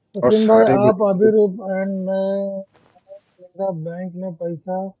 और वसीम भाई सारे आप बच्चे, अभी रूप एंड मैं, मेरा बैंक में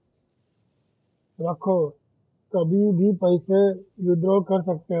पैसा रखो, कभी भी पैसे विड्रॉ कर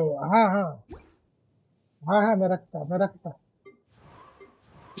सकते हो। हाँ हाँ, हाँ हाँ, मैं रखता।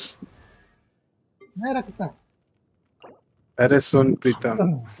 अरे सुन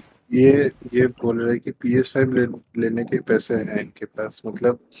प्रीतम, ये ये बोल रहे हैं कि PS5 लेने के पैसे हैं इनके पास,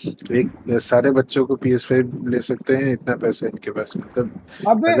 मतलब एक सारे बच्चों को PS5 ले सकते हैं, इतना पैसा है इनके पास, मतलब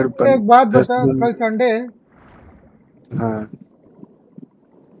अबे अगर एक बात 10 बता, दिन। कल संडे है, हाँ।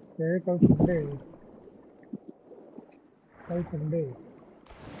 कल संडे है, कल संडे है।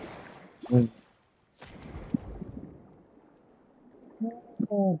 हम्म,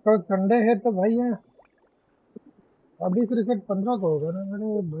 कल संडे है तो भाई यार, अभी से रिसेट 15 को होगा ना।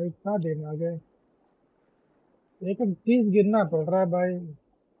 अरे भाई क्या देना आ गए, एक एक चीज गिनना पड़ रहा है भाई।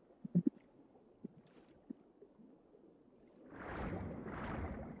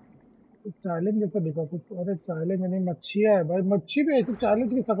 चाइलेंज जैसा दिखा कुछ, अरे चाइलेंज नहीं, मच्छिया है भाई, मच्छी भी ऐसे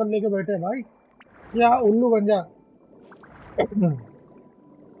चाइलेंज की शक्ल लेके बैठे हैं भाई, या उल्लू बन जा।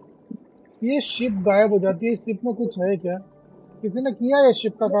 ये शिप गायब हो जाती है, इस शिप में कुछ है क्या, किसी ने किया है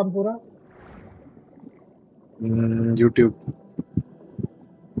शिप का काम पूरा? यूट्यूब।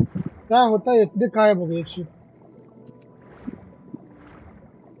 क्या होता है, इसलिए गायब हो गई शिप,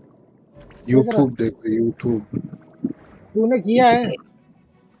 देख रहा, यूट्यूब देखो यूट्यूब। तूने किया है?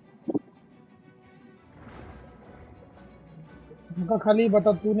 उनका खाली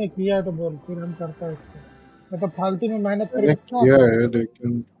बता तूने किया है तो बोल, फिर हम करता है इसको, मतलब फालतू में मेहनत मैंने करके क्या किया फायदा? है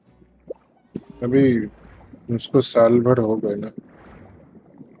लेकिन अभी उसको साल भर हो गए ना।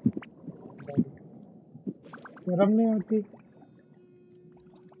 शर्म नहीं आती?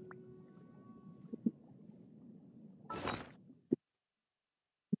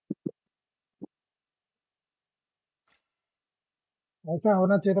 ऐसा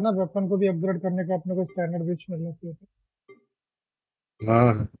होना चाहिए था ना, वेपन को भी अपग्रेड करने का अपने को स्टैंडर्ड विच मिलना चाहिए था।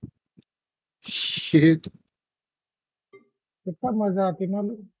 हाँ। ये कितना मजा आती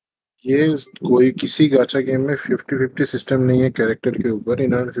मालूम। ये कोई किसी गाचा गेम में 50-50 सिस्टम नहीं है कैरेक्टर के ऊपर,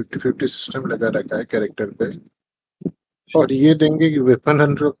 इन्होंने 50-50 सिस्टम लगा रखा है कैरेक्टर पे। और ये देंगे कि वेपन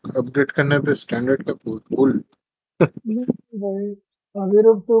अनलॉक अपग्रेड करने पे स्टैंडर्ड का फुल। नहीं भाई, अभी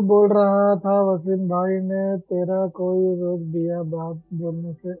रुक, तू बोल रहा था वसीम भाई ने तेरा कोई रोक दिया बात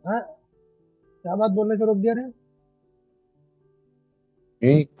बोलने से, हाँ? क्या बात बोलने से रोक दिया रे?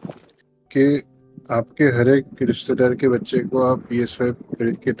 नहीं कि आपके हर एक रिश्तेदार के बच्चे को आप PS5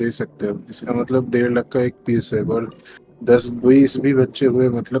 खरीद के दे सकते हो। इसका मतलब 1.5 लाख का एक पीस है, और 10-20 भी बच्चे हुए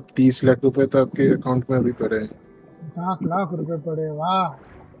मतलब 30 लाख रुपए तो आपके अकाउंट में अभी पड़े हैं। 50 लाख रुपए पड़े, वाह।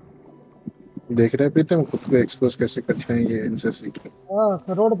 देख रहे हैं प्रीतम, खुद को एक्सपोज कैसे करते हैं ये, इनसे सीख रहे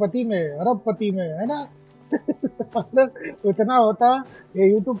करोड़पति में, अरबपति में, है ना? मतलब इतना होता,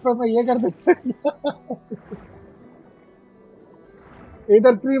 ये यूट्यूब पे मैं ये कर देता।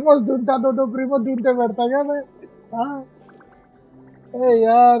 इधर प्रीमोस ढूंढता तो प्रीमोस ढूंढते बैठता क्या मैं? हाँ। अरे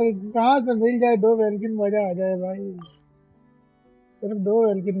यार, कहाँ से मिल जाए 2 वेलकिन, मजा आ जाए भाई। सिर्फ 2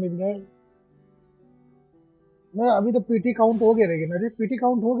 वेलकिन मिल जाए। मैं अभी तो पीटी काउंट हो गया रहेगी ना, अरे पीटी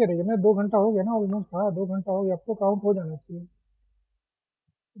काउंट हो गया रहेगी ना, 2 घंटा हो गया ना ऑलमोस्ट। हाँ, 2 घंटा हो गया, अब तो काउंट हो जाना चाहिए।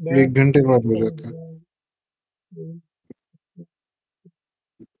 हैं। 1 घंटे बाद हो जाता है।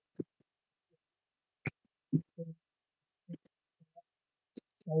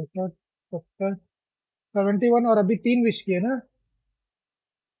 10, 60, 70, 71, और अभी 3 विश किए ना।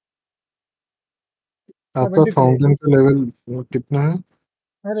 आपका 73। फाउंटेन का लेवल कितना है?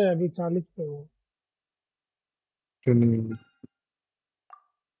 अरे अभी 40 पे हो। कि नहीं?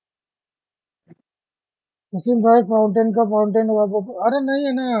 वसीम भाई, फाउंटेन का फाउंटेन हुआ अरे नहीं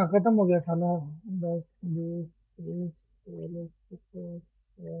है ना, खत्म हो गया साला। 10, 20, 30, 40, 50,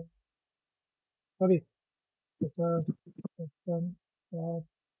 सॉरी, 50, 55, 60,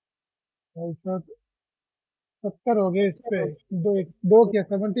 65, 70 हो गए इस पे। दो क्या,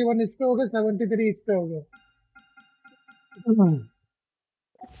 71 इस पे हो गए, 73 इस पे हो गए।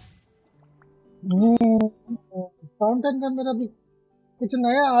 फाउंटेन का मेरा भी कुछ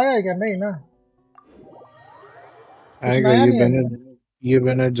नया आया है क्या? नहीं ना, कुछ आएगा नया ये नहीं है ना। बैनर, ये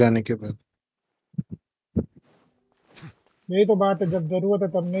बैनर जाने के बाद। यही तो बात है, जब जरूरत है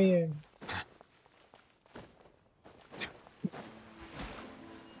तब नहीं है।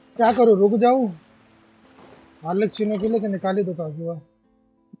 क्या करूँ, रुक जाऊं हार्लिक चीने के लिए, कि निकाली दो काजुआ?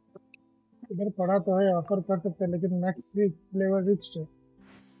 इधर पड़ा तो है, ऑफर कर सकते हैं, लेकिन नेक्स्ट वीक फ्लेवर रिच है।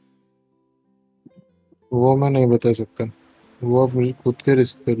 वो मैं नहीं बता सकता, वो आप मुझे खुद के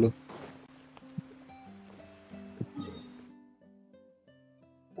रिस्क पे लो।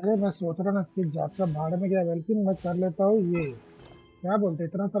 अरे मैं सोच रहा ना, इसकी जात का भाड़ में गया, लेकिन मैं कर लेता हूँ ये। क्या बोलते,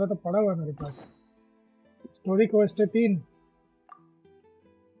 इतना सारा तो पड़ा हुआ है मेरे पास। स्टोरी क्वेस्ट है 3,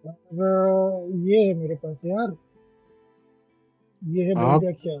 और ये है मेरे पास यार, ये है, बोल आप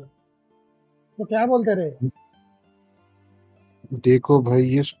दिया क्या? तो क्या बोलते रहे? देखो भाई,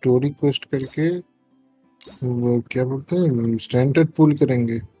 ये स्टोरी क्वेस्ट करके वो क्या बोलते हैं, स्टैंडर्ड पुल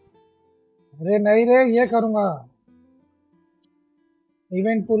करेंगे। अरे नहीं रे, ये करूंगा,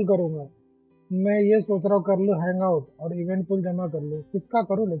 इवेंट पुल करूंगा। मैं ये सोच रहा हूँ, कर लूँ हैंग आउट और इवेंट पुल जमा कर लूँ, किसका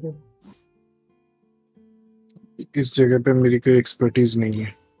करूँ लेकिन? इस जगह पे मेरी कोई एक्सपर्टीज नहीं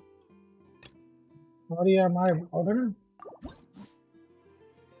है। और ये हमारे ऑर्डर ना,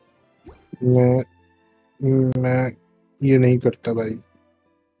 मैं मैं ये नहीं करता भाई।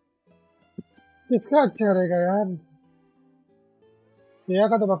 किसका अच्छा रहेगा यार? प्रिया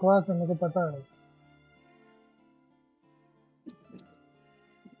का तो बकवास है, मुझे पता है।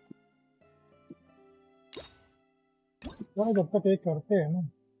 चलो जब तक एक करते हैं ना।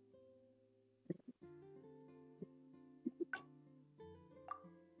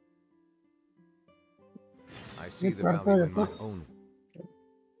 I see एक the करते हैं value जब in my तक। own.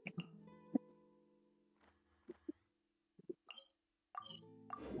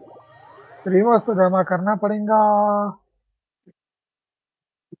 प्रीमोस तो जमा करना पड़ेगा।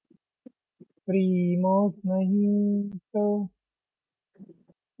 प्रीमोस नहीं तो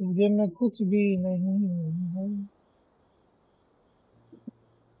गेम में कुछ भी नहीं है।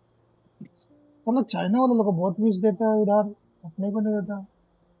 चलो, चाइना वाले लोग को बहुत व्यूज देता है उधार, अपने को नहीं देता।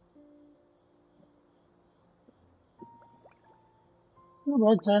 क्यों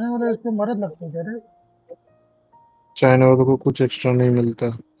भाई, चाइना वाले इस पे मरद लगते हैं रे। चाइना वालों को कुछ एक्स्ट्रा नहीं मिलता,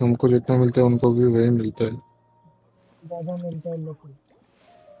 हमको जितना मिलता है उनको भी वही मिलता है। ज्यादा मिलता है लोग को।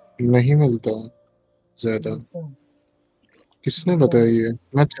 नहीं मिलता ज्यादा। मिलता है, किसने मिलता बताया है। ये?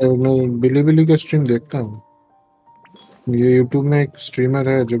 मैं बिलीबिली का स्ट्रीम देखता हूँ। ये यूट्यूब में एक स्ट्रीमर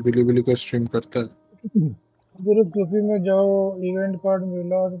है जो बिलीबिली का स्ट्रीम करता है। ग्रुप सूफी में जाओ, इवेंट कार्ड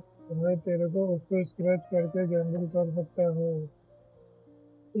मिला है तेरे को, उसको स्क्रैच करके गैम्बल कर सकता है।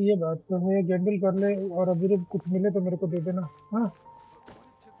 ये बात तो है, गैम्बल कर ले, और अभी कुछ मिले तो मेरे को दे देना। हाँ,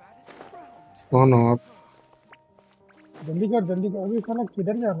 कौन हो आप? जल्दी कर, जल्दी कर, अभी साला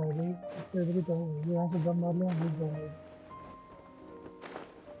किधर जाना है भाई? इससे इधर ही तो हूँ, यहाँ से दम मार लूँ, घुस जाऊंगा।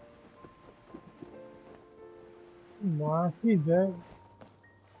 माँ की जय।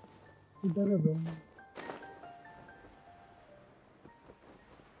 इधर है भाई।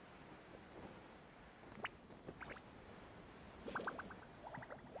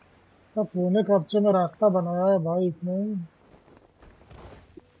 तो पुणे कच्चे में रास्ता बनाया है भाई इसने।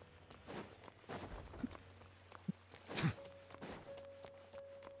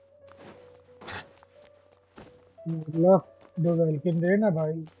 मतलब दो वेलकिन दे ना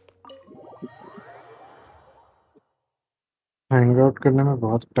भाई। हैंग आउट करने में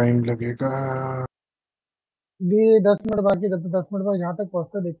बहुत टाइम लगेगा। भी 10 मिनट बाकी, जब तक 10 मिनट बाद यहाँ तक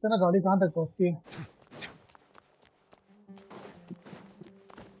पहुँचते देखते ना गाड़ी कहाँ तक पहुँचती है।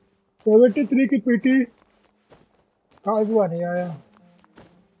 73 की पीटी आज हुआ नहीं आया।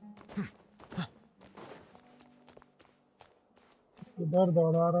 इधर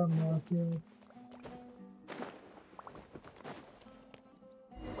दौड़ा रहा मैं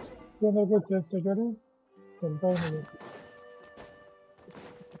मेरे को चेस्ट करे चलता ही नहीं।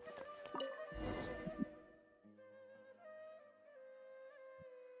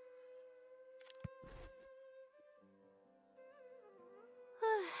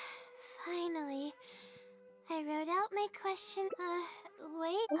 Finally, I wrote out my question.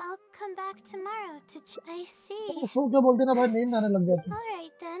 Wait, I'll come back tomorrow to I see. सो क्या बोलते ना भाई, नींद आने लग जाती। All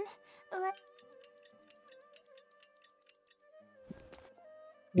right then.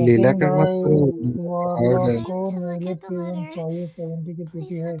 लीला वसीम के मत भाई हार्ड है। वारलॉक को मेरे पेन चाहिए, 70 की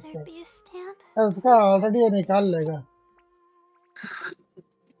पीटी है इसका। उसका ऑलरेडी निकाल लेगा।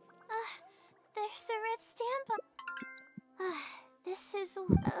 There's a red stamp on. This is.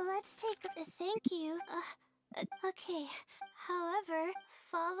 Let's take. Thank you. Okay. However,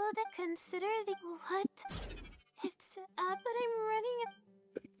 follow the. Consider the. What? It's. But I'm running.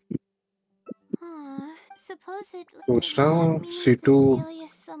 Supposedly. सोच रहा हूँ C2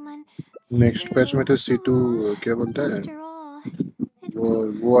 नेक्स्ट पैच में तो C2 क्या बोलता है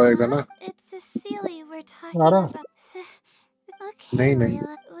वो आएगा ना। It's a silly we're talking about. Okay, नहीं नहीं,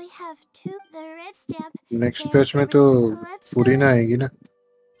 Layla, we have two. The red stamp. Next patch में तो फुरीना आएगी ना।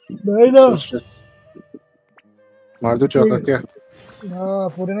 नहीं ना, सोच रहा मार दो चौका क्या।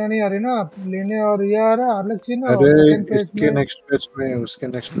 फुरीना नहीं आ रही ना लेने, और ये आ रहा अलग चीज ना। अरे सेकंड पेज इसके में नेक्स्ट पैच में, उसके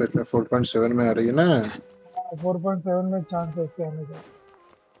नेक्स्ट पैच में 4.7 में आ रही है ना। 4.7 में चांस है उसके आने का।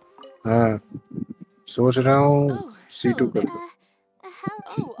 हाँ सोच रहा हूँ C2 कर दो।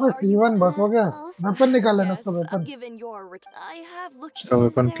 बस C1 बस हो गया। वेपन निकाल लेना उसका वेपन। उसका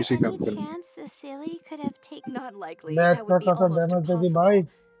वेपन किसी काम का नहीं। मैं अच्छा खासा डैमेज देगी भाई।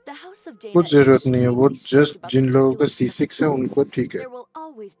 कुछ जरूरत नहीं है, वो जस्ट जिन लोगों का C6 है उनको ठीक है।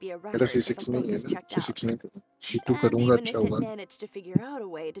 मेरा C6 नहीं है ना, C6 नहीं करूँ। C2 करूँगा अच्छा होगा। C2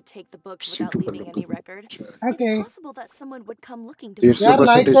 कर लूँगा। ओके यार,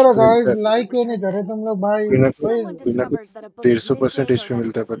 लाइक 150% करो HP गाइस, मिलता है। लाइक क्यों नहीं करे तुम लोग भाई। बिना कोई बिना 150% HP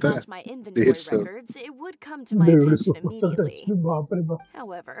मिलता है पता है। 150% बाप रे बाप।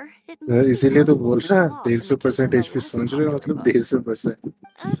 इसीलिए तो बोल रहा 150% HP समझ रहे हो, मतलब 150%।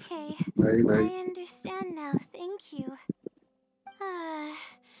 Okay. भाई भाई I understand now. Thank you.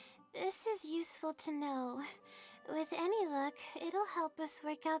 This is useful to know. With any luck, it'll help us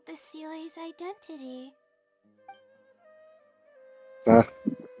work out the Sealy's identity. हाँ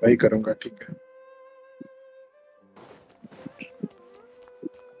वही करूँगा, ठीक है।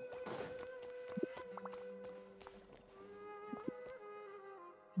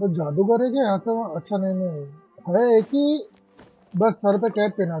 बस जादूगर है क्या यहाँ से? अच्छा नहीं नहीं है, एक ही बस सर पे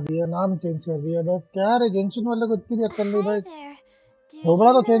कैप पहना दिया, नाम चेंज कर दिया बस। क्या रे जेंशिन वाले को इतनी भी अक्ल नहीं भाई।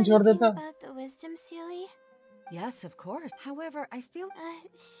 थोबड़ा तो चेंज कर देता। Yes, of course. However, I feel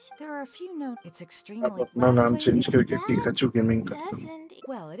there are a few notes. It's अब extremely अपना नाम चेंज करके पिकाचू गेमिंग करता हूँ।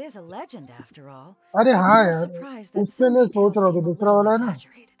 well. It is a legend after all. अरे It's हाँ no यार, surprise that उसके some लिए सोच details रहा seem था, a दूसरा little वाला है ना,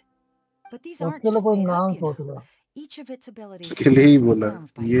 exaggerated. But these aren't उसके लिए just कोई made नाम up, you सोच know. रहा। Each of its abilities इसके लिए ही are बोला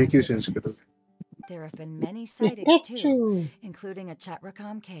confirmed by ये क्यों चेंज eyewitnesses. करोगे। There have been many sightings too, Pikachu including a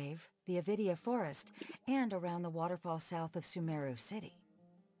Chatrakam cave, the Avidia forest, and around the waterfall south of Sumeru City.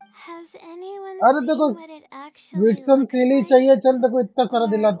 Has anyone अरे seen देखो what it actually विटसम looks Sili like? चाहिए, चल देखो इतना सारा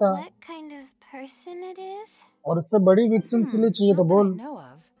Or दिला था, what kind of person it is? और इससे बड़ी विटसम सीली चाहिए तो Not that I बोल। know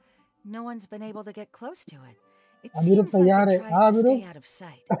of. No one's been able to get close to it. It Abhiroop seems like तैयार it है? tries हाँ to stay Abhiroop, out of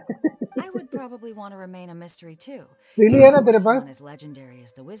sight. I would probably want to remain a mystery too. सीली है ना तेरे Someone pass? as legendary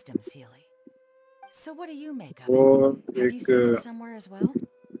as the Wisdom Sealy. So what do you make of वो it? Have you seen it somewhere as well?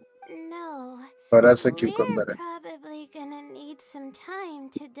 No. बड़ा सा We're cucumber है। probably gonna need some time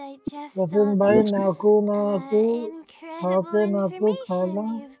to digest Wasim all भाई the नाकू नाकू खा incredible के नाकू खा ला,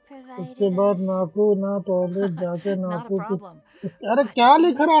 information you've उसके provided बाद us. नाकू ना टॉयलेट जाके Not a नाकू किस problem. अरे But क्या if you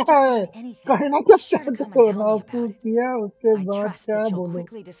लिख manage to रहा है? find anything, कहना be क्या sure to चाहते come हो? and tell me नाकू about it. किया उसके I बाद trust क्या that you'll बोलूं?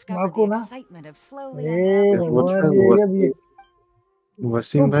 quickly discover नाकू the ना, excitement of slowly A unraveling. बोल भगवान रहा ये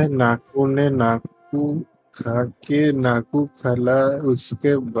वसीम भाई नाकू ने नाकू खा के नाकू फैला,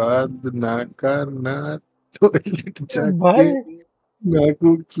 उसके बाद नाका ना टॉयलेट जाके भाई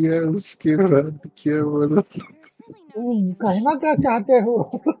नाकू किया, उसके बाद क्या बोला? कहना क्या चाहते हो?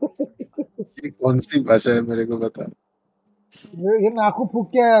 ये कौन सी भाषा है मेरे को बता। ये नाखून फूक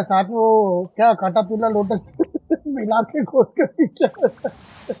के साथ में वो क्या काटा पीला लोटस मिला के खोद कर पी क्या?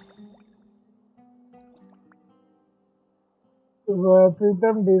 वो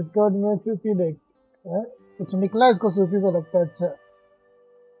प्रीतम डिस्कॉर्ड में सूफी देख है? कुछ निकला इसको सूफी को लगता है। अच्छा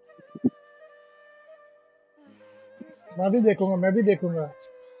मैं भी देखूंगा।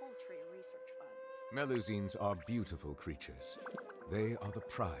 Melusines are beautiful creatures. They are the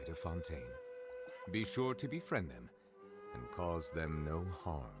pride of Fontaine. Be sure to befriend them and cause them no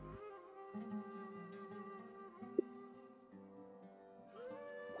harm.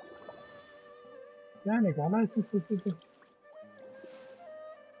 क्या निकाला इस सूफी को?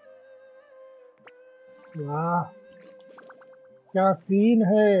 वाह क्या सीन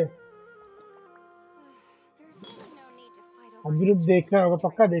है। अभी देखा होगा,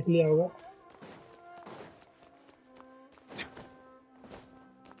 पक्का देख लिया होगा।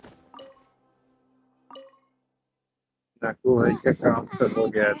 नाकू भाई का काम तो हो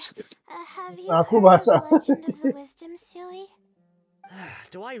गया आज के। आंखों भाषा।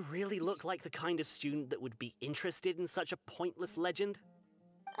 Do I really look like the kind of student that would be interested in such a pointless legend?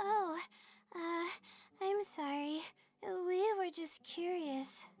 Oh, I'm sorry. We were just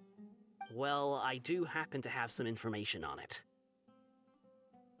curious. Well, I do happen to have some information on it.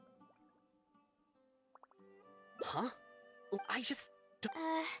 Huh? I just...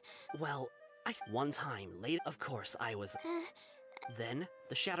 Well, one time later, of course, I was... Then,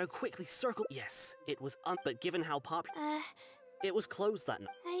 the shadow quickly circled... Yes, it was but given how popular... It was closed that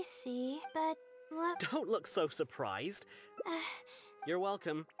night. I see, but what... Don't look so surprised. You're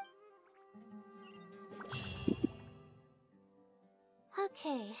welcome.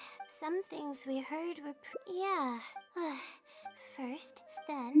 Okay, some things we heard were yeah. First,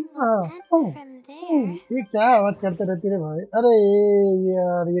 then we'll end from there. ये क्या आवाज करते रहती है भाई? अरे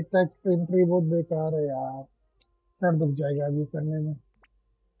यार ये टेक्स्ट एंट्री बहुत बेकार है यार, सर दुख जाएगा अभी करने में।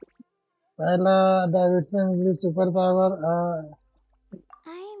 पहला Davidson English super power.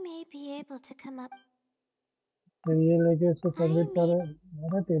 I may be able to come up. फिर ये लेके इसको सबमिट करे।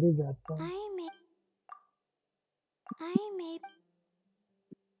 अरे तेरी जात का। I may.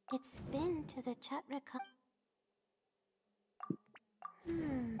 It's been to the chat record.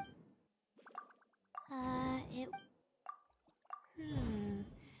 It.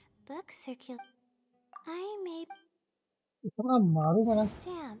 Book circul. I may. इतना मारूंगा ना।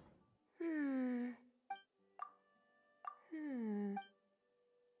 Stamp.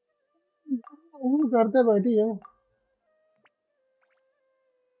 करते बैठी है।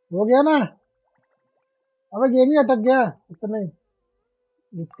 हो गया ना? अबे गेम ही अटक गया। इतने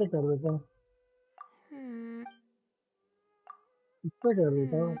इससे कर देता हूँ। इससे कर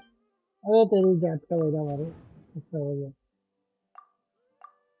देता हूँ। अरे तेरी जात का बेटा मारे। अच्छा हो गया।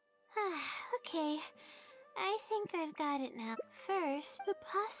 Okay, I think I've got it now. First, the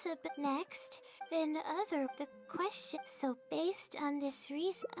possible. Next, then the question. So based on this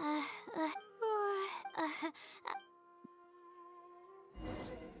reason,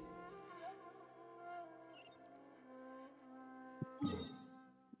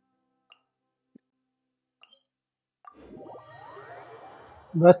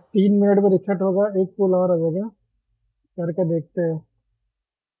 बस 3 मिनट में रिसेट होगा। एक पुल और आ जाएगा, करके देखते हैं।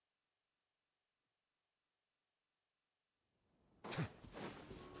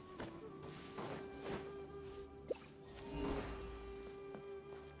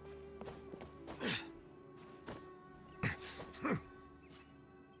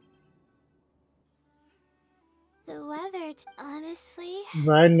 the weather. Honestly,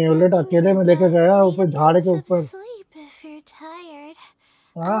 भाई नेवलेट अकेले में लेकर गया ऊपर झाड़ के ऊपर। sleep if you're tired.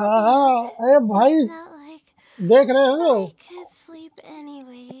 हाँ अरे भाई It's not like देख रहे हो? I could sleep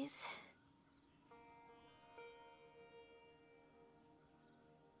anyways.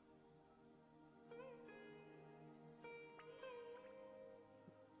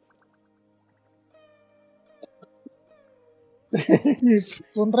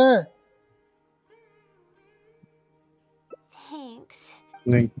 सुन रहे? Thanks.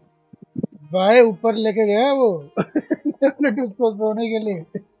 नहीं भाई ऊपर लेके गया वो नेवलेट उसको सोने के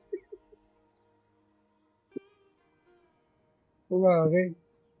लिए। सुबह आ गई।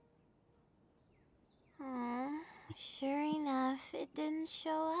 Sure enough, it didn't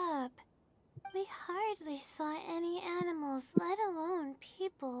show up. We hardly saw any animals, let alone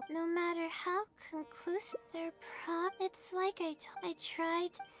people. No matter how conclusive their it's like I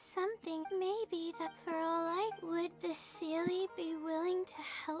tried something. Maybe the pearl light. Would the Sealy be willing to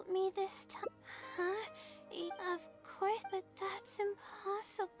help me this time? Huh? Of course, but that's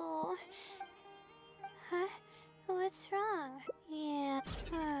impossible. Huh? What's wrong? Yeah.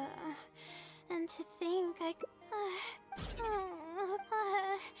 And to think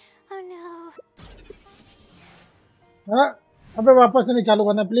oh no. हाँ अबे वापस से नहीं चालू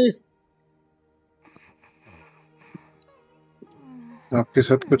करना please. आपके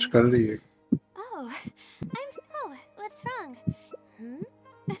साथ कुछ कर रही है। What's wrong?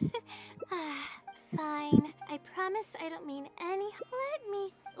 Fine. I promise I don't mean any.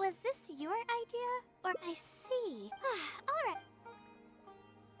 Was this your idea? Or I see. All right.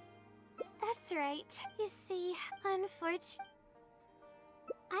 That's right. You see, unfortunately,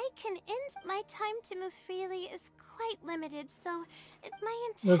 I can my time to move freely is quite limited, so my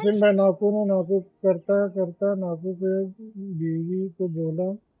वैसे intention. मैं नाकू ने नाकू करता करता नाकू के बीवी को बोला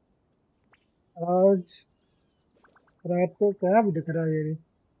आज रात को क्या दिख रहा है ये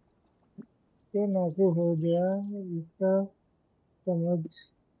तो नाकू हो गया इसका समझ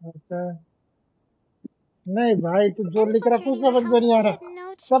आता नहीं भाई तू जो लिख रहा कुछ समझ में नहीं आ रहा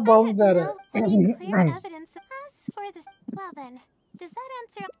सब बाउंस जा रहा है। Well then, does that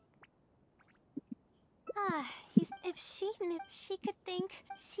answer? If she knew, she could think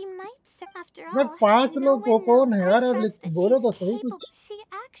she might start after all. मैं 5 लोग को कौन है यार और बोलो तो सही कुछ। She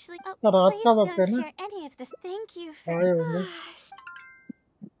actually. रात का Please वक्त है don't ना। share any of this. Thank you for. आए होंगे।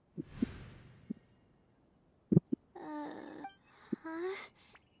 Huh?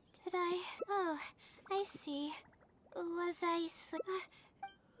 Did I? Oh, I see. Was I?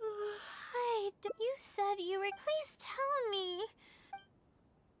 You said you were. Please tell me.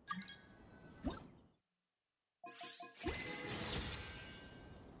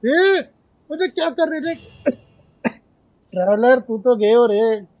 मुझे क्या कर रहे थे ट्रैवलर तू तो गए रे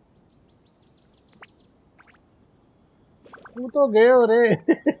तू तो गए रे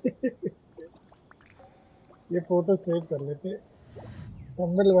ये फोटो सेव कर लेते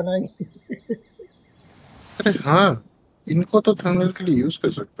थंबनेल बनाएंगे। अरे हाँ इनको तो थंबनेल के लिए यूज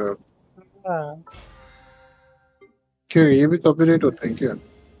कर सकते हो। हाँ क्या ये भी कॉपीराइट होता है क्या?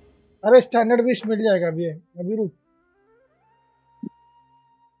 अरे स्टैंडर्ड विश मिल जाएगा अभी रुक।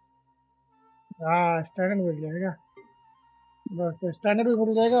 हाँ स्टैंडर्ड मिल जाएगा बस स्टैंडर्ड भी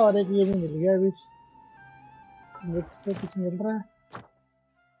मिल जाएगा और एक ये भी मिल गया विश से कुछ मिल रहा है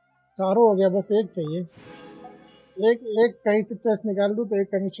चारों हो गया बस एक चाहिए एक एक कहीं से चेस्ट निकाल दूं तो एक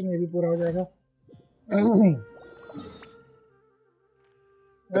कमीशन ये भी पूरा हो जाएगा।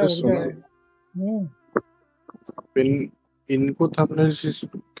 अरे सुनो इनको थंबनेल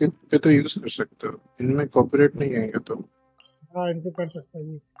पे तो यूज कर सकते हो इनमें कॉपीराइट नहीं आएगा तो। हाँ इनको कर सकता है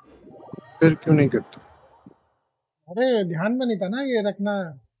यूज। फिर क्यों नहीं करते? अरे ध्यान में नहीं था ना ये रखना।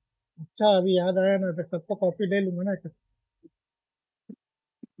 अच्छा अभी याद आया ना तो सबका कॉपी ले लूंगा ना।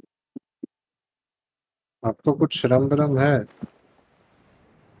 आपको कुछ शर्म वरम है?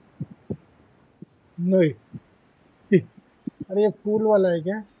 नहीं अरे ये फूल वाला है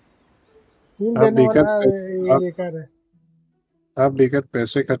क्या? फूल आप देने वाला बेकार ये बेकार है। आप बेकार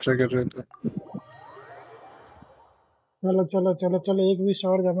पैसे खर्चा कर रहे थे। चलो चलो चलो चलो एक विश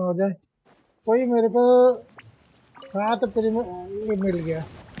और जमा हो जाए। कोई मेरे को 7 ये मिल गया।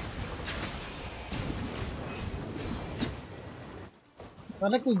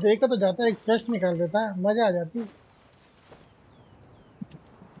 मैंने कुछ देखा तो जाता एक चेस्ट निकाल देता मजा आ जाती।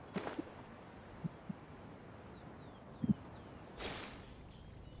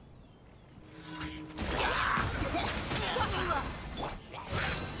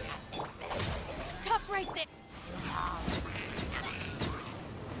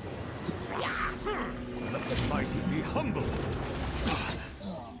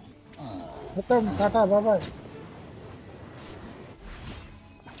 खत्म टाटा बाय बाय।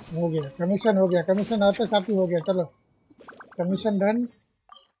 हो गया कमीशन हो गया कमीशन आते साथ ही हो गया। चलो कमीशन डन।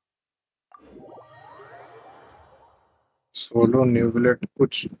 सोलो न्यूविलेट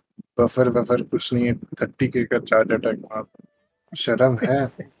कुछ बफर कुछ नहीं है 30K का चार्ज अटैक मार। शर्म है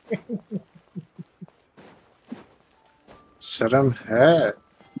शर्म है।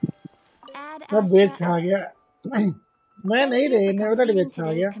 सब बेच आ गया मैं नहीं रही नेवलेट बेच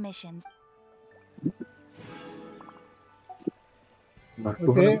आ गया।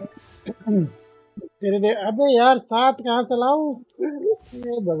 ओके तेरे अबे यार 7 कहाँ से लाऊं?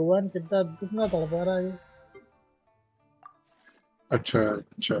 ये भगवान कितना तड़पा रहा है। अच्छा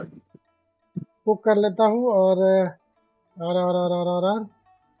अच्छा कुक कर लेता हूँ और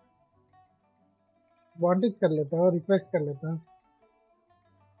बॉन्डिस कर लेता है और रिक्वेस्ट कर लेता है।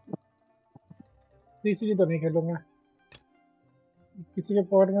 तीसरी तो नहीं खेलूंगा। किसी के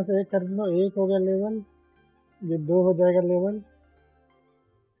पॉट में से एक कर लो, एक हो गया लेवल, ये 2 हो जाएगा लेवल,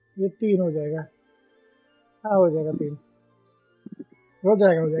 ये 3 हो जाएगा। हाँ हो जाएगा 3, हो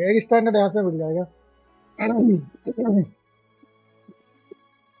जाएगा एक स्टैंडर्ड यहाँ से मिल जाएगा।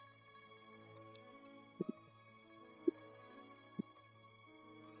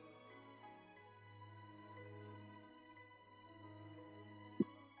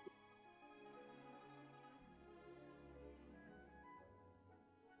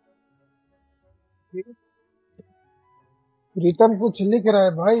 प्रीतम कुछ लिख रहा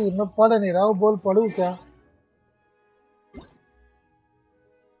है भाई, मैं पढ़ नहीं रहा हूँ, बोल पढ़ूं क्या?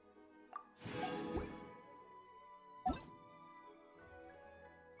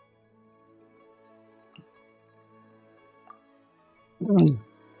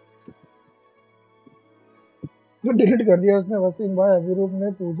 जो डिलीट कर दिया उसने वसीम भाई। अभिरूप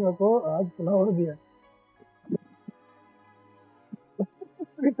ने पूजा को आज फ्लावर दिया।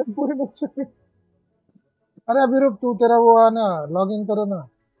 प्रीतम पूरे बच्चे पे। अरे अभिरूप तू तेरा वो आना, लॉग इन करो ना,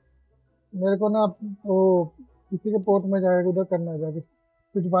 मेरे को ना वो किसी के पोर्ट में जाएगा, उधर करना है, जाके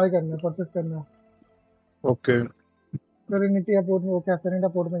कुछ बाय करना है, परचेस करना है। ओके। सेरेनिटी पोर्ट में, वो क्या सेरेनिटा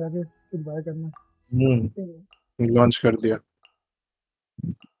पोर्ट में जाके कुछ बाय करना है। लॉन्च कर दिया।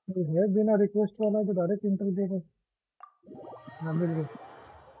 ये है बिना रिक्वेस्ट वाला तो डायरेक्ट इंटर देगा। हाँ मिल गया।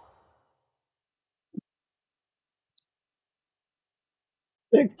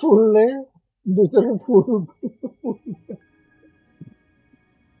 एक फूल ले, दूसरे फूल।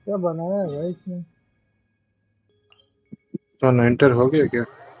 क्या बनाया है भाई इसने? तो एंटर हो गया क्या?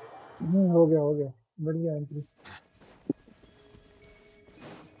 हो गया हो गया, बढ़िया एंट्री।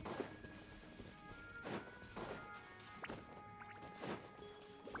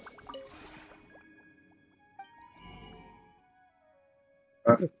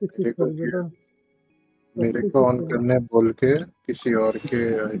 मेरे को ऑन करने बोल के किसी और के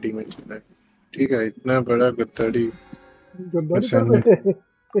आईडी में चला है। ठीक है, इतना बड़ा गद्दारी गद्दारी कर रहे।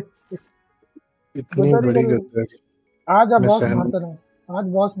 इतनी बड़ी गद्दारी आज आप बॉस मारते ना, आज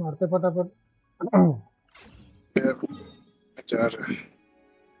बॉस मारते फटाफट।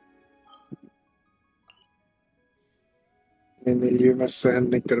 नहीं ये मैं सहन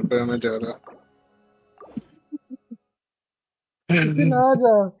नहीं कर पाया, मैं जा रहा। किसी ना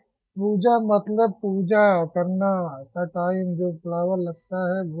जा, पूजा मतलब पूजा करना का टाइम, जो फ्लावर लगता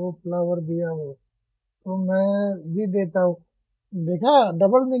है वो फ्लावर दिया हो तो मैं भी देता हूँ। देखा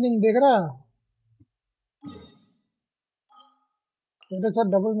डबल मीनिंग, देख रहा मेरे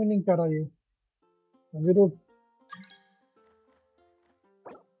साथ डबल मीनिंग कर रहा है ये अभिरूप।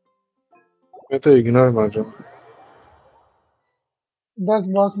 मैं तो इग्नोर मार रहा हूँ। 10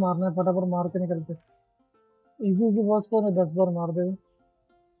 बॉस मारना है, फटाफट मार के निकलते। इजी बॉस को मैं 10 बार मार दे,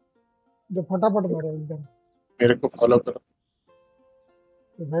 जो फटाफट मारे एकदम। मेरे को फॉलो करो।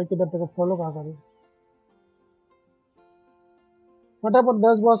 तो भाई किधर तेरे को फॉलो कहाँ करे? फटाफट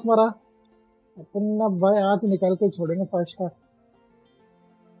 10 बॉस मारा अपन ना भाई, आंख निकाल के छोड़ेंगे 5 स्टार।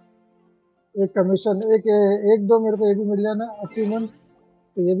 एक कमीशन, एक दो मेरे को ये भी मिल जाए ना अचीवमेंट,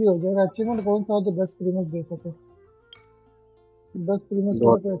 तो ये भी हो जाएगा। अचीवमेंट कौन सा है जो 10 प्रीमियस दे सके? 10 प्रीमियस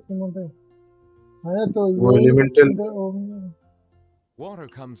वाला कोई अचीवमेंट है तो वो एलिमेंटल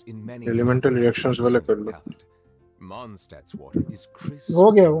एलिमेंटल रिएक्शंस वाला कर लो। Mondstadt's water is crisp.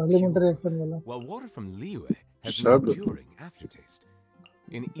 हो गया वो एलिमेंटल रिएक्शन वाला। While water from Liyue has an enduring aftertaste.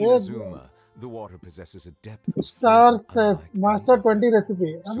 In Inazuma, the water possesses a depth of star safe master 20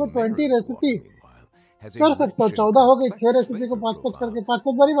 recipe. अब 20 रेसिपी कर सकता हूँ, 14 हो गई। 6 रेसिपी को 5-5 करके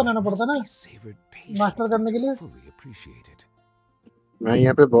 5-5 बार ही बनाना पड़ता ना मास्टर करने के लिए। मैं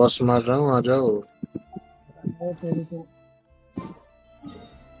यहाँ पे बॉस मार रहा हूँ, आ जाओ।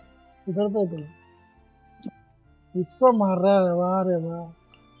 इधर पे तो इसको मार रहा है, वाह रे वाह।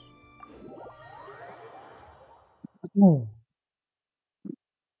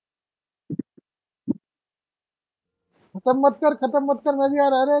 खत्म मत कर, मैं भी आ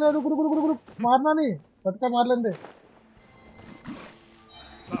रहा। अरे रुक रुक रुक रुक रुक, मारना नहीं, फटका मार लेंगे।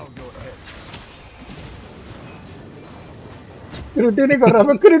 क्रिटी नहीं कर रहा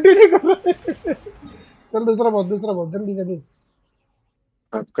मैं, क्रिटी नहीं कर रहा। चल दूसरा बहुत जल्दी जल्दी।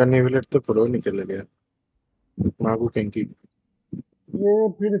 आपका नेविलेट तो प्रो निकल गया। मागू केंकी ये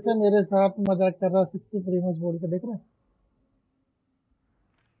फिर से मेरे साथ मजाक कर रहा, 60 प्रीमियस बोल के, देख रहे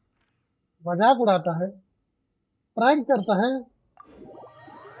मजाक उड़ाता है, प्रैंक करता है।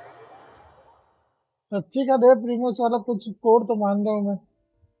 सच्ची का दे प्रीमियस वाला कुछ कोड तो मान रहा हूँ मैं।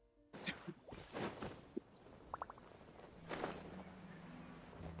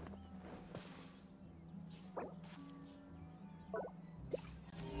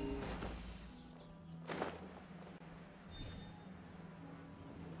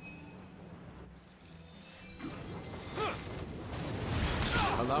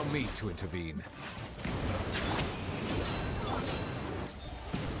 Allow me to intervene.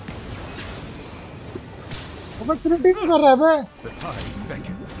 अबे क्रिटिक कर रहा है बे। The tides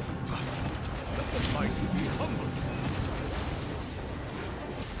beckon. Let the mighty be humble.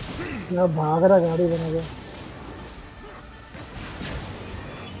 क्या भाग रहा गाड़ी बना के।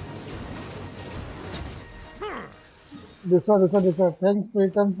 देखो थैंक्स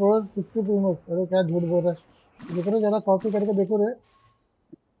प्रीतम फॉर 62 मंथ्स। अरे क्या झूठ बोल रहा है। देखो रे जरा कॉपी करके देखो रे।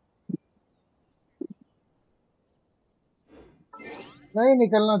 नहीं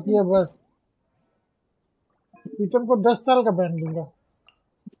निकलना चाहिए बस। प्रीतम को 10 साल का बैन दूंगा।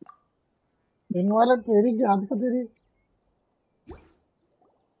 इनवाले तेरी की आदत तेरी।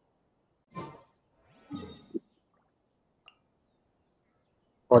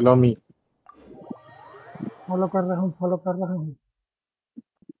 Follow me. फॉलो कर रहा हूँ।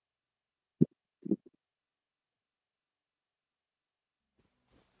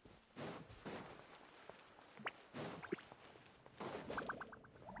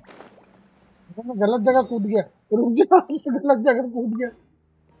 मैं गलत जगह कूद गया। रुक जा, मैं गलत जगह कूद गया।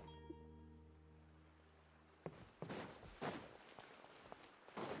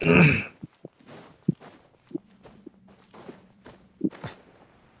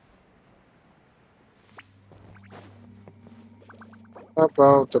 अब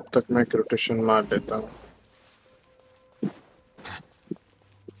आओ, तब तक मैं रोटेशन मार लेता हूँ।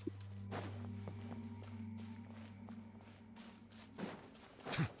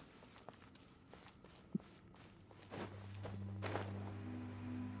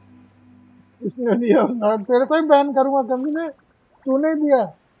 इसने दिया ना, तेरे को ही बैन करूंगा कभी ने। तूने दिया।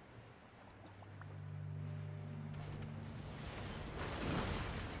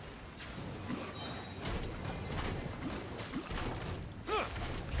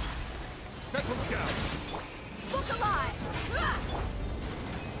 Settle down. Look alive!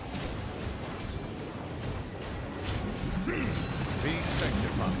 Be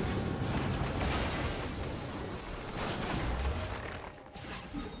sanctified.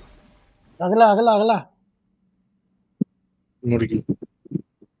 अगला। मुर्गी।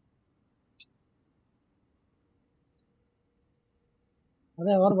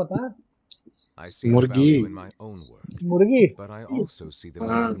 अरे और बता। I see the मुर्गी। value in my own work, मुर्गी। but I also see the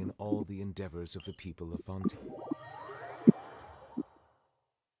हाँ। meaning in all the endeavors of the people of Fontaine.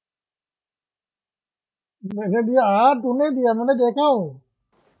 मैंने दिया। हाँ तूने दिया, मैंने देखा हूँ।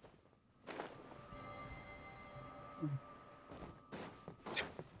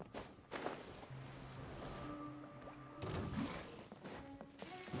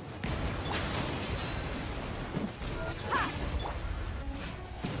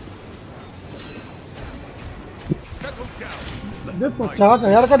 Settle down. Let the देखो mighty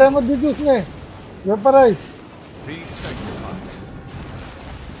 60,000 का डैमेज दी थी उसने। वेपराइज। be sanctified.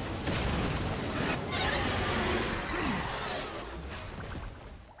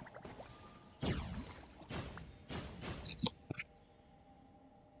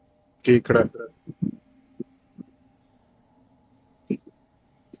 केकड़ा।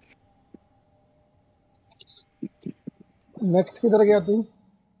 नेक्स्ट किधर गया तू?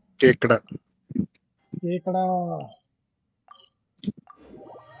 केकड़ा। केकड़ा।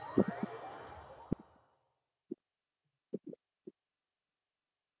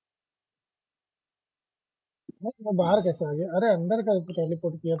 नहीं, मैं बाहर कैसे आ गया? अरे अंदर का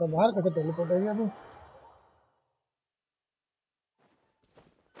टेलीपोर्ट किया था, बाहर कैसे टेलीपोर्ट हो गया तू?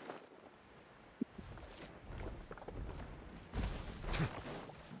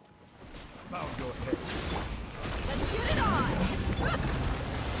 Bow your head. Let's get it on!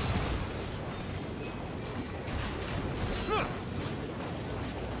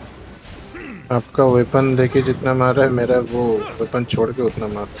 आपका वेपन देके जितना मारा है, मेरा वो वेपन छोड़ के उतना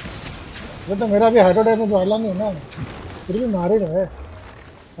मारा है। वो तो मेरा भी हाइड्रो डैमेज वाला नहीं है ना, फिर भी मार ही रहा है।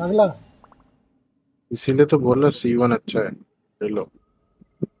 अगला। इसीलिए तो बोल रहा C1 अच्छा है। ले लो।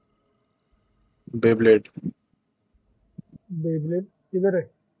 बेब्लेड। बेब्लेड किधर है?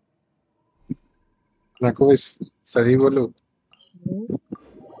 मैं को सही बोलूं, हम्म,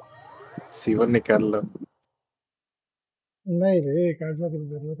 C1 निकाल लो। नहीं रे, काजवा की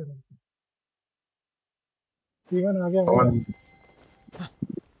जरूरत है नहीं। इवन आ गया मेरा। कौन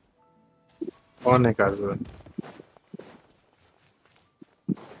कौन है काजवा?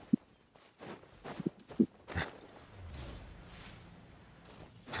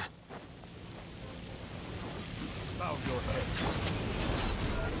 Bow your head.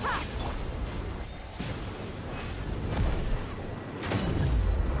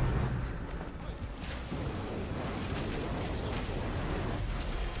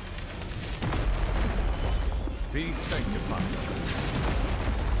 Be sanctified.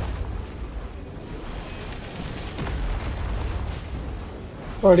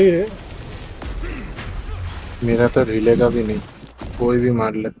 पड़ी रे। मेरा तो हिलेगा भी नहीं, कोई भी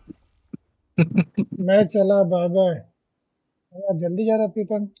मार ले। मैं चला, बाय बाय। जल्दी जा रहा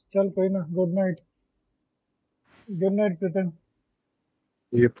प्रीतम, चल कोई ना, गुड नाइट। गुड नाइट प्रीतम।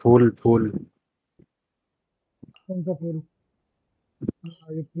 ये फूल फूल कौन सा फूल?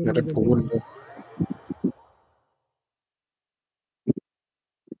 हाँ, ये फूल अरे भी दे फूल दे।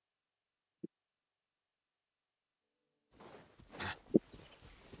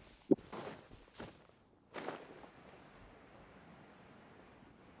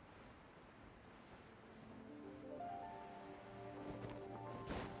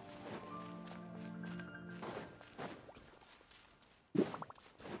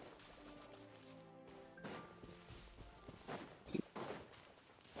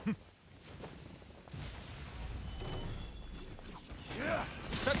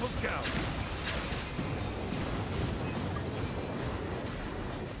 Settle down.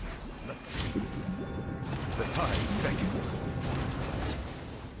 The tides beckon.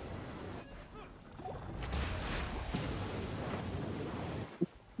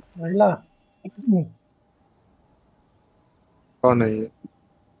 महिला। कौन है ये?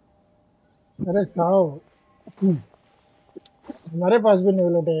 अरे साहब, हमारे पास भी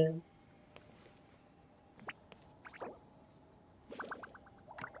नेवलेट है।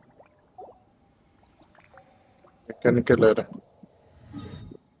 मैकेनिकल है।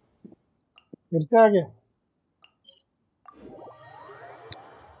 फिर से आ गया।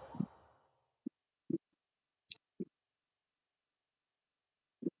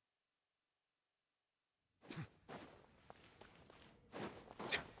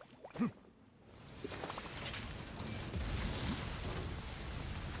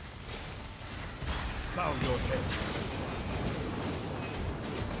 Bow your head.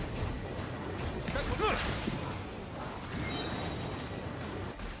 Settle down.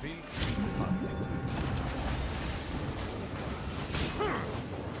 Be fighting.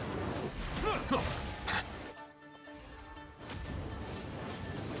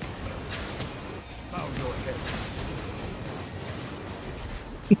 Bow your head.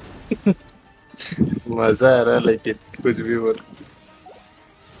 मजा आ रहा है लेकिन कुछ भी बोल।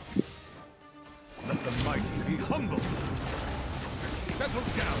 Let the mighty be humble. Settle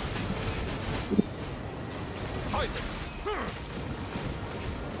down. Silence.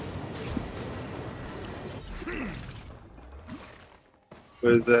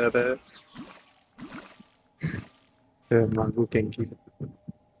 मजा आ रहा है। मांगू केंकी।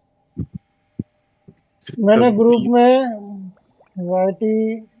 मैंने ग्रुप में वाईटी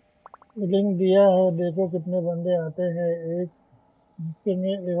लिंक दिया है, देखो कितने बंदे आते हैं। एक हफ्ते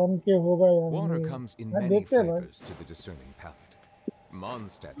में एवन के होगा या Water नहीं। comes in हाँ, many देखते हैं भाई। flavors to the discerning palate.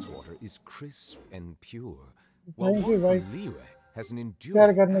 Mondstadt's water is crisp and pure, while thank you water भाई from Liyue has an share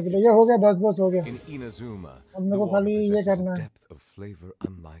enduring करने के लिए। ये हो गया, 10 बस हो गया। In Inazuma, अब मेरे the को water खाली ये possesses a करना है। depth of flavor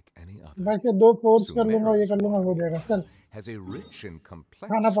unlike any other. वैसे 2 फोर्स कर लूंगा, ये Sumeru's कर लूंगा, water, हो जाएगा। चल meanwhile, has a rich and खाना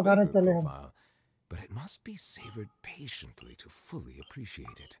complex पकाने flavor चले हम। profile, but it must be savored patiently to fully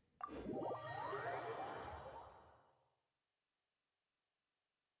appreciate it.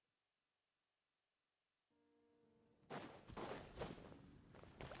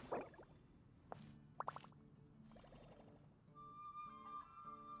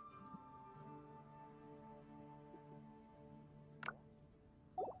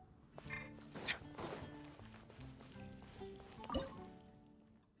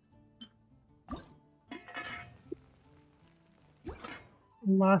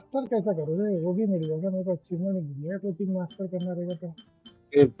 Master कैसा करोगे? वो भी मिल जाएगा मेरे को, अचीवमेंट मिल गया। कोई चीज मास्टर करना रहेगा तो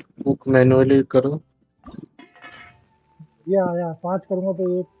ये बुक मैनुअली करो। ये आया 5 करूंगा तो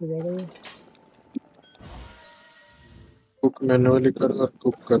 1 हो जाएगा ये। बुक मैनुअली करो और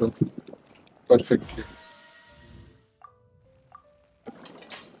कुक करो परफेक्टली।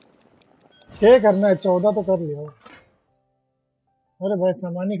 6 करना है, 14 तो कर लिया। अरे भाई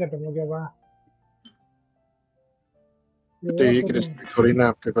सामान ही खत्म हो गया। वाह, ये तो और एक तो नहीं। रेसिपी थोड़ी ना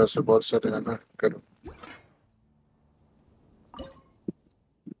आपके पास है, बहुत सारे है ना, करो।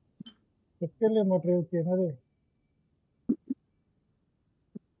 किसके लिए मटेरियल चाहिए ना रे?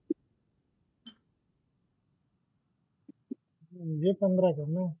 ये 15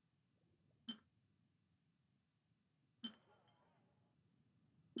 करना है।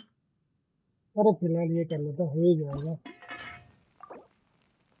 अरे फिलहाल ये कर लेता, हो ही जाएगा।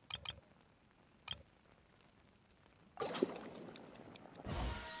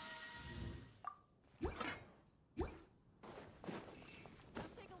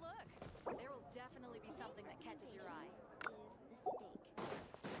 Take a look. There will definitely be something that catches your eye.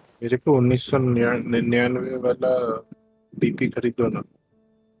 मेरे को 1999 वाला डीपी खरीदो ना।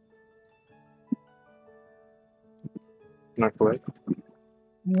 अपना कोई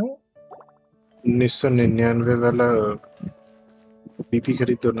हम्म, 1999 वाला पीपी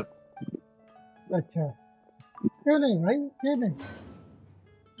खरीदो ना। अच्छा, क्यों नहीं भाई, क्यों नहीं,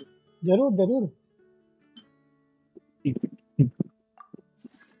 जरूर जरूर।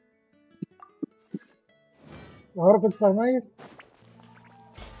 और कुछ फरमाइश?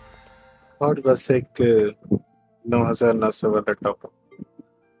 और बस एक 9900 वाला टॉप।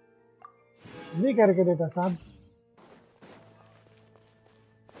 नहीं करके देता साहब।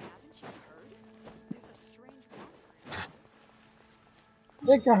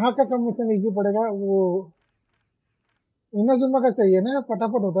 ये कहाँ का कमीशन इजी पड़ेगा वो? इनाजुमा का सही है ना,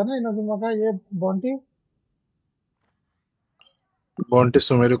 फटाफट होता है ना इनाजुमा का ये बॉन्टी। बॉन्टे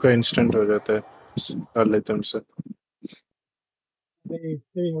सुमेरु का इंस्टेंट हो जाता है हर आइटम से। नहीं,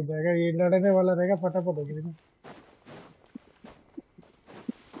 इससे ही हो जाएगा, ये लड़ने वाला रहेगा, फटाफट हो जाएगा।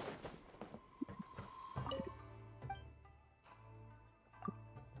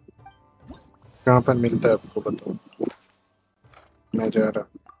 कहाँ पर मिलता है आपको बताओ, मैं जा रहा।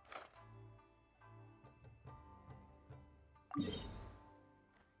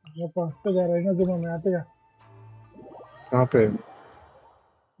 मैं पहुंचते जा रहा है इनाजुमा में, आते जा। कहाँ पे?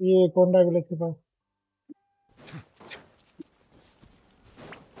 ये कोंडा विलेज के पास।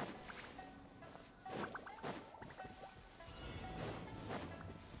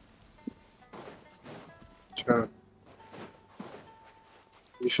 अच्छा,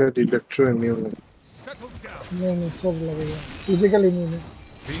 ये शायद इलेक्ट्रो इम्यून है। Settle down. नहीं नहीं, सब लगेगा, फिजिकल इम्यून है।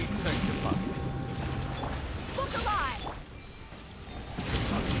 Be sanctified. Look alive!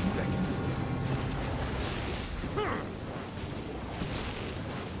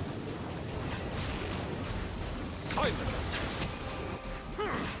 Silence.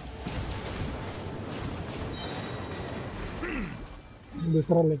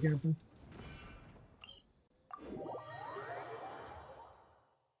 दूसरा लेके आता हूँ।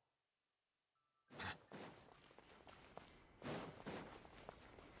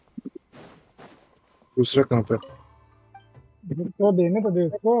 दूसरा कहाँ पे? तो देने तो दे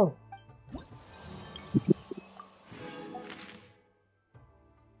उसको।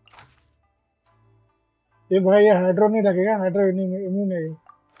 ये भाई, ये हाइड्रो नहीं लगेगा, हाइड्रो इम्यून है ये।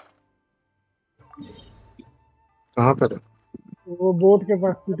 कहाँ पर है? वो बोट के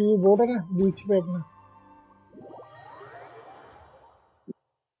पास, टूटी हुई बोट है ना बीच पे अपना।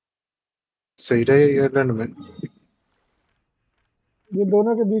 सही रहे आयरलैंड में। ये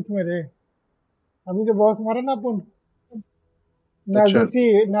दोनों के बीच में रहे। अभी जो बॉस मारा ना अपन, अच्छा,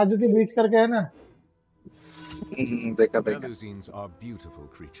 नाजुसी, नाजुसी बीच करके है ना। देखा देखा। Melusines are beautiful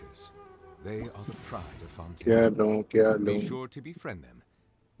creatures. They are the pride of क्या Fontaine. लूं क्या Be लूं? sure to befriend them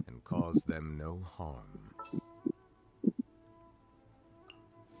and cause them no harm.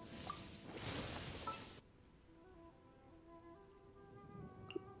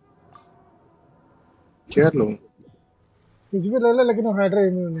 क्या लूं? कुछ भी ले ले, लेकिन वो हाइड्रो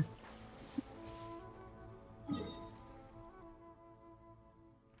इम्यून है।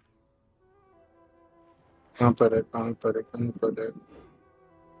 कहाँ पर है, कहाँ पर है, कहाँ पर है?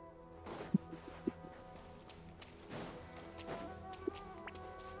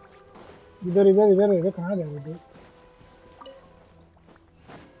 इधर इधर इधर इधर, कहाँ जा रहे थे?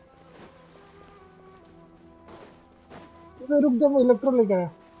 इधर रुक जा, मैं इलेक्ट्रो लेके आया।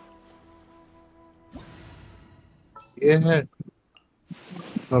 ये है।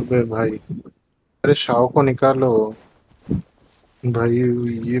 अबे भाई, अरे शाओ को निकालो भाई,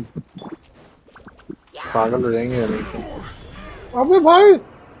 ये पागल हो जाएंगे या नहीं तो। अबे भाई,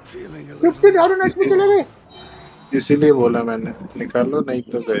 Feeling a 50 little. Down HP चले गए। इसीलिए बोला मैंने, निकालो नहीं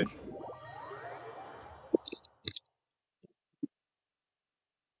तो गए।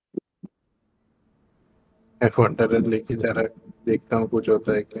 F1 लेके जा रहा है, देखता हूँ कुछ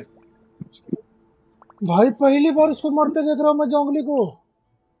होता है क्या। भाई पहली बार उसको मरते देख रहा हूँ मैं, जोंगली को।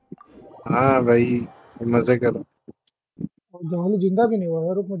 हाँ भाई, मजे करो। और जोंगली जिंदा भी नहीं हुआ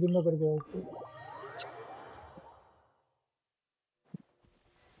है, रुक मैं जिंदा करके आया उसको।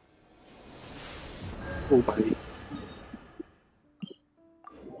 ओ भाई,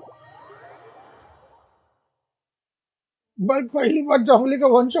 भाई पहली बार जोंगली का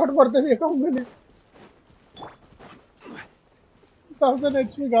वन शॉट मरते देखा हूँ मैंने। 1000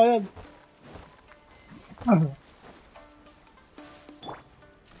 एचपी गायब।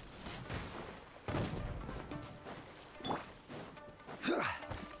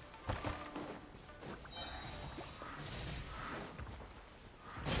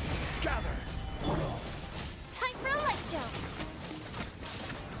 Gather. Time for a light show.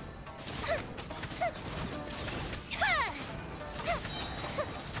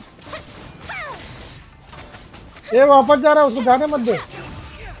 ये वापस जा रहा है, उसको जाने मत दे।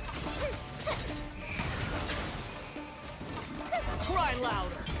 Cry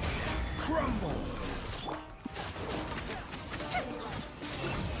louder. Crumble.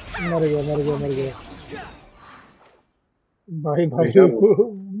 मर गया मर गया मर गया। भाई भाई को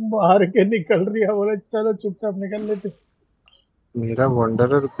मार के निकल रही है, बोले चलो चुपचाप निकल लेते। मेरा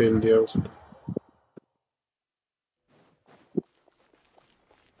वंडरर फेल दिया उसने।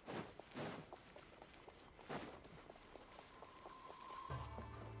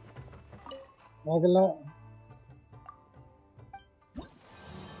 अगला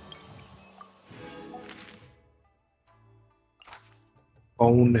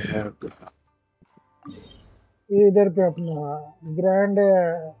कौन है अगला? ये इधर पे अपना ग्रैंड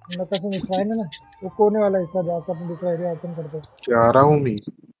नकाशा श्राइन है ना, वो कोने वाला हिस्सा जहाँ से अपन दूसरा एरिया ओपन करते हैं। जा रहा हूँ मैं।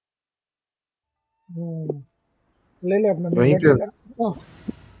 ले ले अपना वहीं नेवलेट पे ले ले।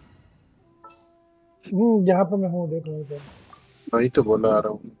 जहाँ पे मैं हूँ देख वहीं पे। वहीं तो बोला आ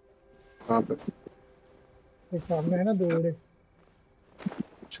रहा हूँ। कहाँ पे? एक सामने है ना दो एड़े।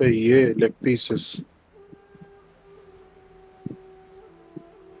 अच्छा ये leg pieces.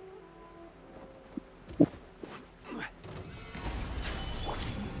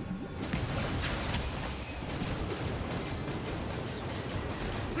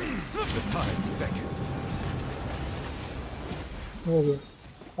 The tides beckon. हो गया।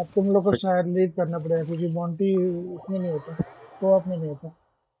 अब तुम लोग को शायद लीड करना पड़ेगा क्योंकि बॉन्टी इसमें नहीं होता, कोऑप में नहीं होता।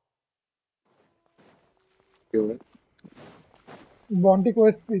 क्यों? बॉन्टी को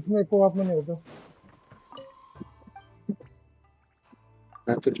इसमें कोऑप में नहीं होता।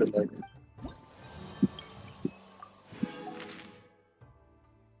 मैं तो चला गया।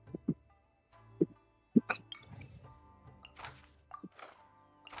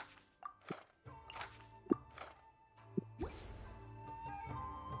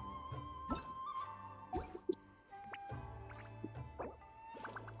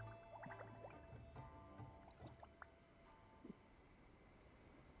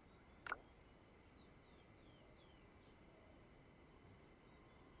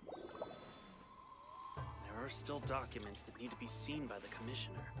 There are still documents that need to be seen by the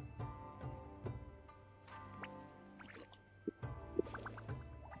Commissioner.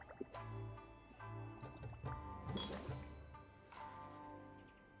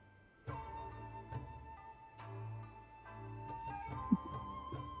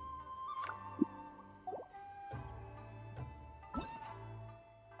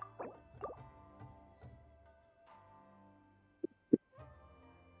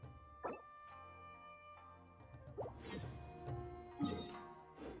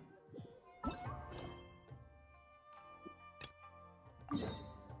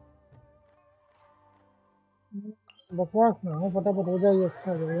 बकवास ना हो, फटाफट हो जाए,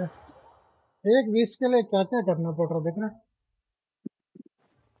 अच्छा हो जाएगा। एक विश के लिए क्या क्या करना पड़ रहा देख रहा।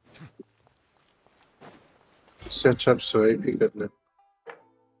 इससे अच्छा स्वाइप ही कर ले।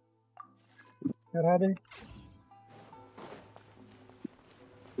 करा दे।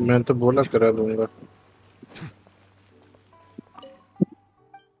 मैं तो बोला करा दूंगा।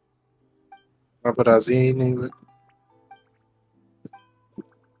 आप राजी ही नहीं हुए।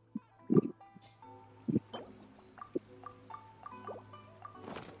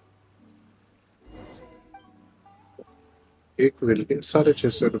 एक विल्किन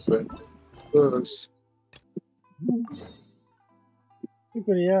 650 रुपए बस।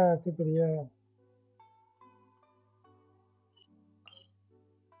 शुक्रिया शुक्रिया।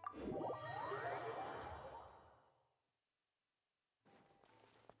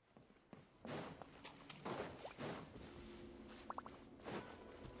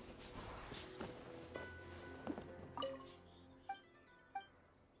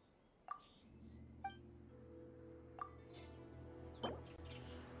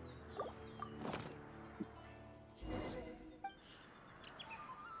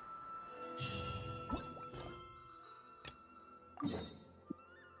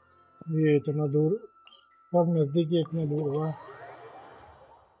 ये इतना दूर, सब नजदीकी इतना दूर हुआ।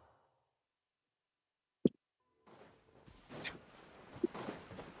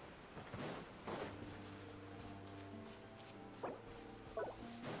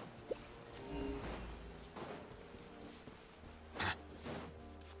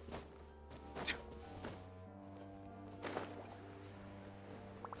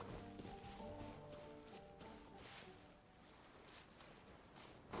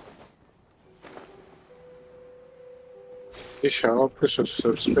 ये शाव आपके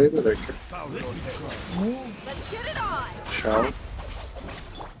सब्सक्राइबर है क्या? शाव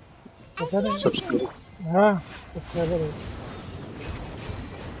पता नहीं। सब्सक्राइब। हाँ सब्सक्राइबर है।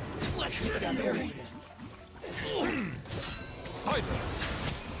 silence.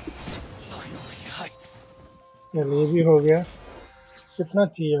 चलिए भी हो गया। कितना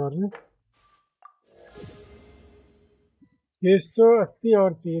चाहिए और 680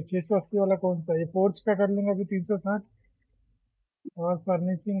 और चाहिए। 680 वाला कौन सा? ये पोर्च का कर लूंगा अभी 360। और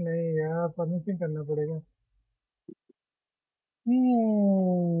फर्निशिंग नहीं यार, फर्निशिंग करना पड़ेगा।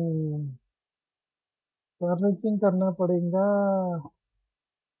 फर्निशिंग करना पड़ेगा।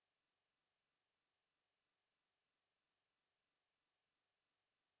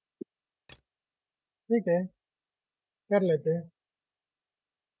 ठीक है, कर लेते हैं।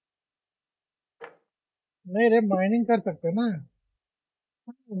 नहीं रे, माइनिंग कर सकते हैं ना।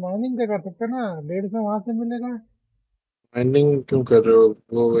 माइनिंग का कर सकते हैं ना, 150 वहां से मिलेगा। माइनिंग क्यों कर रहे हो?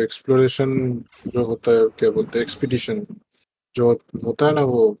 वो एक्सप्लोरेशन जो होता है, क्या बोलते हैं, एक्सपीडिशन जो होता है ना,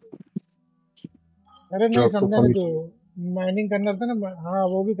 वो अरे जो नहीं आपको समझा नहीं तू। कमीशन, माइनिंग करना था ना, हाँ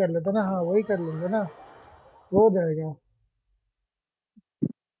वो भी कर लेते ना, हाँ वही कर लेंगे ना, हो जाएगा।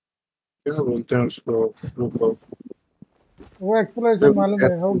 क्या बोलते हैं उसको, रुको। वो एक्सप्लोरेशन जब मालूम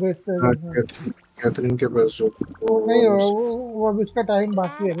है, वो बेचते हैं हाँ। कैथरीन के पास जो नहीं वो वो अभी उसका टाइम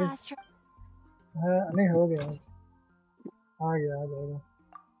बाकी है Add रे। astro. हाँ नहीं हो गया, आ गया, आ जाएगा।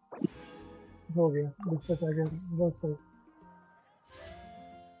 हो गया, डिस्कस आ गया, बस सही।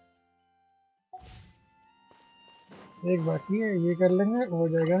 एक बाकी है, ये कर लेंगे, हो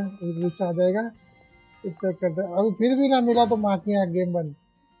जाएगा। एक विश आ जाएगा, फिर चेक करते हैं। अभी फिर भी ना मिला तो माँ की यहाँ गेम बंद।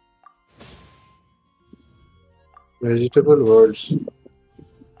 वेजिटेबल वर्ड्स,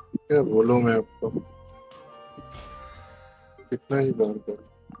 क्या बोलूं मैं आपको, कितना ही बार कर।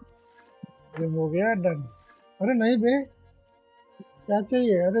 गेम हो गया डन। अरे नहीं बे, क्या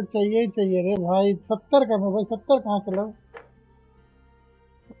चाहिए? अरे चाहिए ही चाहिए रे भाई। 70 का मैं भाई, 70 कहाँ चला?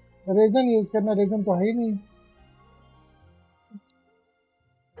 रेजन यूज करना, रेजन तो है ही नहीं।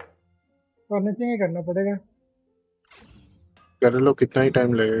 फर्निशिंग ही करना पड़ेगा। कर लो, कितना ही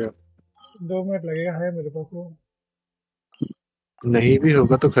टाइम लगेगा? 2 मिनट लगेगा, है मेरे पास वो। नहीं भी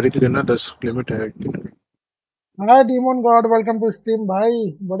होगा तो खरीद लेना, 10 लिमिट है एक दिन की। हाय डीमोन गॉड, वेलकम टू स्ट्रीम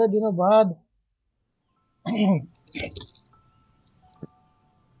भाई, बड़े दिनों बाद।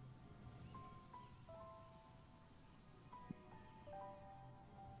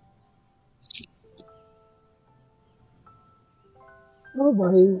 ओ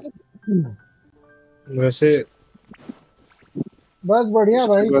भाई, वैसे बस बढ़िया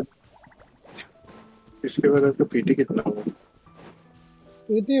इसके भाई। बाद इसके बाद आपका पीटी कितना हुआ?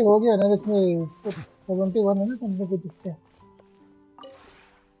 पीटी हो गया ना इसमें, 71 है ना समझो कुछ इसका।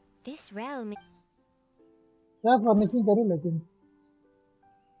 This realm. क्या फर्निशिंग करूँ लेकिन?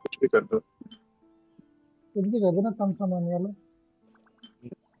 कुछ भी कर दो कुछ भी कर दो ना, कम सामान वाला।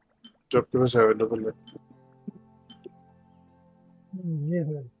 जो आपके पास अवेलेबल है। ये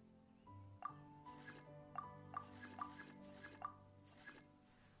है।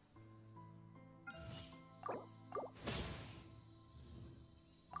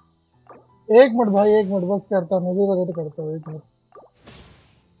 एक मिनट भाई, एक मिनट बस करता हूँ, मैं भी वेट करता हूँ एक मिनट।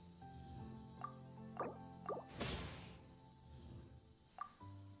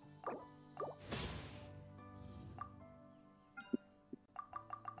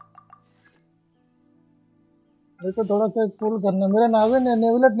 मेरे को थोड़ा सा पुल करना है। मेरा नावे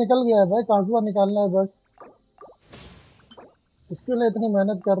नेविलेट निकल गया है भाई, कांसुआ निकालना है बस। उसके लिए इतनी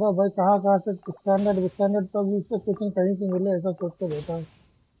मेहनत कर रहा हूँ भाई, कहाँ कहाँ से स्टैंडर्ड स्टैंडर्ड सब इससे कुछ नहीं, कहीं से मिले ऐसा सोच के बैठा हूँ।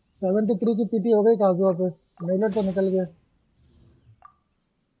 73 की पीटी हो गई कांसुआ पे, नेविलेट तो निकल गया।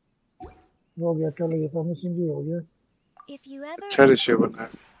 हो गया, चलो ये फॉर्मेशन भी हो गया। If you ever. अच्छा रेशियो बना है।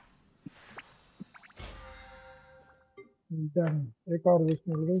 डन, एक और विश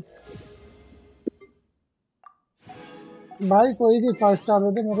मिल गई। भाई कोई भी 5 स्टार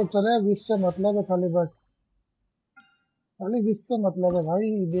होते मेरे को चले, विश से मतलब है खाली, बस खाली विश से मतलब है भाई।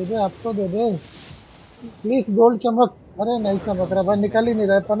 दे दे, आपको दे दे प्लीज। गोल्ड चमक, अरे नहीं चमक रहा भाई, निकल ही नहीं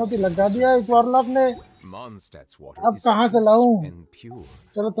रहा है। पनौती लगा दिया एक वार्लॉक ने। Mondstadt's water अब is कहाँ से लाऊं? crisp and pure,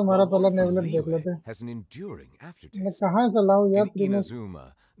 चलो तुम्हारा while पहला water from नेवलेट देख Liyue लेते हैं। has an enduring मैं aftertaste. कहाँ से लाऊं यार? In premix Inazuma,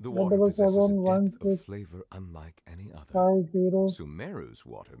 the double water double possesses a 7 1 depth of 6 flavor unlike any other. 5 0 Sumeru's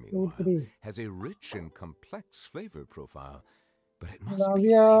water, 2 meanwhile, 3। has a rich and complex flavor profile, but it must be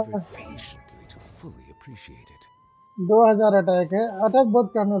नाविया savored patiently to fully appreciate it. 2000 attack है, attack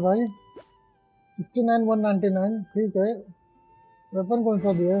बहुत कम है भाई। 69 199 ठीक है। Weapon कौन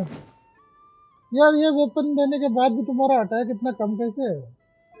सा दिया है यार? ये वेपन देने के बाद भी तुम्हारा अटैक इतना कम कैसे है?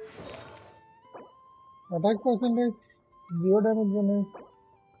 Attack percentage, zero damage bonus,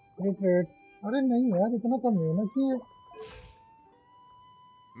 क्रिट rate. अरे नहीं यार, इतना कम नहीं होना चाहिए।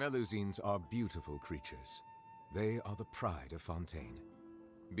 Melusines are beautiful creatures. They are the pride of Fontaine.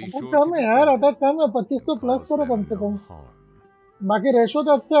 Be attack sure come to है यार, befriend अटैक them कम है। and 2500 प्लस cause करो कम them से no कम। harm. बाकी रेशो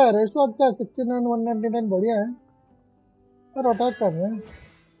तो अच्छा है, रेशो अच्छा है, 69 199 बढ़िया है, पर अटैक कम है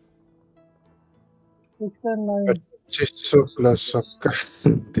 610 2500 प्लस सबका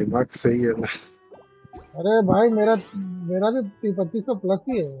दिमाग सही है ना। अरे भाई मेरा मेरा भी 2500 प्लस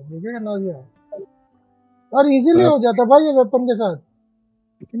ही है, मुझे करना गया और इजीली आप हो जाता भाई ये वेपन के साथ।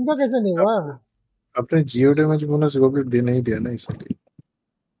 इनका कैसे नहीं हुआ? आपने जियो डैमेज बोनस वो भी दे नहीं दिया ना इसलिए।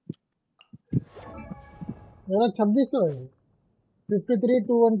 मेरा 2600 है,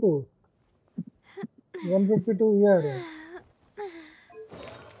 53212 152 ईयर है।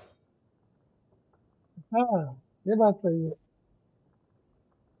 हाँ ये बात सही है।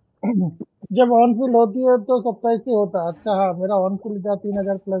 जब ऑन फुल होती है तो 27 से होता है। अच्छा हाँ मेरा ऑन फुल का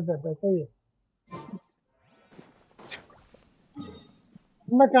 3000 प्लस जाता है, सही है।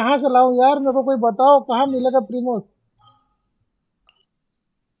 मैं कहाँ से लाऊं यार, मेरे को कोई बताओ कहाँ मिलेगा प्रीमोस,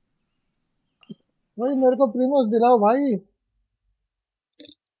 भाई मेरे को प्रीमोस दिलाओ भाई।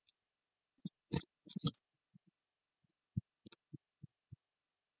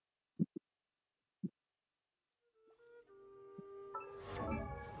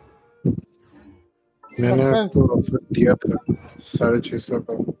 मैंने लगता है आपको ऑफर दिया था 650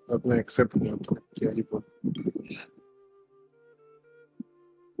 का, आपने एक्सेप्ट किया था, क्या ही बोल।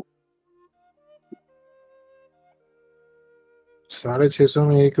 650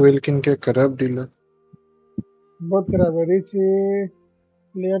 में एक वेलकिन क्या खराब डील है। बहुत खराब है। रिच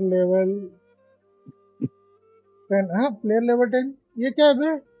प्लेयर लेवल 10, हाँ प्लेयर लेवल 10, ये क्या है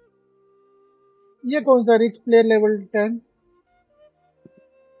बे? ये कौन सा रिच प्लेयर लेवल 10?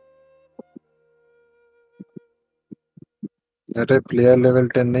 अरे प्लेयर लेवल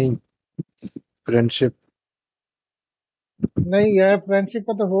 10 नहीं, फ्रेंडशिप। नहीं यार फ्रेंडशिप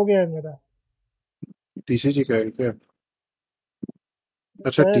का तो हो गया है मेरा, टीसीजी का है क्या?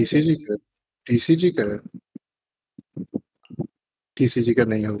 अच्छा शायद से। टीसीजी का, टीसीजी का है। टीसीजी का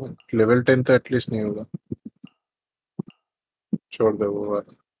नहीं होगा, लेवल 10 तो एटलीस्ट नहीं होगा। छोड़ दो वो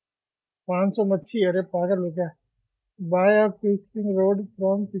वाला। 500 मच्छी, अरे पागल हो क्या? Bye a fishing road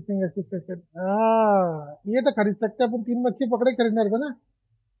from fishing association, हाँ ये तो खरीद सकते हैं अपन, 3 मच्छी पकड़े खरीदने को ना।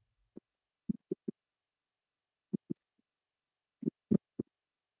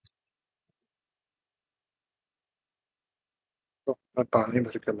 तो मैं पानी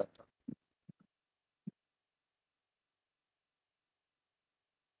भर के लाता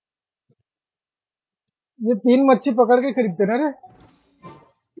ये 3 मच्छी पकड़ के खरीदते ना रे, हूँ।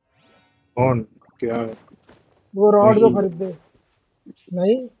 कौन? क्या? वो रॉड जो नहीं, खरीदते।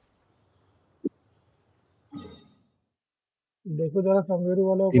 नहीं, देखो जरा संगेरी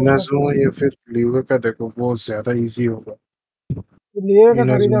वाले को कौन सा इनाजुमा या फिर लीवर का देखो, वो ज्यादा इजी होगा। लिए का खरीदा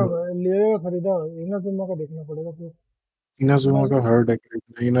इनाजुमा, होगा, लिए का खरीदा होगा, इना जुम्मा का देखना पड़ेगा फिर। इनाजुमा मैं का हार्ड है,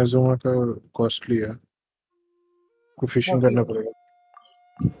 इनाजुमा का कॉस्टली है, को फिशिंग कॉस्टली, करना पड़ेगा।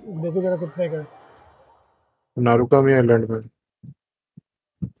 देखो जरा कितने का है। नारुकामी आइलैंड में।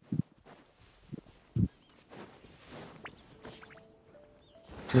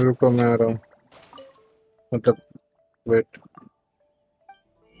 रुको मैं आ रहा हूँ, मतलब वेट।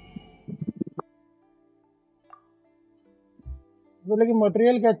 बोले कि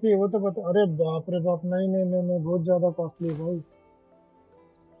मटेरियल क्या चाहिए वो तो बता। अरे बाप रे बाप, नहीं नहीं नहीं नहीं, बहुत ज्यादा कॉस्टली है भाई,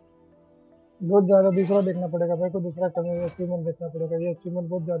 बहुत ज्यादा। दूसरा देखना पड़ेगा भाई को, दूसरा अचीवमेंट देखना पड़ेगा, ये अचीवमेंट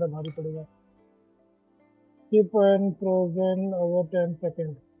बहुत ज्यादा भारी पड़ेगा। Keep and frozen over 10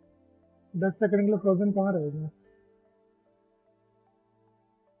 second, 10 second के लिए फ्रोजन कहाँ रहेगा?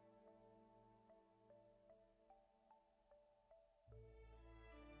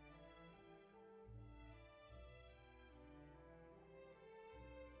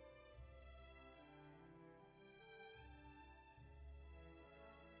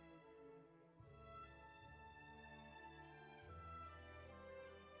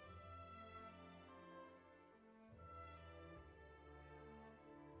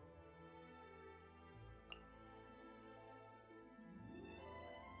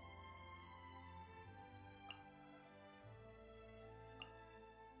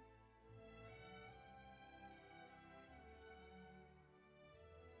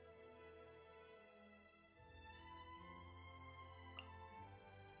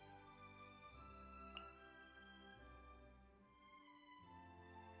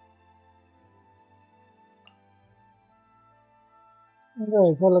 मुझे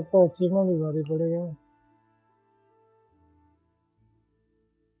ऐसा लगता है अचीवमेंट भी भारी पड़ेगा।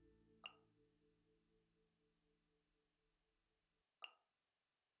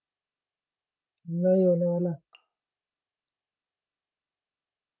 नहीं होने वाला।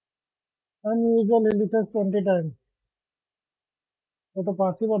 अनयूजुअल इंडिसेस 20 टाइम्स, वो तो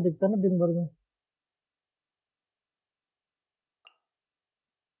 5 ही बार दिखता है ना दिन भर में।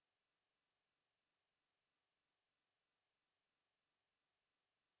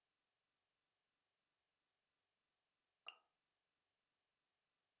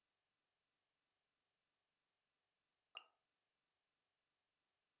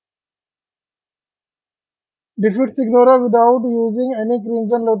 Defeat Signora without using any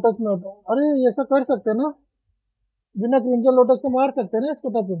क्रिंजन lotus में होता है। अरे ये ऐसा कर सकते हैं ना, बिना क्रिंजन लोटस के मार सकते हैं ना इसको।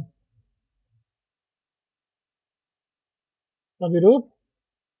 तब अभी रुक,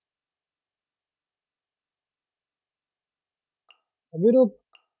 अभी रुक,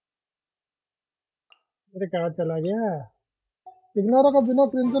 मेरे कहा चला गया। सिग्नोरा को बिना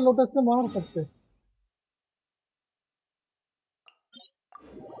क्रिंजन लोटस के मार सकते।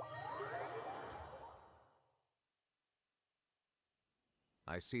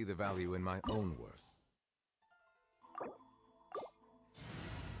 I see the value in my own work.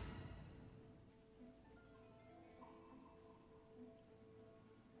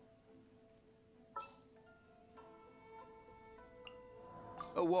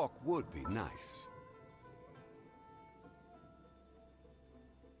 A walk would be nice.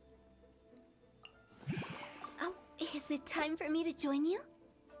 Oh, is it time for me to join you?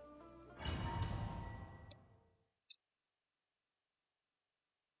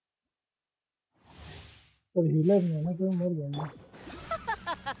 पर हीलर में ना तो मर जाएंगे।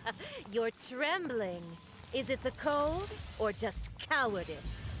 You're trembling. Is it the cold or just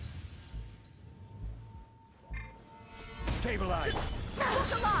cowardice? Stabilize.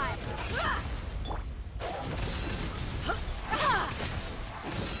 Look alive!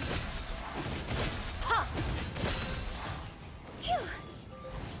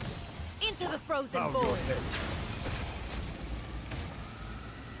 Into the frozen Bow your void. head.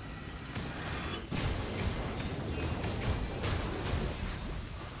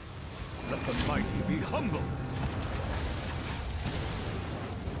 Let the mighty be humbled.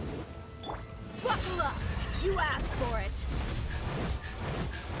 Buckle up! You asked for it.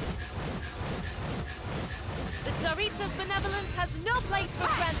 The Tsaritsa's benevolence has no place for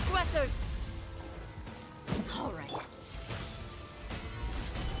transgressors. All right.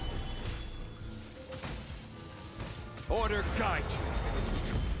 Order guide you.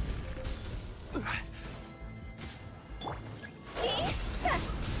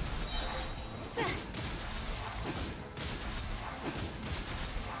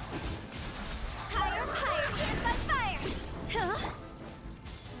 Higher, higher, here's my fire! Huh?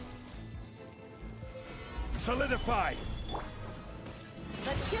 Solidify.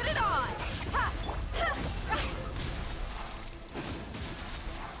 Let's get it on! Ha!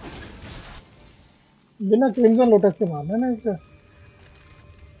 बिना क्रिंजन lotus के मारना है ना इसका।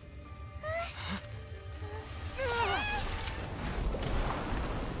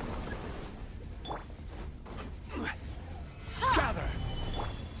 Gather.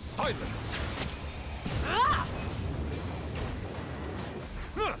 Silence.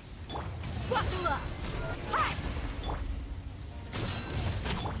 Buckle up! Hi!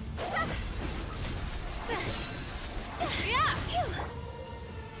 Yeah!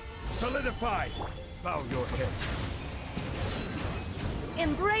 Solidify. Bow your head.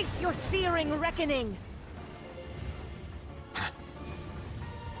 Embrace your searing reckoning!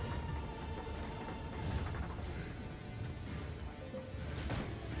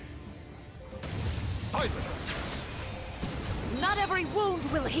 Silence. Not every wound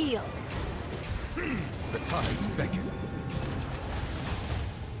will heal! The tides beckon.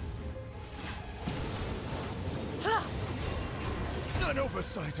 An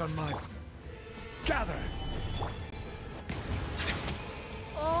oversight on my... Gather!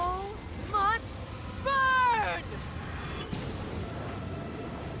 All must burn!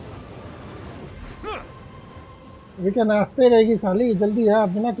 अभी क्या नाचते रहेगी साली, जल्दी है,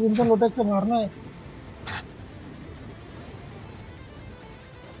 बिना क्रिंजन lotus के मारना है।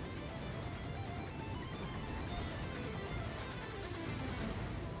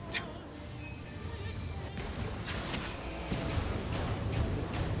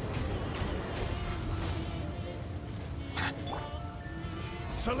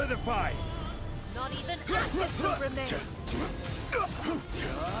 Solidify! Not even ashes will remain!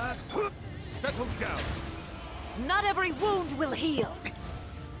 Settle down! Not every wound will heal!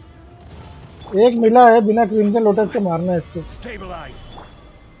 एक मिला है, बिना क्रिंजन लोटस के मारना है इसको। Stabilize!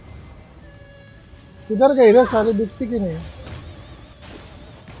 किधर गई रे सारी, दिखती की नहीं।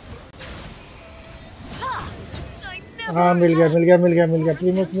 हाँ मिल गया, मिल गया, मिल गया, मिल गया,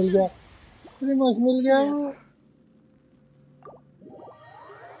 प्रीमस मिल गया, प्रीमस मिल गया।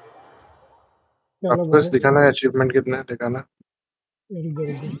 चलो बस दिखाना है अचीवमेंट कितना है, दिखाना।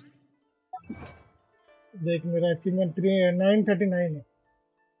 देख मेरा अचीवमेंट 939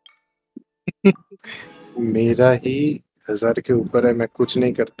 है। मेरा ही 1000 के ऊपर है, मैं कुछ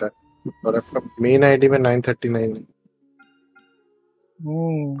नहीं करता, और आपका मेन आईडी में 939 है।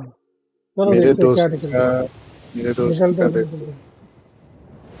 चलो मेरे देखते हैं क्या दोस्त निकलता का है। मेरे दोस्त का देखो।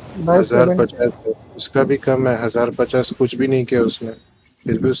 भाई 1050 है, उसका भी कम है। 1050 कुछ भी नहीं किया उसने,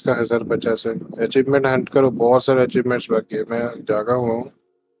 फिर भी उसका 1050 है। अचीवमेंट हंट करो, बहुत सारे अचीवमेंट्स बाकी है। मैं जागा हुआ हूँ,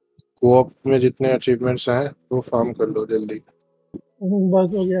 कोऑप में जितने अचीवमेंट्स हैं वो फार्म कर लो जल्दी। बस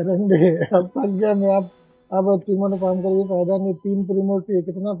हो गया रंडे। अब थक गया मैं। अब प्रीमो ने फार्म करके फायदा नहीं, 3 प्रीमो से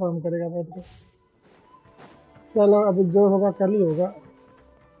कितना फार्म करेगा बैठ के। चलो अब जो होगा कल ही होगा।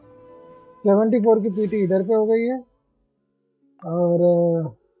 74 की पीटी इधर पे हो गई है और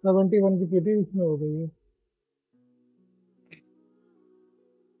 71 की पीटी इसमें हो गई है।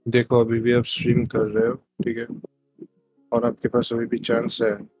 देखो अभी भी आप स्ट्रीम कर रहे हो, ठीक है, और आपके पास अभी भी चांस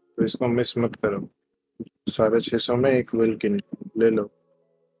है, तो इसको मिस मत करो। 650 में एक विल किन ले लो।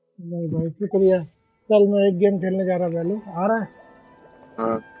 नहीं भाई शुक्रिया। चल मैं एक गेम खेलने जा रहा, वैल्यू आ रहा है।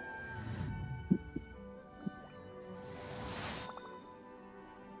 हाँ,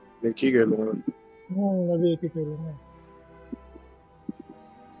 एक ही खेलूंगा। अभी एक ही खेलूंगा।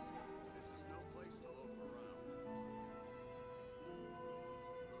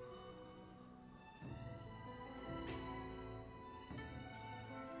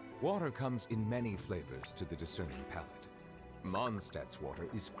 Water comes in many flavors to the discerning palate. Mondstadt's water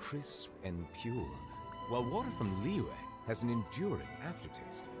is crisp and pure, while water from Liyue has an enduring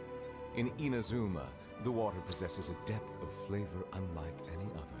aftertaste. In Inazuma, the water possesses a depth of flavor unlike any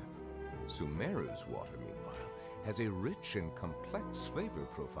other. Sumeru's water, meanwhile, has a rich and complex flavor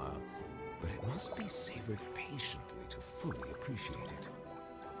profile, but it must be savored patiently to fully appreciate it.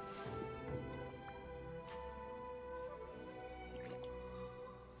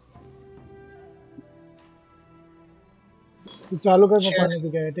 तो चालू कर, मैं पानी P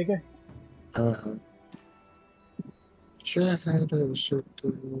गया, ठीक है। हाँ हाँ।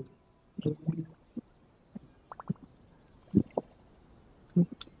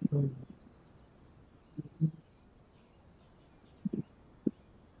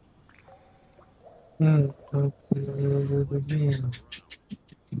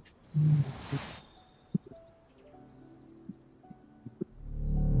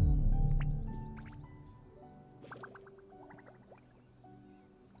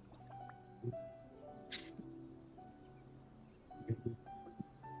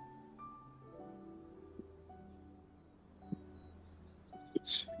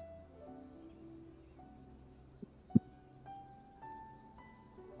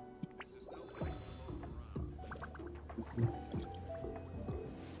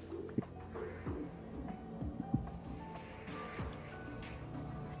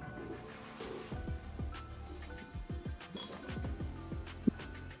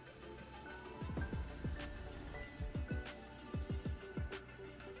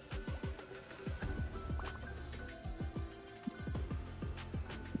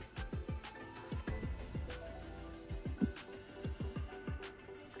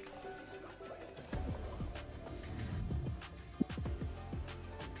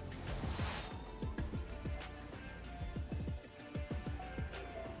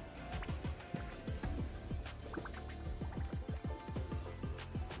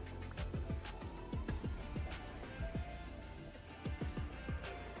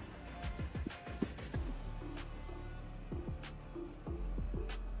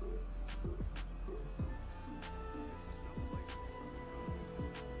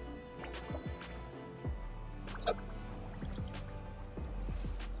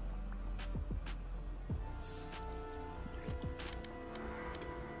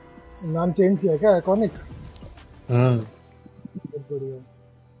 नाम चेंज किया क्या, आइकॉनिक? हम्म। बहुत बढ़िया।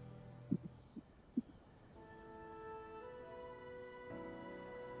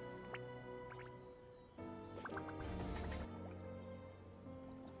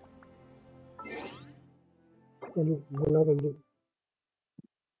 चलो बोला जल्दी।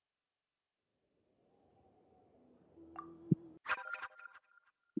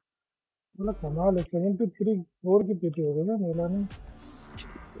 मतलब कमाल है, 73 की पीटी हो गई ना मेला में।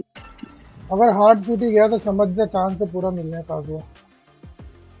 अगर हार्ड पीटी गया तो समझ जा चांस से पूरा मिलने का हुआ।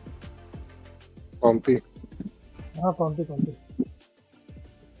 कॉम्पी। हाँ कॉम्पी कॉम्पी।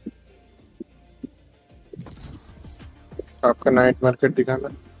 आपका नाइट मार्केट दिखाना।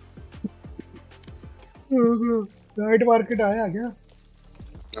 नाइट मार्केट आया क्या?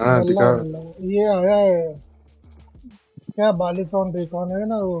 हाँ अल्लाह दिखा। अल्लाह, ये आया है क्या, बालिसॉन रिकॉन है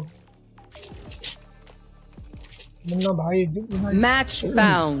ना वो, मुन्ना भाई। Match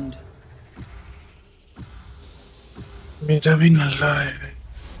found. मेरा भी नल्ला है।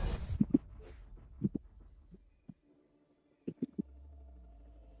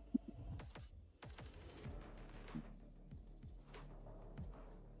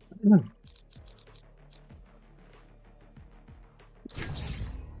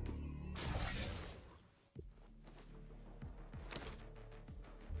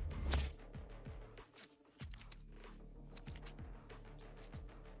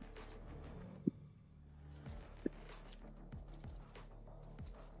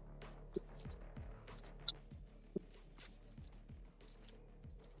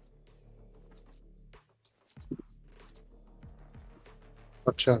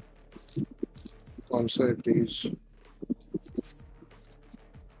 अच्छा कौन सा है प्लीज?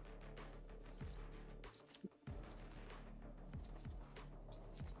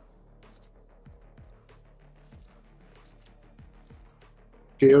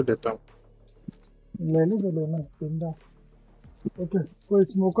 केओ देता हूँ। ले लो जो लेना बिंदास। ओके कोई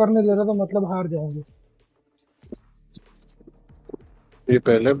स्मोकर नहीं ले रहा तो मतलब हार जाएंगे। ये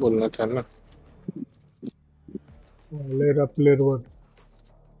पहले बोलना था ना। ले रहा प्लेयर वन।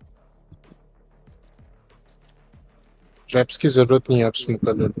 ट्रैप्स की जरूरत नहीं है, आप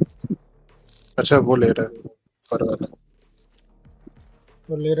स्मोकर ले लो। अच्छा वो ले रहा है पर वाला।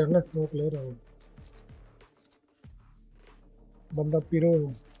 तो ले रहा ना स्मोक ले रहा हूँ। बंदा पिरो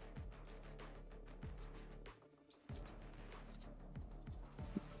है।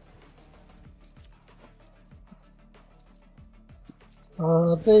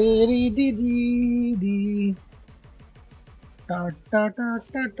 हाँ तेरी दीदी दी टा टा टा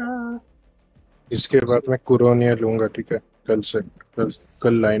टा टा। इसके बाद मैं कुरोनिया लूंगा, ठीक है? कल से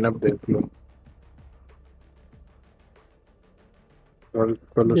कल लाइनअप देख लूँ। कल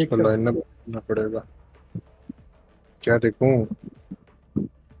उसका देखता हूँ लाइनअप देखना पड़ेगा। क्या देखूं?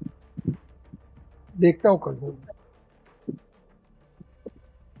 देखता हूँ कल से।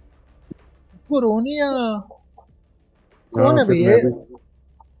 पुरोनिया कौन हाँ है भैया?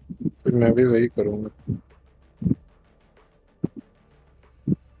 फिर मैं भी वही करूंगा।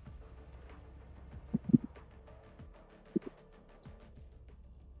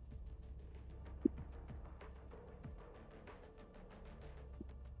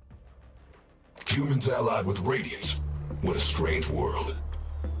 Humans allied with Radiance. What a strange world.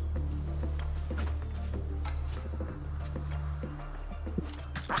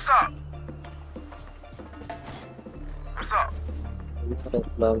 What's up? What's up?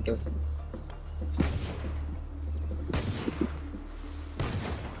 Plant है।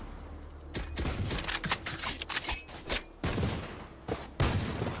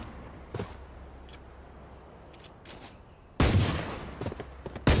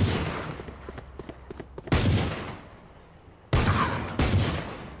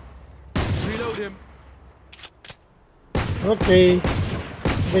 Reload him. ओके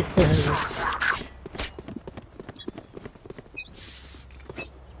देखते हैं।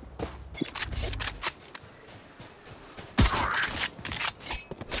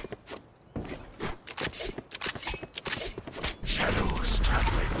 Shadows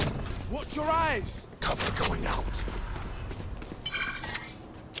traveling. Watch your eyes. Cover going out.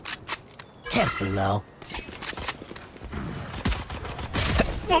 Careful now.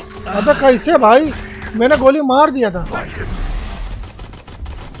 अबे कैसे भाई? मैंने गोली मार दिया था। Blind him.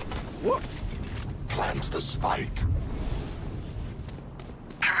 What? Plants the spike.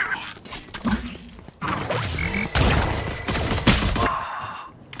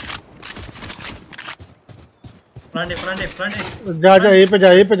 जा जा यहीं पे जा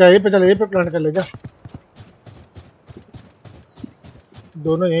यहीं पे जा यहीं पे चल यहीं पे प्लांट कर ले जा।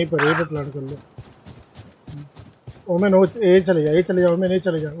 दोनों यहीं पे प्लांट कर ले। ओमेन हो ये चले जा, ये चले जा, ओमेन ये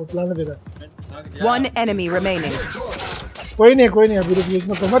चले जा, वो प्लांट दे रहा। One enemy remaining. कोई नहीं अभी रुक, यूज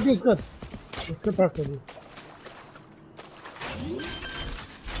मत यूज कर। उसके पास है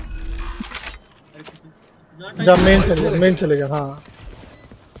जा। मेन चले जा। हाँ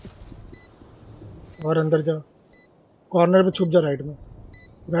और अंदर जा। कॉर्नर पे छुप जा राइट में।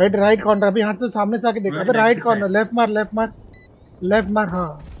 राइट कॉर्नर अभी हाथ से सामने से आके देख। अबे राइट कॉर्नर लेफ्ट मार।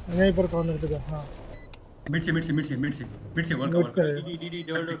 हाँ यहीं पर कॉर्नर पे जा। हाँ मिड से वर्क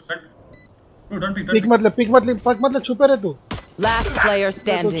पिक मतलब छुपे रहे तू। Last player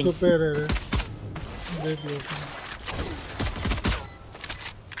standing. छुपे रहे देख लो।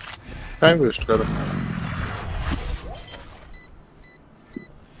 टाइम वेस्ट करो।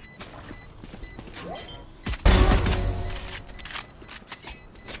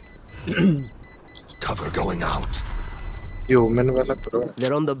 Cover going out. ये ओमेन वाला प्रो है।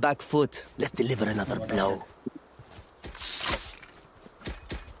 They're on the back foot. Let's deliver another blow.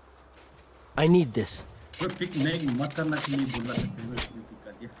 I need this. Pick नहीं मत करना के लिए बोल रहा था, पिक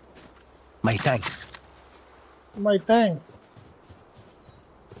कर दिया। My thanks.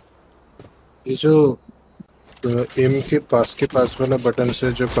 ये जो एम के पास वाला बटन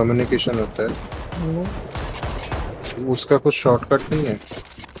से जो कम्युनिकेशन होता है, उसका कुछ शॉर्टकट नहीं है?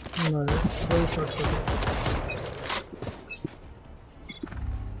 कोई शॉर्टकट नहीं।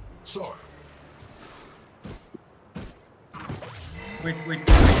 Wait.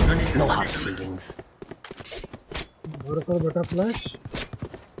 No hard feelings. और कर बेटा flash.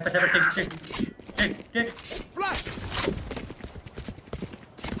 Take. Flash.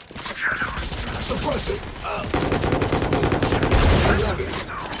 Suppress it.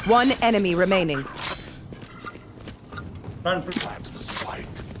 One enemy remaining. Run. Plant the spike.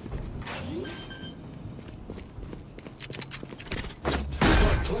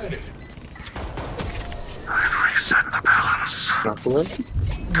 Planted. I've reset the balance.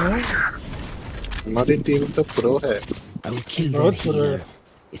 हमारी टीम तो प्रो है. I will kill their healer.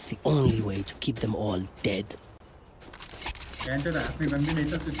 It's the only way to keep them all dead. Can't do that. We won't be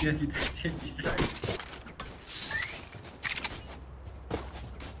later to see us.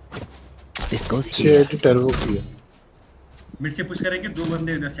 This goes here. Turbo किया. Mid से push करेंगे. 2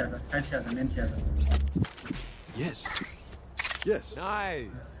 बंदे इधर से आजा. Side से आजा. Main से आजा. Yes. Yes.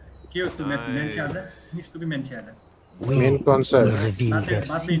 Nice. क्यों तू मेन से आजा. नीड्स टू बी मेन से आजा. मेन कौन सा है? बाद में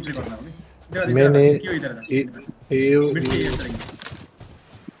एंट्री करना होगी. मैंने क्यों इधर आजा. मिड से ये करेंगे.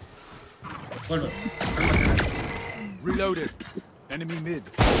 Hold on. Reloaded. Enemy mid.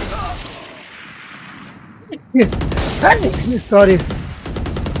 Sorry.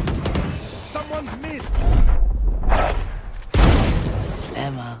 Someone's mid.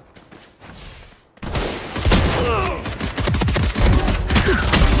 Slammer.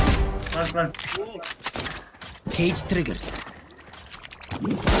 Run. Cage trigger.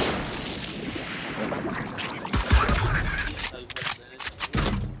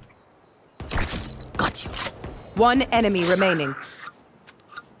 Got you. One enemy remaining.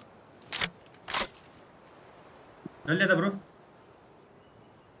 जल्दी जा ब्रो.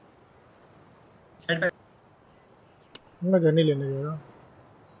 साइड पे. मैं गन ही लेने गया.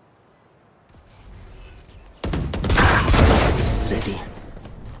 This is ready.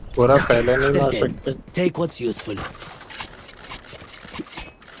 पूरा पहले नहीं मार सकते. Take what's useful.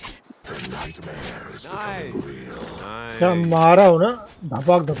 The nightmare is becoming real. क्या मारा हो ना.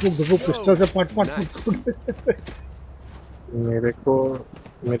 धपाक धपुक पिस्टल से पट. मेरे को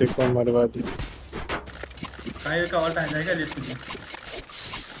मरवा दी. फायर का ऑल्ट आ जाएगा लेट्स गो.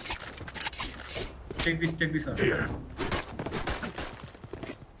 टेक दिस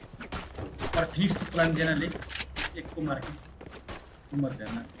और फिनिश प्लान देना ले. एक को मार के मर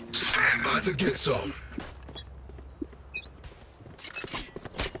जाना. About to get some.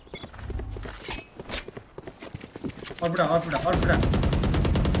 और बुढ़ा.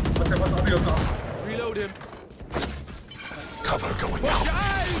 बस अभी होगा. Reload him. Cover going out.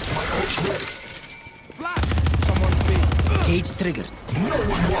 My ult's ready. Flash. Someone's mid. Cage trigger. No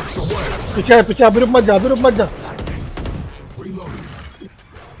one walks away. पीछे अभी रुक मत जा. Reloading.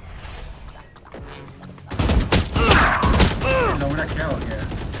 लौड़ा क्या हो गया.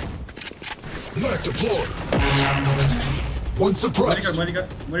 Knife deployed. One suppressed. मरी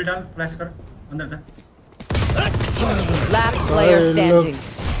डाल. फ्लैश कर. अंदर जा. Last player standing.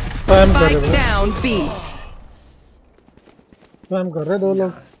 Spike down B. Spam कर रहे 2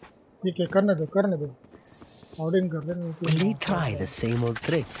 लोग. ठीक है करने दो. आउटिंग कर रहे हैं. Will we try the same old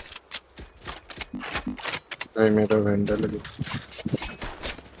tricks? नहीं मेरा वेंडर लगे.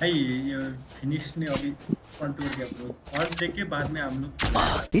 भाई ये फिनिश ने अभी कंट्रोल किया ब्रो. और देखे बाद में हम लोग.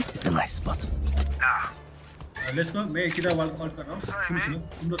 This is a nice spot. Let's go. मैं किधर वाल कॉल कर रहा हूं. सुनो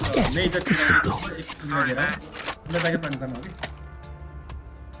तुम लोग. मैं इधर एक सुना दे रहा हूं. अंदर जाके प्लान करना होगी.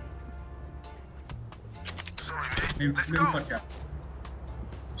 मैं ऊपर से.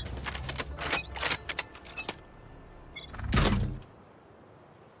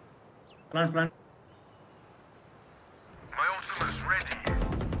 Plan. My ultimate's ready.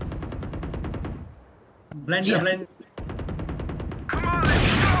 Blind. Come on,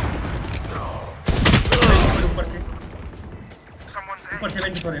 let's go. ऊपर से. Someone's ऊपर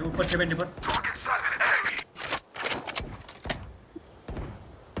 74 है. ऊपर 74. Target sighted enemy.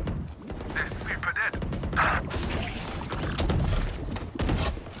 They're super dead.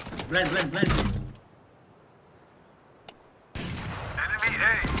 Blind. Enemy A.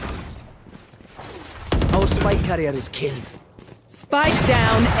 Our spike carrier is killed. Spike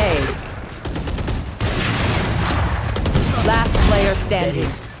down A. Last player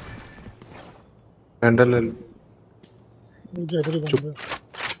standing. Handle ले. चुप.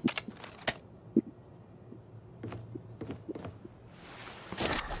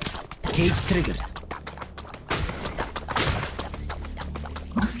 Cage trigger.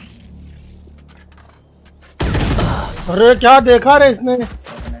 अरे क्या देखा रे इसने.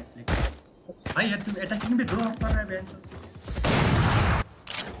 भाई यार तुम अटैकिंग में ड्रॉप कर रहा है bench.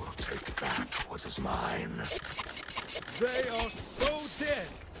 I will take back what is mine. They are so dead.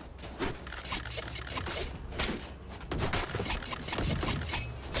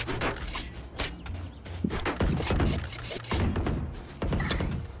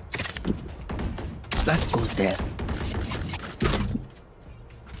 That goes there.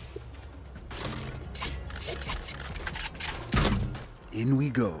 In we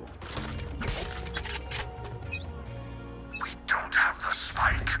go. We don't have the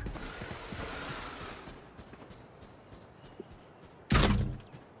spike.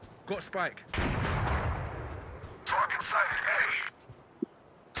 Got spike. Target sighted A.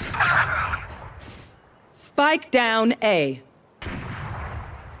 Spike down A.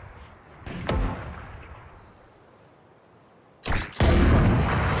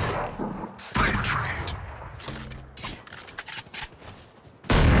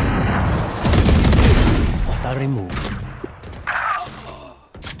 Hostile removed.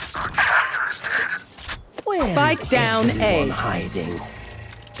 Where Spike is down everyone A. hiding?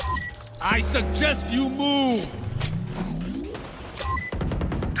 I suggest you move.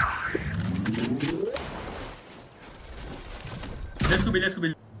 Let's go, let's go.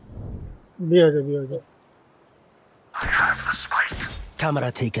 भी आ जा I have the spike.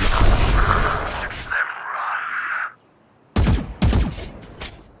 Camera taken. Let them run.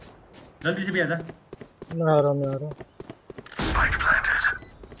 जल्दी से भी आजा. मैं आ रहा Spike planted.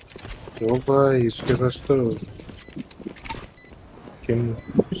 क्यों भाई इसके पास तो स्किन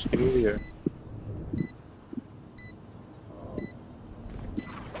भी है।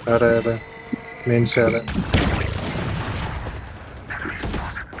 आ रहा मेन से आ रहा।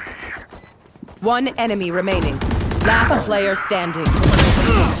 One enemy remaining. Last player standing.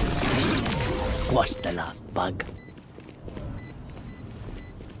 Squash the last bug.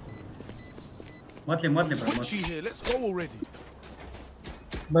 मत ले बड़ा मत. Twitchy here. Let's go already.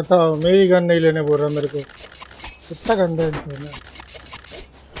 बताओ मेरी गन नहीं लेने बोल रहा मेरे को कितना गंदा इंसान है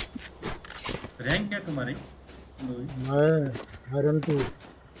रैंक क्या तुम्हारी मैं iron 2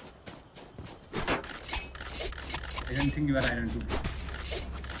 I don't think you are iron 2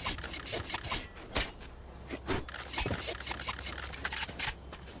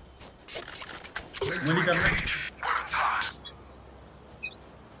 गोली करना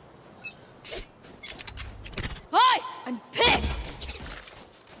Hi! I'm pissed!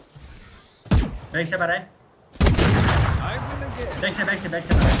 बैक से आ रहा है I'm gonna get. बैक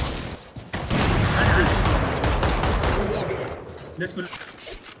से आ रहा है Let's go.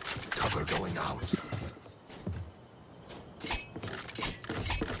 Cover going out.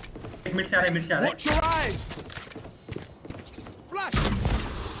 Mid से आ रहा है Watch your eyes. Flash.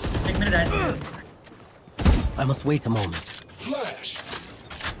 एक मिनट आया I must wait a moment. Flash.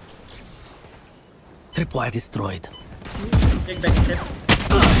 Tripwire destroyed. एक बैक से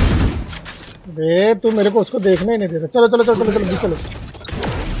बे तू मेरे को उसको देखने ही नहीं दे रहा चलो अबे चलो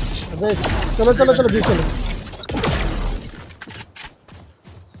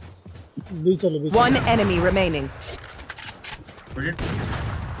बी चलो One enemy remaining. बी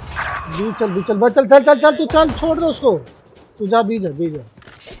चल बस चल तू चल छोड़ दे उसको तू जा बी जा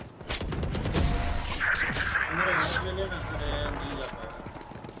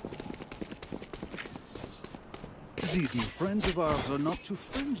These new friends of ours are not too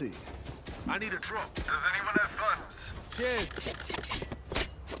friendly. I need a drop. Does anyone have funds? Cheers.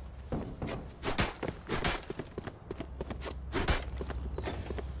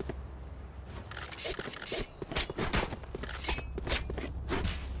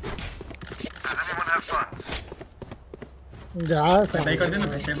 Does anyone have funds? जा बैक कर दे ना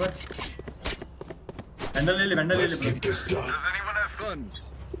पैसे पर बंडल ले ले Let's get this done. Does anyone have funds?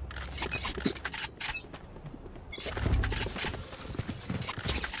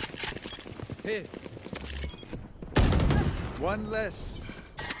 Here. One less.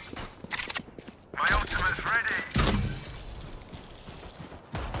 My ultimate's ready.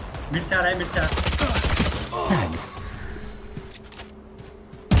 Mid से आ रहा है Tag.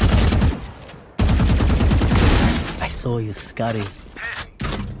 I saw you, Scotty.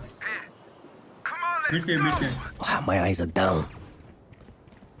 Mid से Wow, my eyes are down.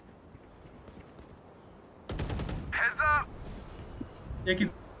 Heads up. एक ही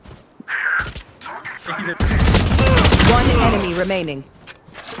One enemy remaining.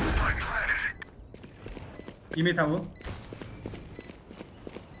 ये में था वो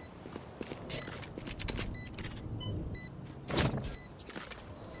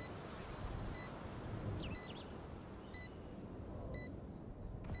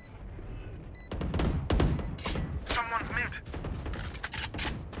Someone's mid.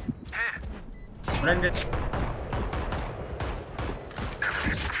 Here. Brand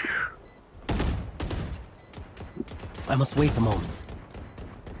Enemy's here. I must wait a moment.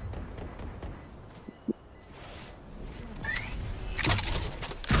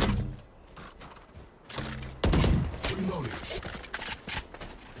 Reloading.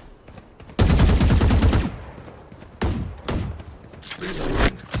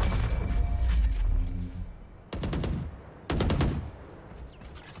 Reloading.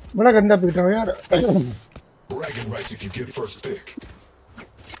 बड़ा गंदा पीट रहा हूँ यार। Bragging rights if you get first pick.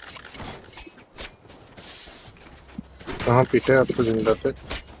 कहाँ पीटे आपको जिंदा पे?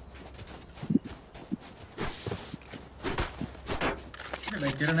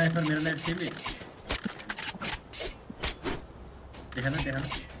 भाई तेरा नाइफ और मेरा नाइफ सेम है। देखा ना।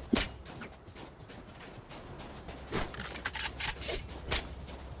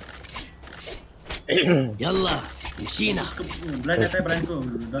 यल्ला मशीना। ब्लाइंड आता है, ब्लाइंड को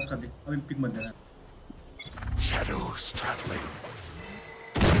डॉट कर दे, अभी पिक मत देना। Shadows traveling.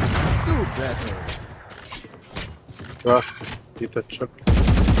 Do better. वाह, ये तो अच्छा।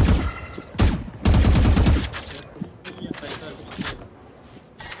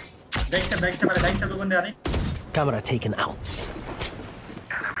 बैक से दो बंदे आ रहे हैं। Camera taken out.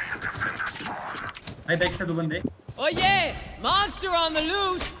 भाई बैक से दो बंदे। Oh yeah, monster on the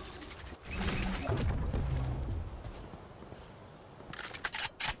loose.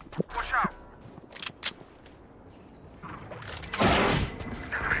 Watch out.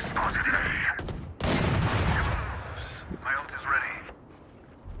 Enemy spotted A. My ult is ready.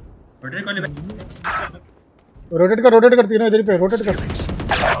 Rotate कर तीनों इधर पे रोटेट कर।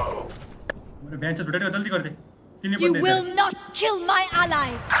 मेरे बेंच से रोटेट कर, जल्दी कर दे। तीन ही You बंदे will not kill my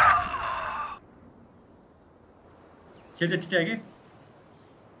allies. छह आगे।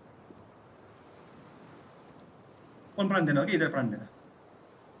 कौन प्राण देना? ओके, इधर प्राण देना।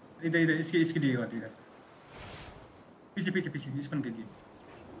 इधर इसकी दी बात इधर। पीछे इस पन के लिए।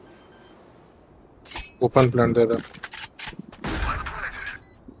 ओपन प्लान दे रहा।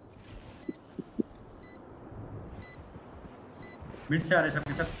 मिड से आ रहे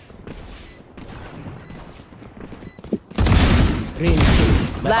सबके सब।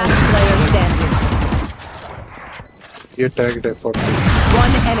 Last player standing. ये टैग्ड है 40।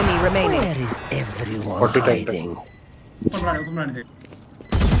 One enemy remaining. Where is everyone 40 tagged है। hiding? ऊपर प्राण दे।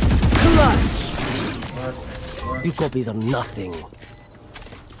 Clutch. You copies are nothing.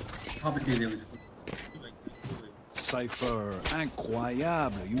 हाँ बच्चे दे उसको। Cypher,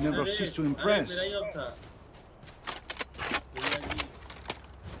 incroyable. You never cease to impress.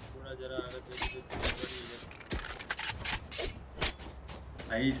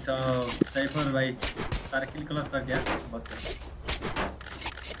 भाई साइफर भाई तार किल क्लास कर गया बहुत। Nice.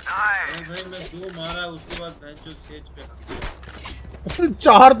 भाई मैं 2 मारा, उसके बाद भैंचो सेज पे खा गया।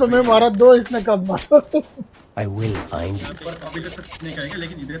 4 तो मैं मारा, 2 इसने कब मारा। I will find you. पर अभी तक नहीं करेंगे,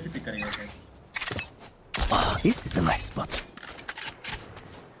 लेकिन इधर से पिक करेंगे। Ah, this is a nice spot.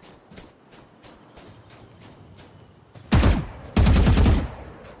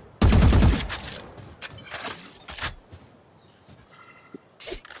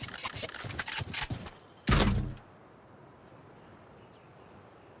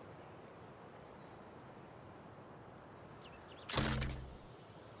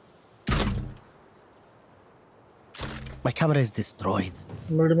 My camera is destroyed.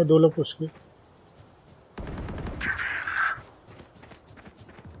 Mid में 2 लोग पुश किए।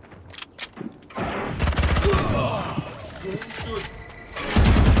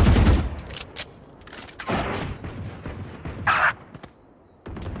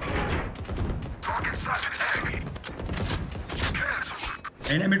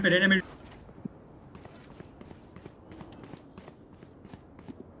 रेना मिड।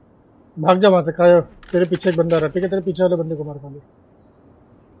 भाग जा वहां से, कायो तेरे पीछे एक बंदा आ रहा है, ठीक है? तेरे पीछे वाले बंदे को मार खाली।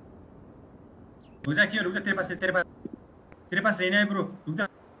 रुक जा तेरे पास रेना है ब्रो, रुक जा।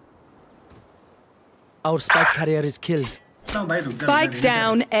 Our spike carrier is killed. भाई रुक जा। Spike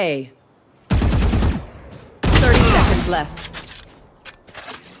down A. 30 seconds left.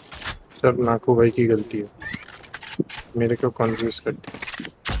 सब नाकू भाई की गलती है, मेरे को कंफ्यूज करती।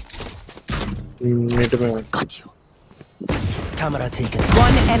 मिड में Got you. Camera taken.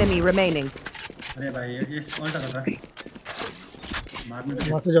 One enemy remaining. अरे भाई ये कौन सा कर रहा है? मारने दे।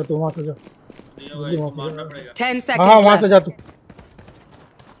 वहां से जा तू, वहां से जा। दिया भाई को मारना पड़ेगा। 10 हाँ seconds वहां से left. जा तू।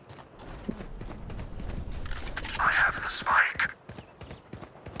 I have the spike.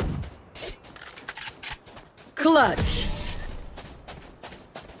 Clutch.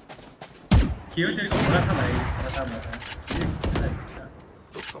 क्यों तेरे को बोला था भाई, बता।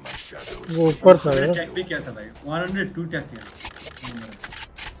 Look for my shadows. वो ऊपर था मैंने यार। चेक भी किया था भाई, 102 क्या किया।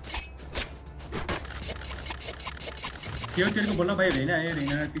 क्यों तेरे को बोला भाई रेना है,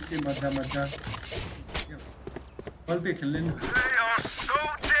 रेना पीछे मत जा। बॉल पे खेलने दो। They are so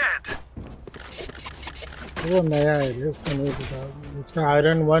dead. वो नया है रे, उसको नहीं पता। उसका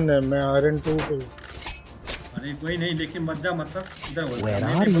आयरन 1 है, मैं आयरन 2 पे। अरे कोई नहीं, लेकिन मत जा, मतलब इधर बोल। Where मैं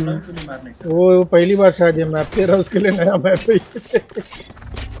are नहीं बोल रहा you? हूँ, तू नहीं मार नहीं सकता। वो पहली बार शायद ये मैप तेरा, उसके लिए नया मैप है।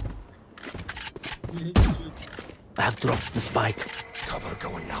 I have dropped the spike. Cover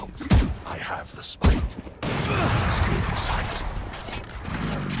going out. I have the spike. Stay in sight.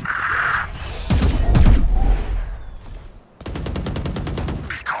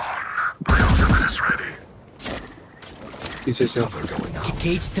 Be gone. My ultimate is ready. Cover going out.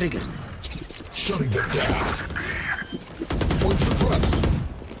 Cage triggered. Shutting them down. Points suppressed.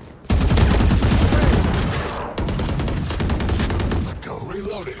 Let go.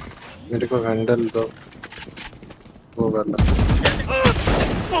 Reloading. मेरे को handle दो वो वाला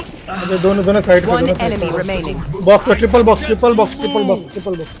अबे दोनों side पे box पे triple box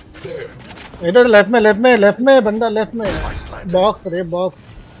इधर लेफ्ट में बंदा लेफ्ट में बॉक्स रे बॉक्स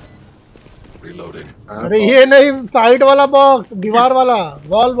अरे ये नहीं साइड वाला बॉक्स दीवार वाला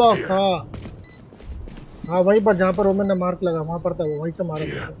वॉल बॉक्स हाँ वहीं पर जहाँ पर रोमन ने मार्क लगा वहाँ पर था वो वहीं से मारा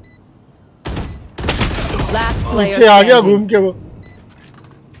पीछे आ गया घूम के वो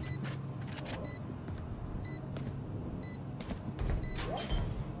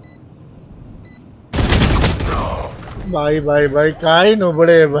भाई काई नो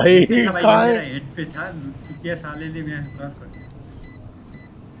बड़े भाई हेड पे था चुतिया साले ने मैं क्रॉस कर दिया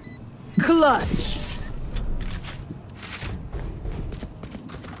क्लच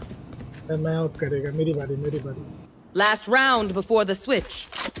मैं आउट करेगा मेरी बारी last round before the switch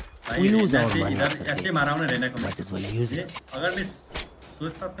We lose our money. ऐसे मारा हूं रहने को Might as well use it. अगर मैं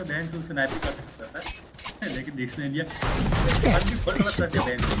सोचता तो बहन से उसको नाइफ कर सकता था लेकिन देखने दिया आदमी फट करके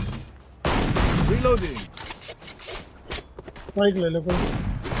बहन Reloading. स्पाइक ले लो कोई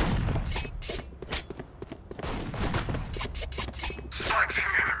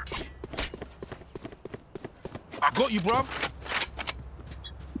I got you, bruv.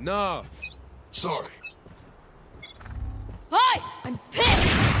 Nah. Sorry. Hi! I'm pissed!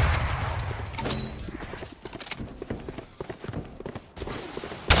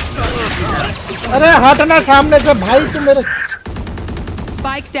 अरे हटना सामने से भाई तुम मेरे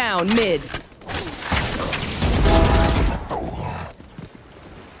spike down mid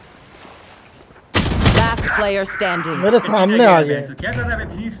last player standing मेरे सामने आ गया क्या कर रहा है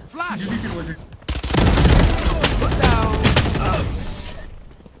प्लीज जल्दी से बोल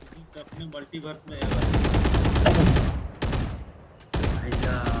अपने मल्टीवर्स में भाई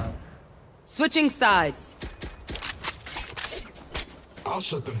साहब switching sides I'll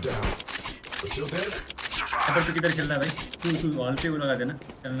shut them down. Until then, अगर तू किधर चल रहा है भाई तू वॉल पे वो लगा देना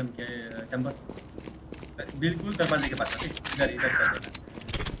चंदन के चंबर बिल्कुल दरवाजे के पास इधर कर देना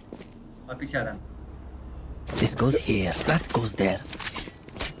और पीछे आ जाना This goes here. That goes there.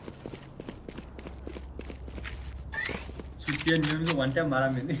 सुतिया न्यून को वन टाइम मारा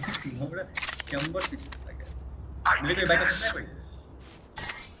मैंने बड़ा चंबर पीछे आ गया मेरे को बाइक से कोई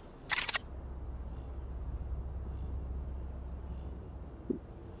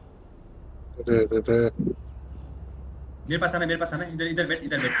मेरे पास आना इधर बैठ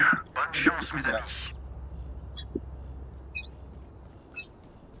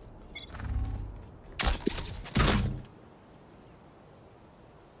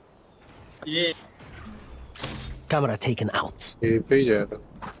ये Camera taken out. ये पे ही जा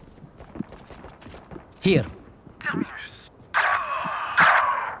रहा Here.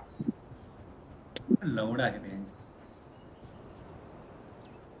 लौड़ा है बहन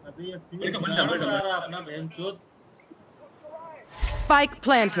अभी ये फिर बंदा रहा अपना बहनचोद spike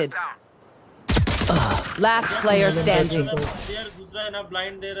planted last player standing यार दूसरा है ना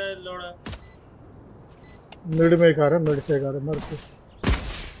ब्लाइंड दे रहा है लौड़ा मिड में खा रहा मिड से खा रहा मर के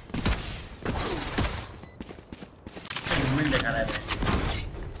मूवमेंट दिखा रहा है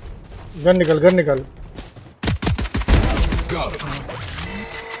गन निकल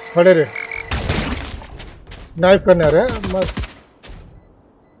खड़े रे नाइफ करने आ रहे हैं मस्त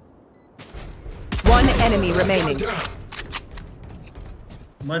one enemy remaining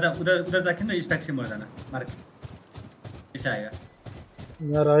मर्दा उधर जाके ना इस पैक से मर जाना मार के ऐसा आएगा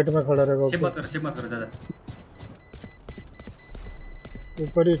मैं राइट में खड़ा रहेगा शिप मत करो दादा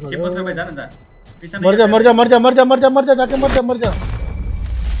ऊपर ही शिप मत करो भाई जाना मर जा जाके मर जा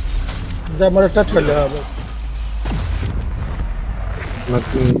मेरा टच कर ले बस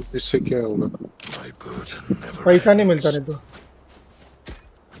मतलब इससे क्या होगा पैसा नहीं मिलता नहीं तो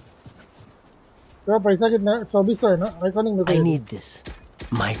क्या पैसा कितना 2400 है ना आइकॉनिक में I need this.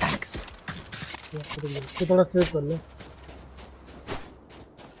 My thanks. तो थोड़ा सेव कर ले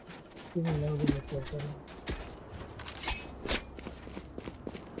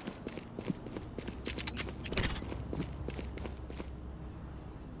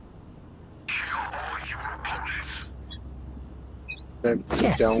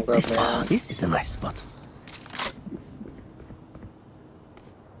Yes. This is a nice spot.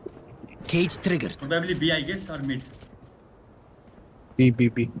 Cage triggered. Probably B, I guess, or mid.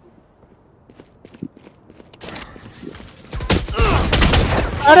 B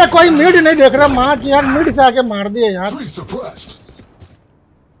अरे कोई मिड नहीं देख रहा माँ की यार, मिड से आके मार दिया यार।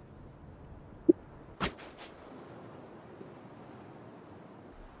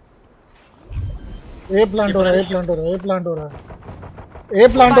 ए प्लांट हो रहा है, ए प्लांट हो रहा है, ए प्लांट हो रहा है, ए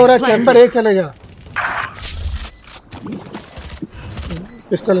प्लांट हो रहा है, चैम्बर ए चले जा।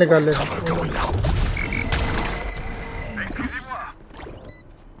 पिस्टल निकाल ले।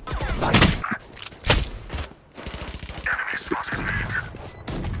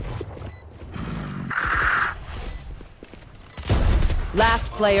 Last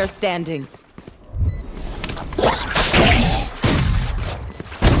player standing.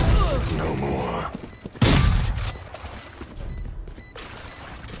 No more.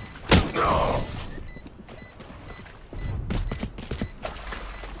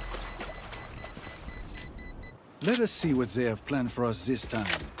 Let us see what they have planned for us this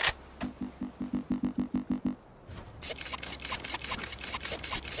time.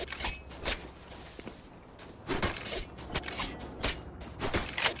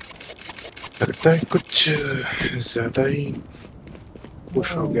 लगता है कुछ ज्यादा ही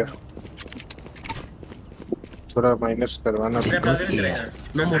पुश हो गया, थोड़ा माइनस करवाना।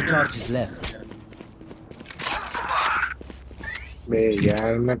 No more charges left. मैं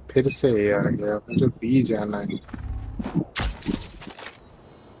यार मैं फिर से आ गया, मुझे बी जाना है।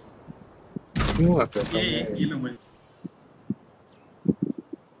 क्यों आता है? ये लो मुझे।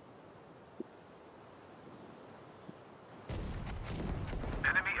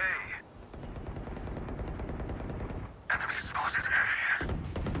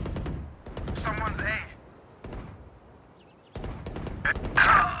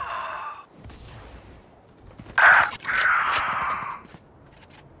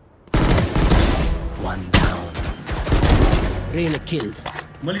 Killed.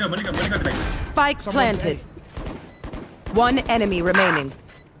 Malika. Spike planted. One enemy remaining.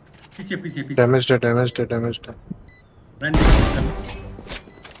 पीछे. Damaged.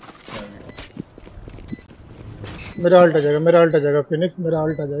 मेरा अल्ट आ जाएगा, फिनिक्स मेरा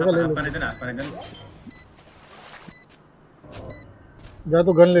अल्ट आ जाएगा, ले लो। जा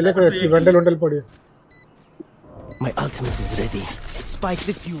तू गन ले ले, कोई अच्छी बंडल पड़ी है। My ultimate is ready. Spike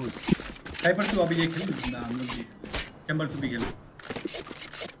defused. साइपर तू अभी ये खेल ना, हम लोग चैम्बर तू भी खेल।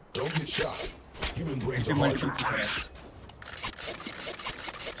 Don't get shot. Human brains are hard to replace.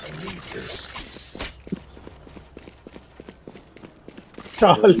 I need this.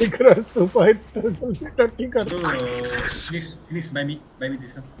 चाल लिख रहा तू भाई, टट्टी कर। Please buy me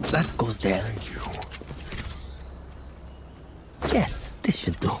this gun. That goes there. Thank you. Yes, this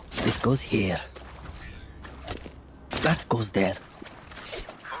should do. This goes here. That goes there.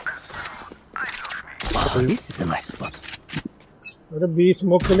 Oh, this is a nice spot. अरे 20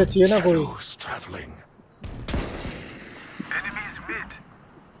 smoke के लिए चाहिए ना कोई। Traveling. Enemies mid.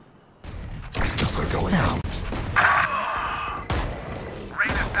 Cover going out.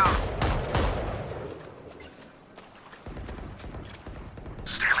 Rain is down.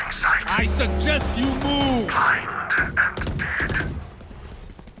 Stealing sight. I suggest you move. Blind and dead.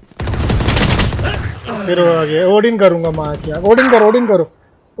 फिर वो आ गया, Odin करूंगा माँ क्या। ओडिन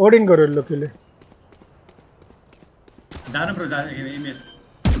करो इन लोग के लिए। दाना ब्रो दाना image.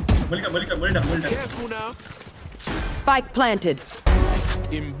 Malika. Careful now. Spike planted.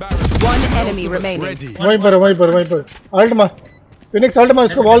 Embarrassing. One enemy remaining. वहीं पर। अल्ट मार, फिनिक्स अल्ट मार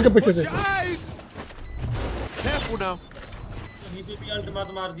उसको वॉल के पीछे से। Careful now. कहीं पे भी अल्ट मत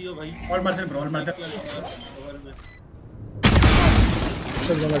मार दियो भाई। और मार दे ब्रो, और मार दे।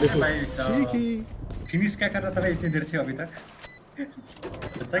 फिनिश क्या कर रहा था भाई इतनी देर से अभी तक?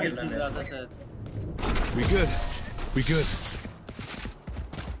 अच्छा खेल रहा था शायद। We good.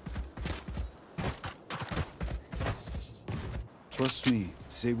 Trust me,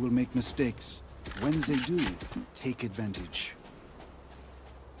 they will make mistakes. When they do, take advantage.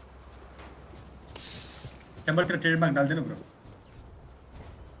 Chamber तेरा ट्रेडमार्क डाल देना ब्रो।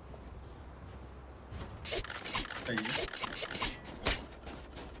 सही है।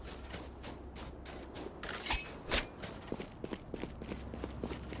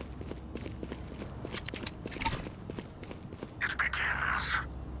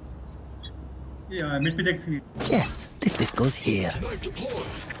 Yeah, mid पे देख। Yes, this goes here.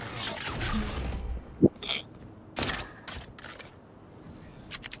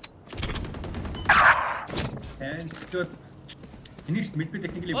 And so, Phoenix mid पे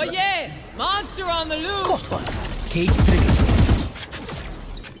देखने के लिए। Oh yeah, monster on the loose. Got one. Cage trigger.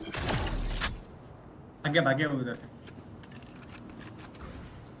 भाग्य उधर से।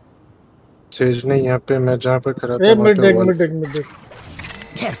 सेज नहीं यहाँ पे, मैं जहाँ पे खड़ा था मिड देख।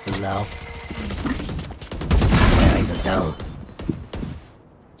 Careful now. Eyes are down.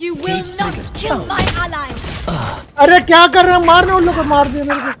 You will not kill my ally. अरे क्या कर रहे हैं? मारने उन लोग को मार दिया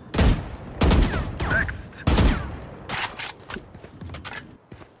मेरे को.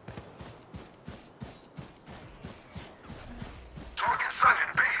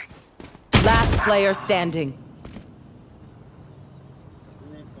 Last player standing.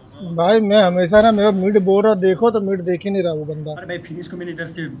 भाई मैं हमेशा ना मेरा मिड बोल रहा देखो तो मिड देख ही नहीं रहा वो बंदा. अरे भाई फिनिश को मैंने इधर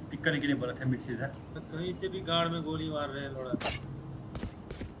से पिक करने के लिए बोला था मिड से इधर. कहीं से भी गार्ड में गोली मार रहे हैं लोड़ा.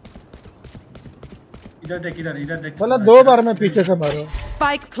 इधर देख बोला 2 बार मैं पीछे से मारा.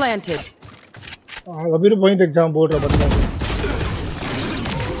 Spike planted. अभी तो वहीं देख जाऊं बोल रहा बंदा.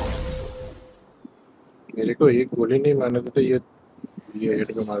 मेरे को एक गोली नहीं मारने देते ये हेड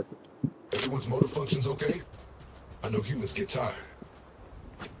पे मार. Everyone's motor functions okay? I know humans get tired.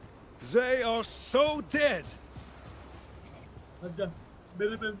 They are so dead. अच्छा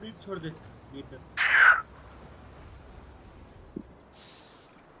मेरे पे मीट छोड़ दे. Meet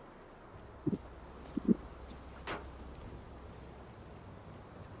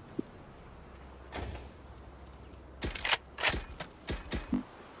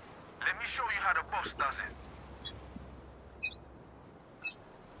Let me show you how the boss does it.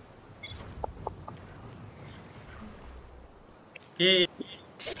 Okay.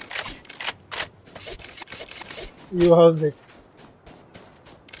 You house it.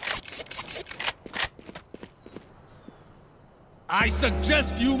 I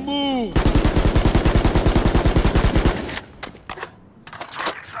suggest you move.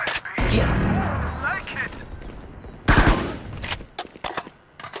 Here. Like it.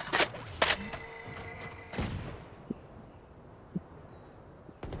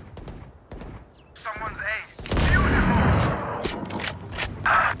 Someone's A.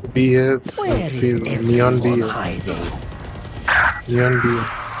 B है. Neon B है. Neon B.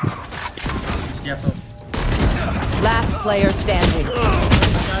 Last player standing.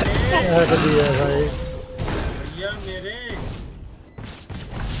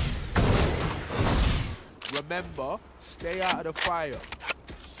 Remember, stay out of the fire.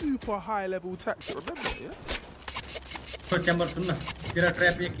 Super high level tactic. Remember, yeah? तो chamber सुन ना. तेरा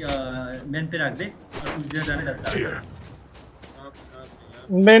trap एक main पे रख दे और उधर जाने लगता है.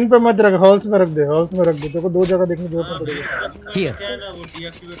 मेन पे मत रख. हॉल्स में रख दे. तेरे को 2 जगह देखने की जरूरत पड़ेगी. क्या है ना वो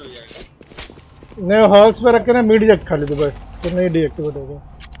डीएक्टिवेट हो जाएगा. नहीं हॉल्स पे रख के ना मिड जग खाली तो बस तो नहीं डीएक्टिवेट होगा.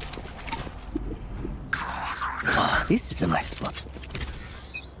 This is a nice spot.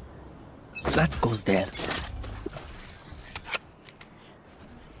 That goes there.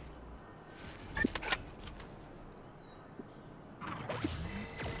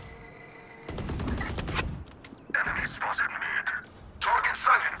 Enemy spotted mid. Target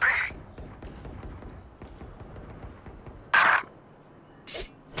silent B.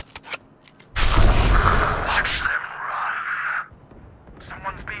 Watch them run.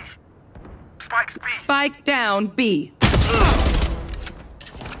 Someone's B. Spike's B. Spike down B.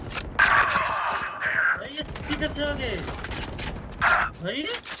 भाई ये कैसे हो गए भाई.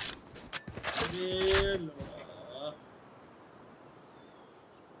 ये लोड़ा.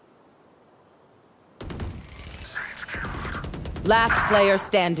 Last player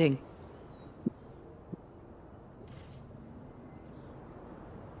standing.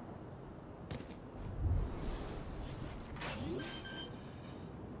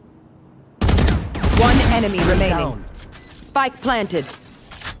 One enemy remaining. Spike planted.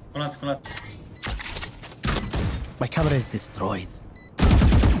 Collapse. My camera is destroyed.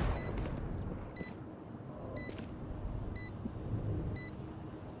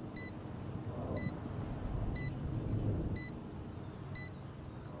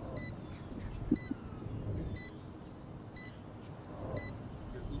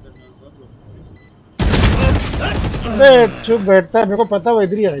 चुप बैठता है. मेरे को पता वो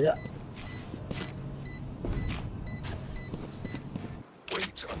इधर ही आएगा.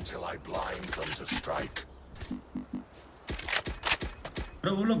 Wait until I blind them to strike.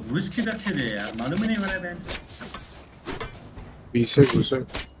 बरो वो लोग घुस किधर से रहे यार. मालूम ही नहीं हो रहा है बैंड. पीछे घुसे.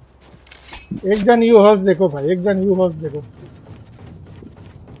 एक जन यू हाउस देखो भाई.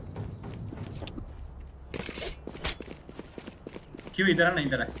 क्यों इधर आना.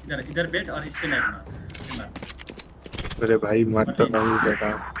 इधर बैठ और इसके नाइट मार. अरे भाई मारता नहीं बेटा.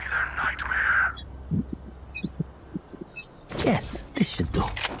 Yes, this should do.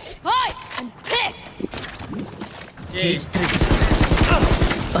 Hi, I'm pissed. Cage 3.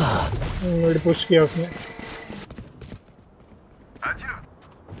 Mid push किया उसने.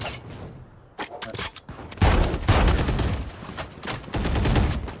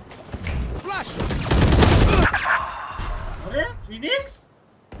 अरे फिनिक्स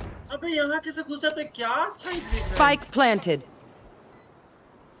अबे यहाँ कैसे घुसा पे क्या साइड देख रहा है? Spike planted.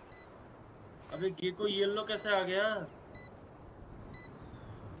 अबे गेको येलो कैसे आ गया?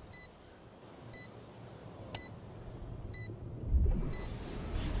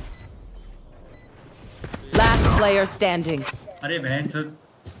 Last player standing. अरे बहन चोद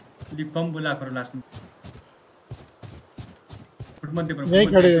लिप कम बोला करो लास्ट में। फुट मत दे ब्रो।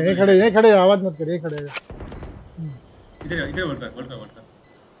 यहीं खड़े आवाज मत कर, यहीं खड़े। इधर होल्ड कर।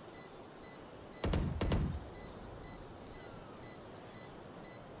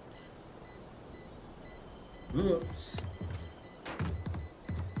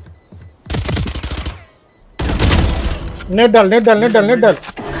 नेट डाल।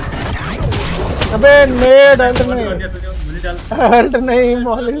 अबे नेट अल्ट नहीं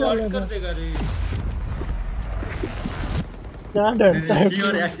मॉली डाल कर देगा रे। क्या डरता है? उसमें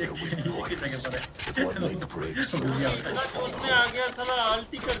आ गया साला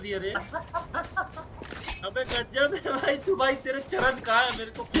अल्टी कर दिया रे। अबे गजब है भाई तू, भाई तेरे चरण कहाँ है?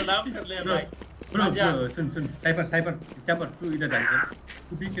 मेरे को प्रणाम कर ले भाई। ब्रो सुन साइपर चैपर तू इधर जा।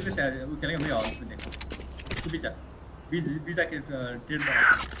 तू भी खेले से वो खेलेगा मैं और सुन देख। तू भी जा बीजा के ट्रेड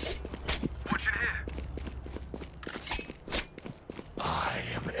I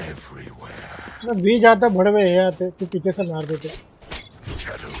am everywhere. ना भी जाता भड़वे है आते तू पीछे से मार देते।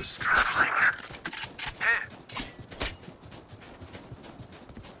 Shadows traveling.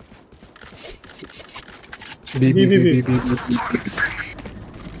 बी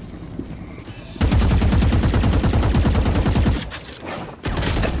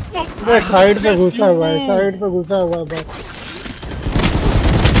साइड पे घुसा हुआ है बस।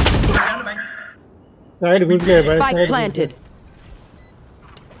 साइड घुस गए भाई। Spike planted.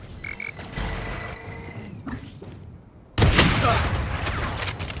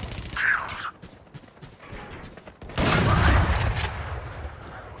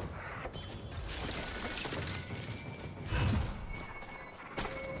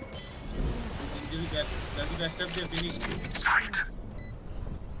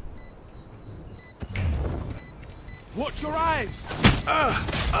 Watch your eyes!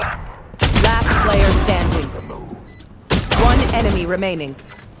 Last player standing. One enemy remaining.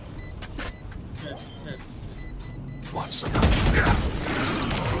 What's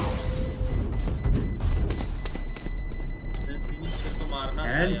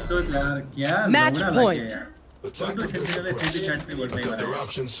Match point. their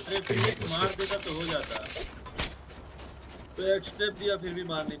options? They make मार mistakes. देता तो हो जाता। तो एक स्टेप दिया फिर भी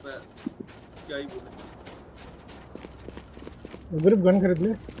मार नहीं पाया। क्या ही बोले। ग्रुप गन खरीद ले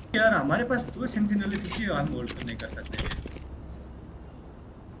यार। हमारे पास तो सेंटिनल किसी हम होल्ड नहीं कर सकते।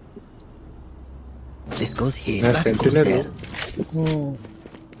 This goes here. मैं That goes सेंटिनल there.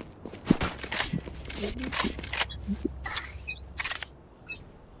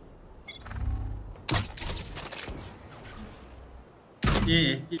 ये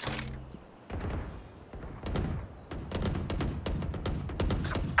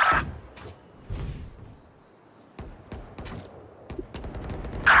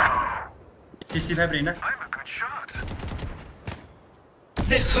Reina. I'm a good shot.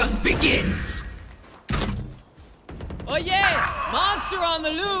 The hunt begins. Oh yeah! Monster on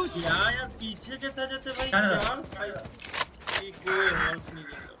the loose! यार पीछे कैसा जाते भाई यार? कोई हॉल्स नहीं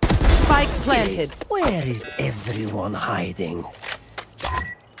देता। Spike planted. Where is everyone hiding?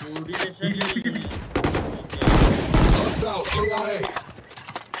 Hostile KIA.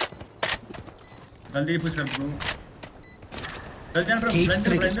 जल्दी पुश कर ब्रो। जल्दी ब्रो।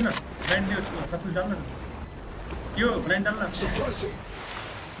 ब्लाइंड देना। ब्लाइंड दे उसको। सब कुछ डालना। क्यों ब्लाइंड डालना?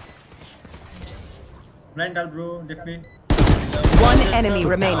 ब्लाइंड डाल ब्रो। देख में। One enemy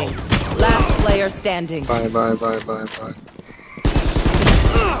remaining. Last player standing. Bye.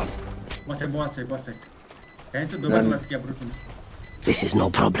 बहुत है। कहीं तो दो बार बस किया ब्रो तुमने। This is no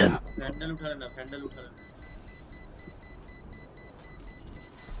problem. फैंडल उठा लेना।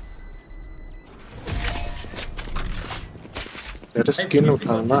 तेरे स्किन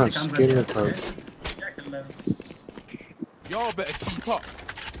उठाना स्किन उठा। Y'all better keep up.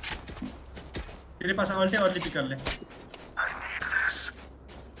 तेरे पास ऑल्ट है और लिपि कर ले।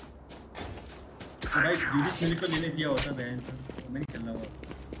 भाई यूनिस मिल को लेने दिया होता बहन तो मैं नहीं खेलना वो।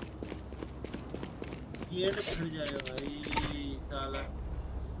 ये तो फट जाएगा भाई साला।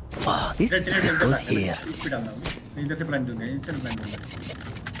 Oh, this goes here. इस पे डालना मैं इधर से प्लान दूंगा। इंस्टेंट प्लान दूंगा।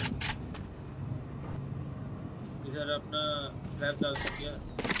 इधर अपना ट्रैप डाल सकते हैं।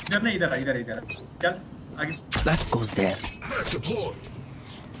 इधर नहीं इधर चल आगे। That goes there. Deploy.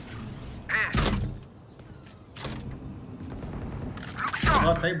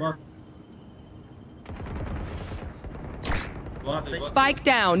 बहुत सही बहुत। Spike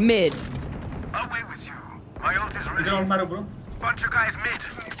down mid. इधर और मारो bro Bunch of guys mid.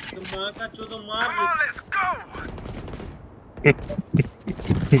 तो माँ का चो तो मार Come on, let's go.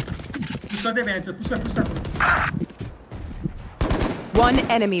 Push कर दे मैच पुश कर One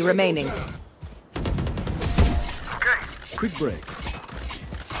enemy remaining. Quick break.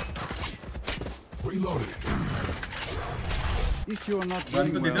 Reloaded. If you are not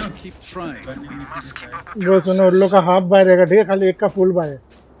doing well, keep trying. वो सुनो उन लोग का हाफ बाय रहेगा ठीक है खाली एक का फुल बाय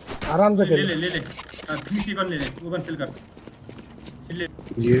आराम से खेलो ले 3 सेकंड ले वो कैंसिल कर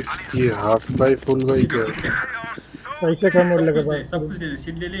ये हाफ बाय फुल बाय क्या पैसे कम और लगे भाई सब कुछ ले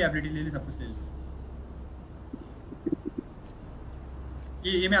शील्ड ले एबिलिटी ले सब कुछ ले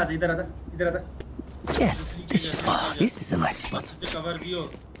ये में आ जा इधर आ Yes, this is a nice spot. Cover भी हो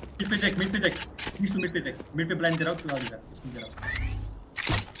मिड पे देख मिड पे ब्लाइंड जरा तू आ इधर इसमें जरा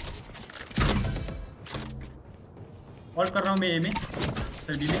और कर रहा हूं मैं ए में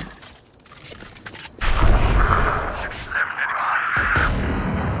सर बी में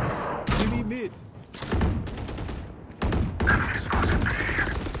Enemy mid.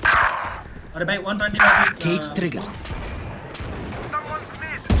 अरे भाई 120 Cage trigger. Someone's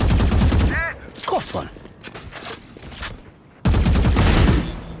mid. Dead. Caught one.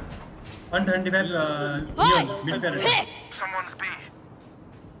 125 Leon mid पे Someone's B.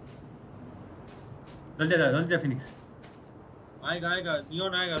 जल्दी फिनिक्स आएगा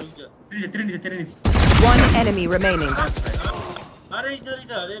नियॉन आएगा रुक जा तेरे नीचे One enemy remaining. अरे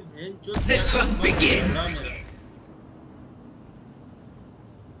इधर अरे बहन चोद The hunt begins.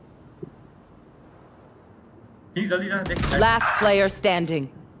 फिनिक्स जल्दी जा देख Last player standing.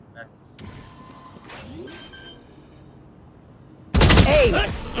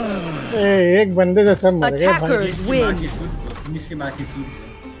 Ace. एक बंदे से सब मर गए Attackers win. फिनिक्स की मार की चूत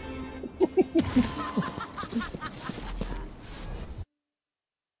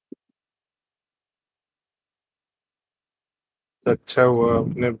अच्छा हुआ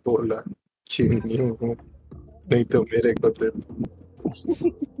आपने बोला कि नहीं हूँ नहीं तो मेरे को दे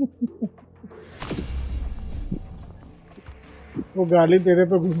वो गाली तेरे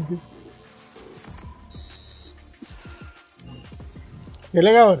पे घूमती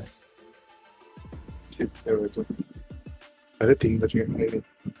चलेगा और कितने बजे अरे 3 बजे नहीं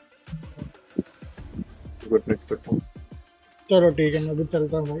गुड नाइट करता हूँ चलो ठीक है मैं भी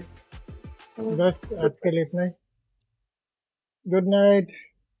चलता हूँ भाई बस आज के लिए इतना ही good night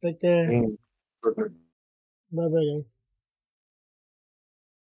take care good night bye bye guys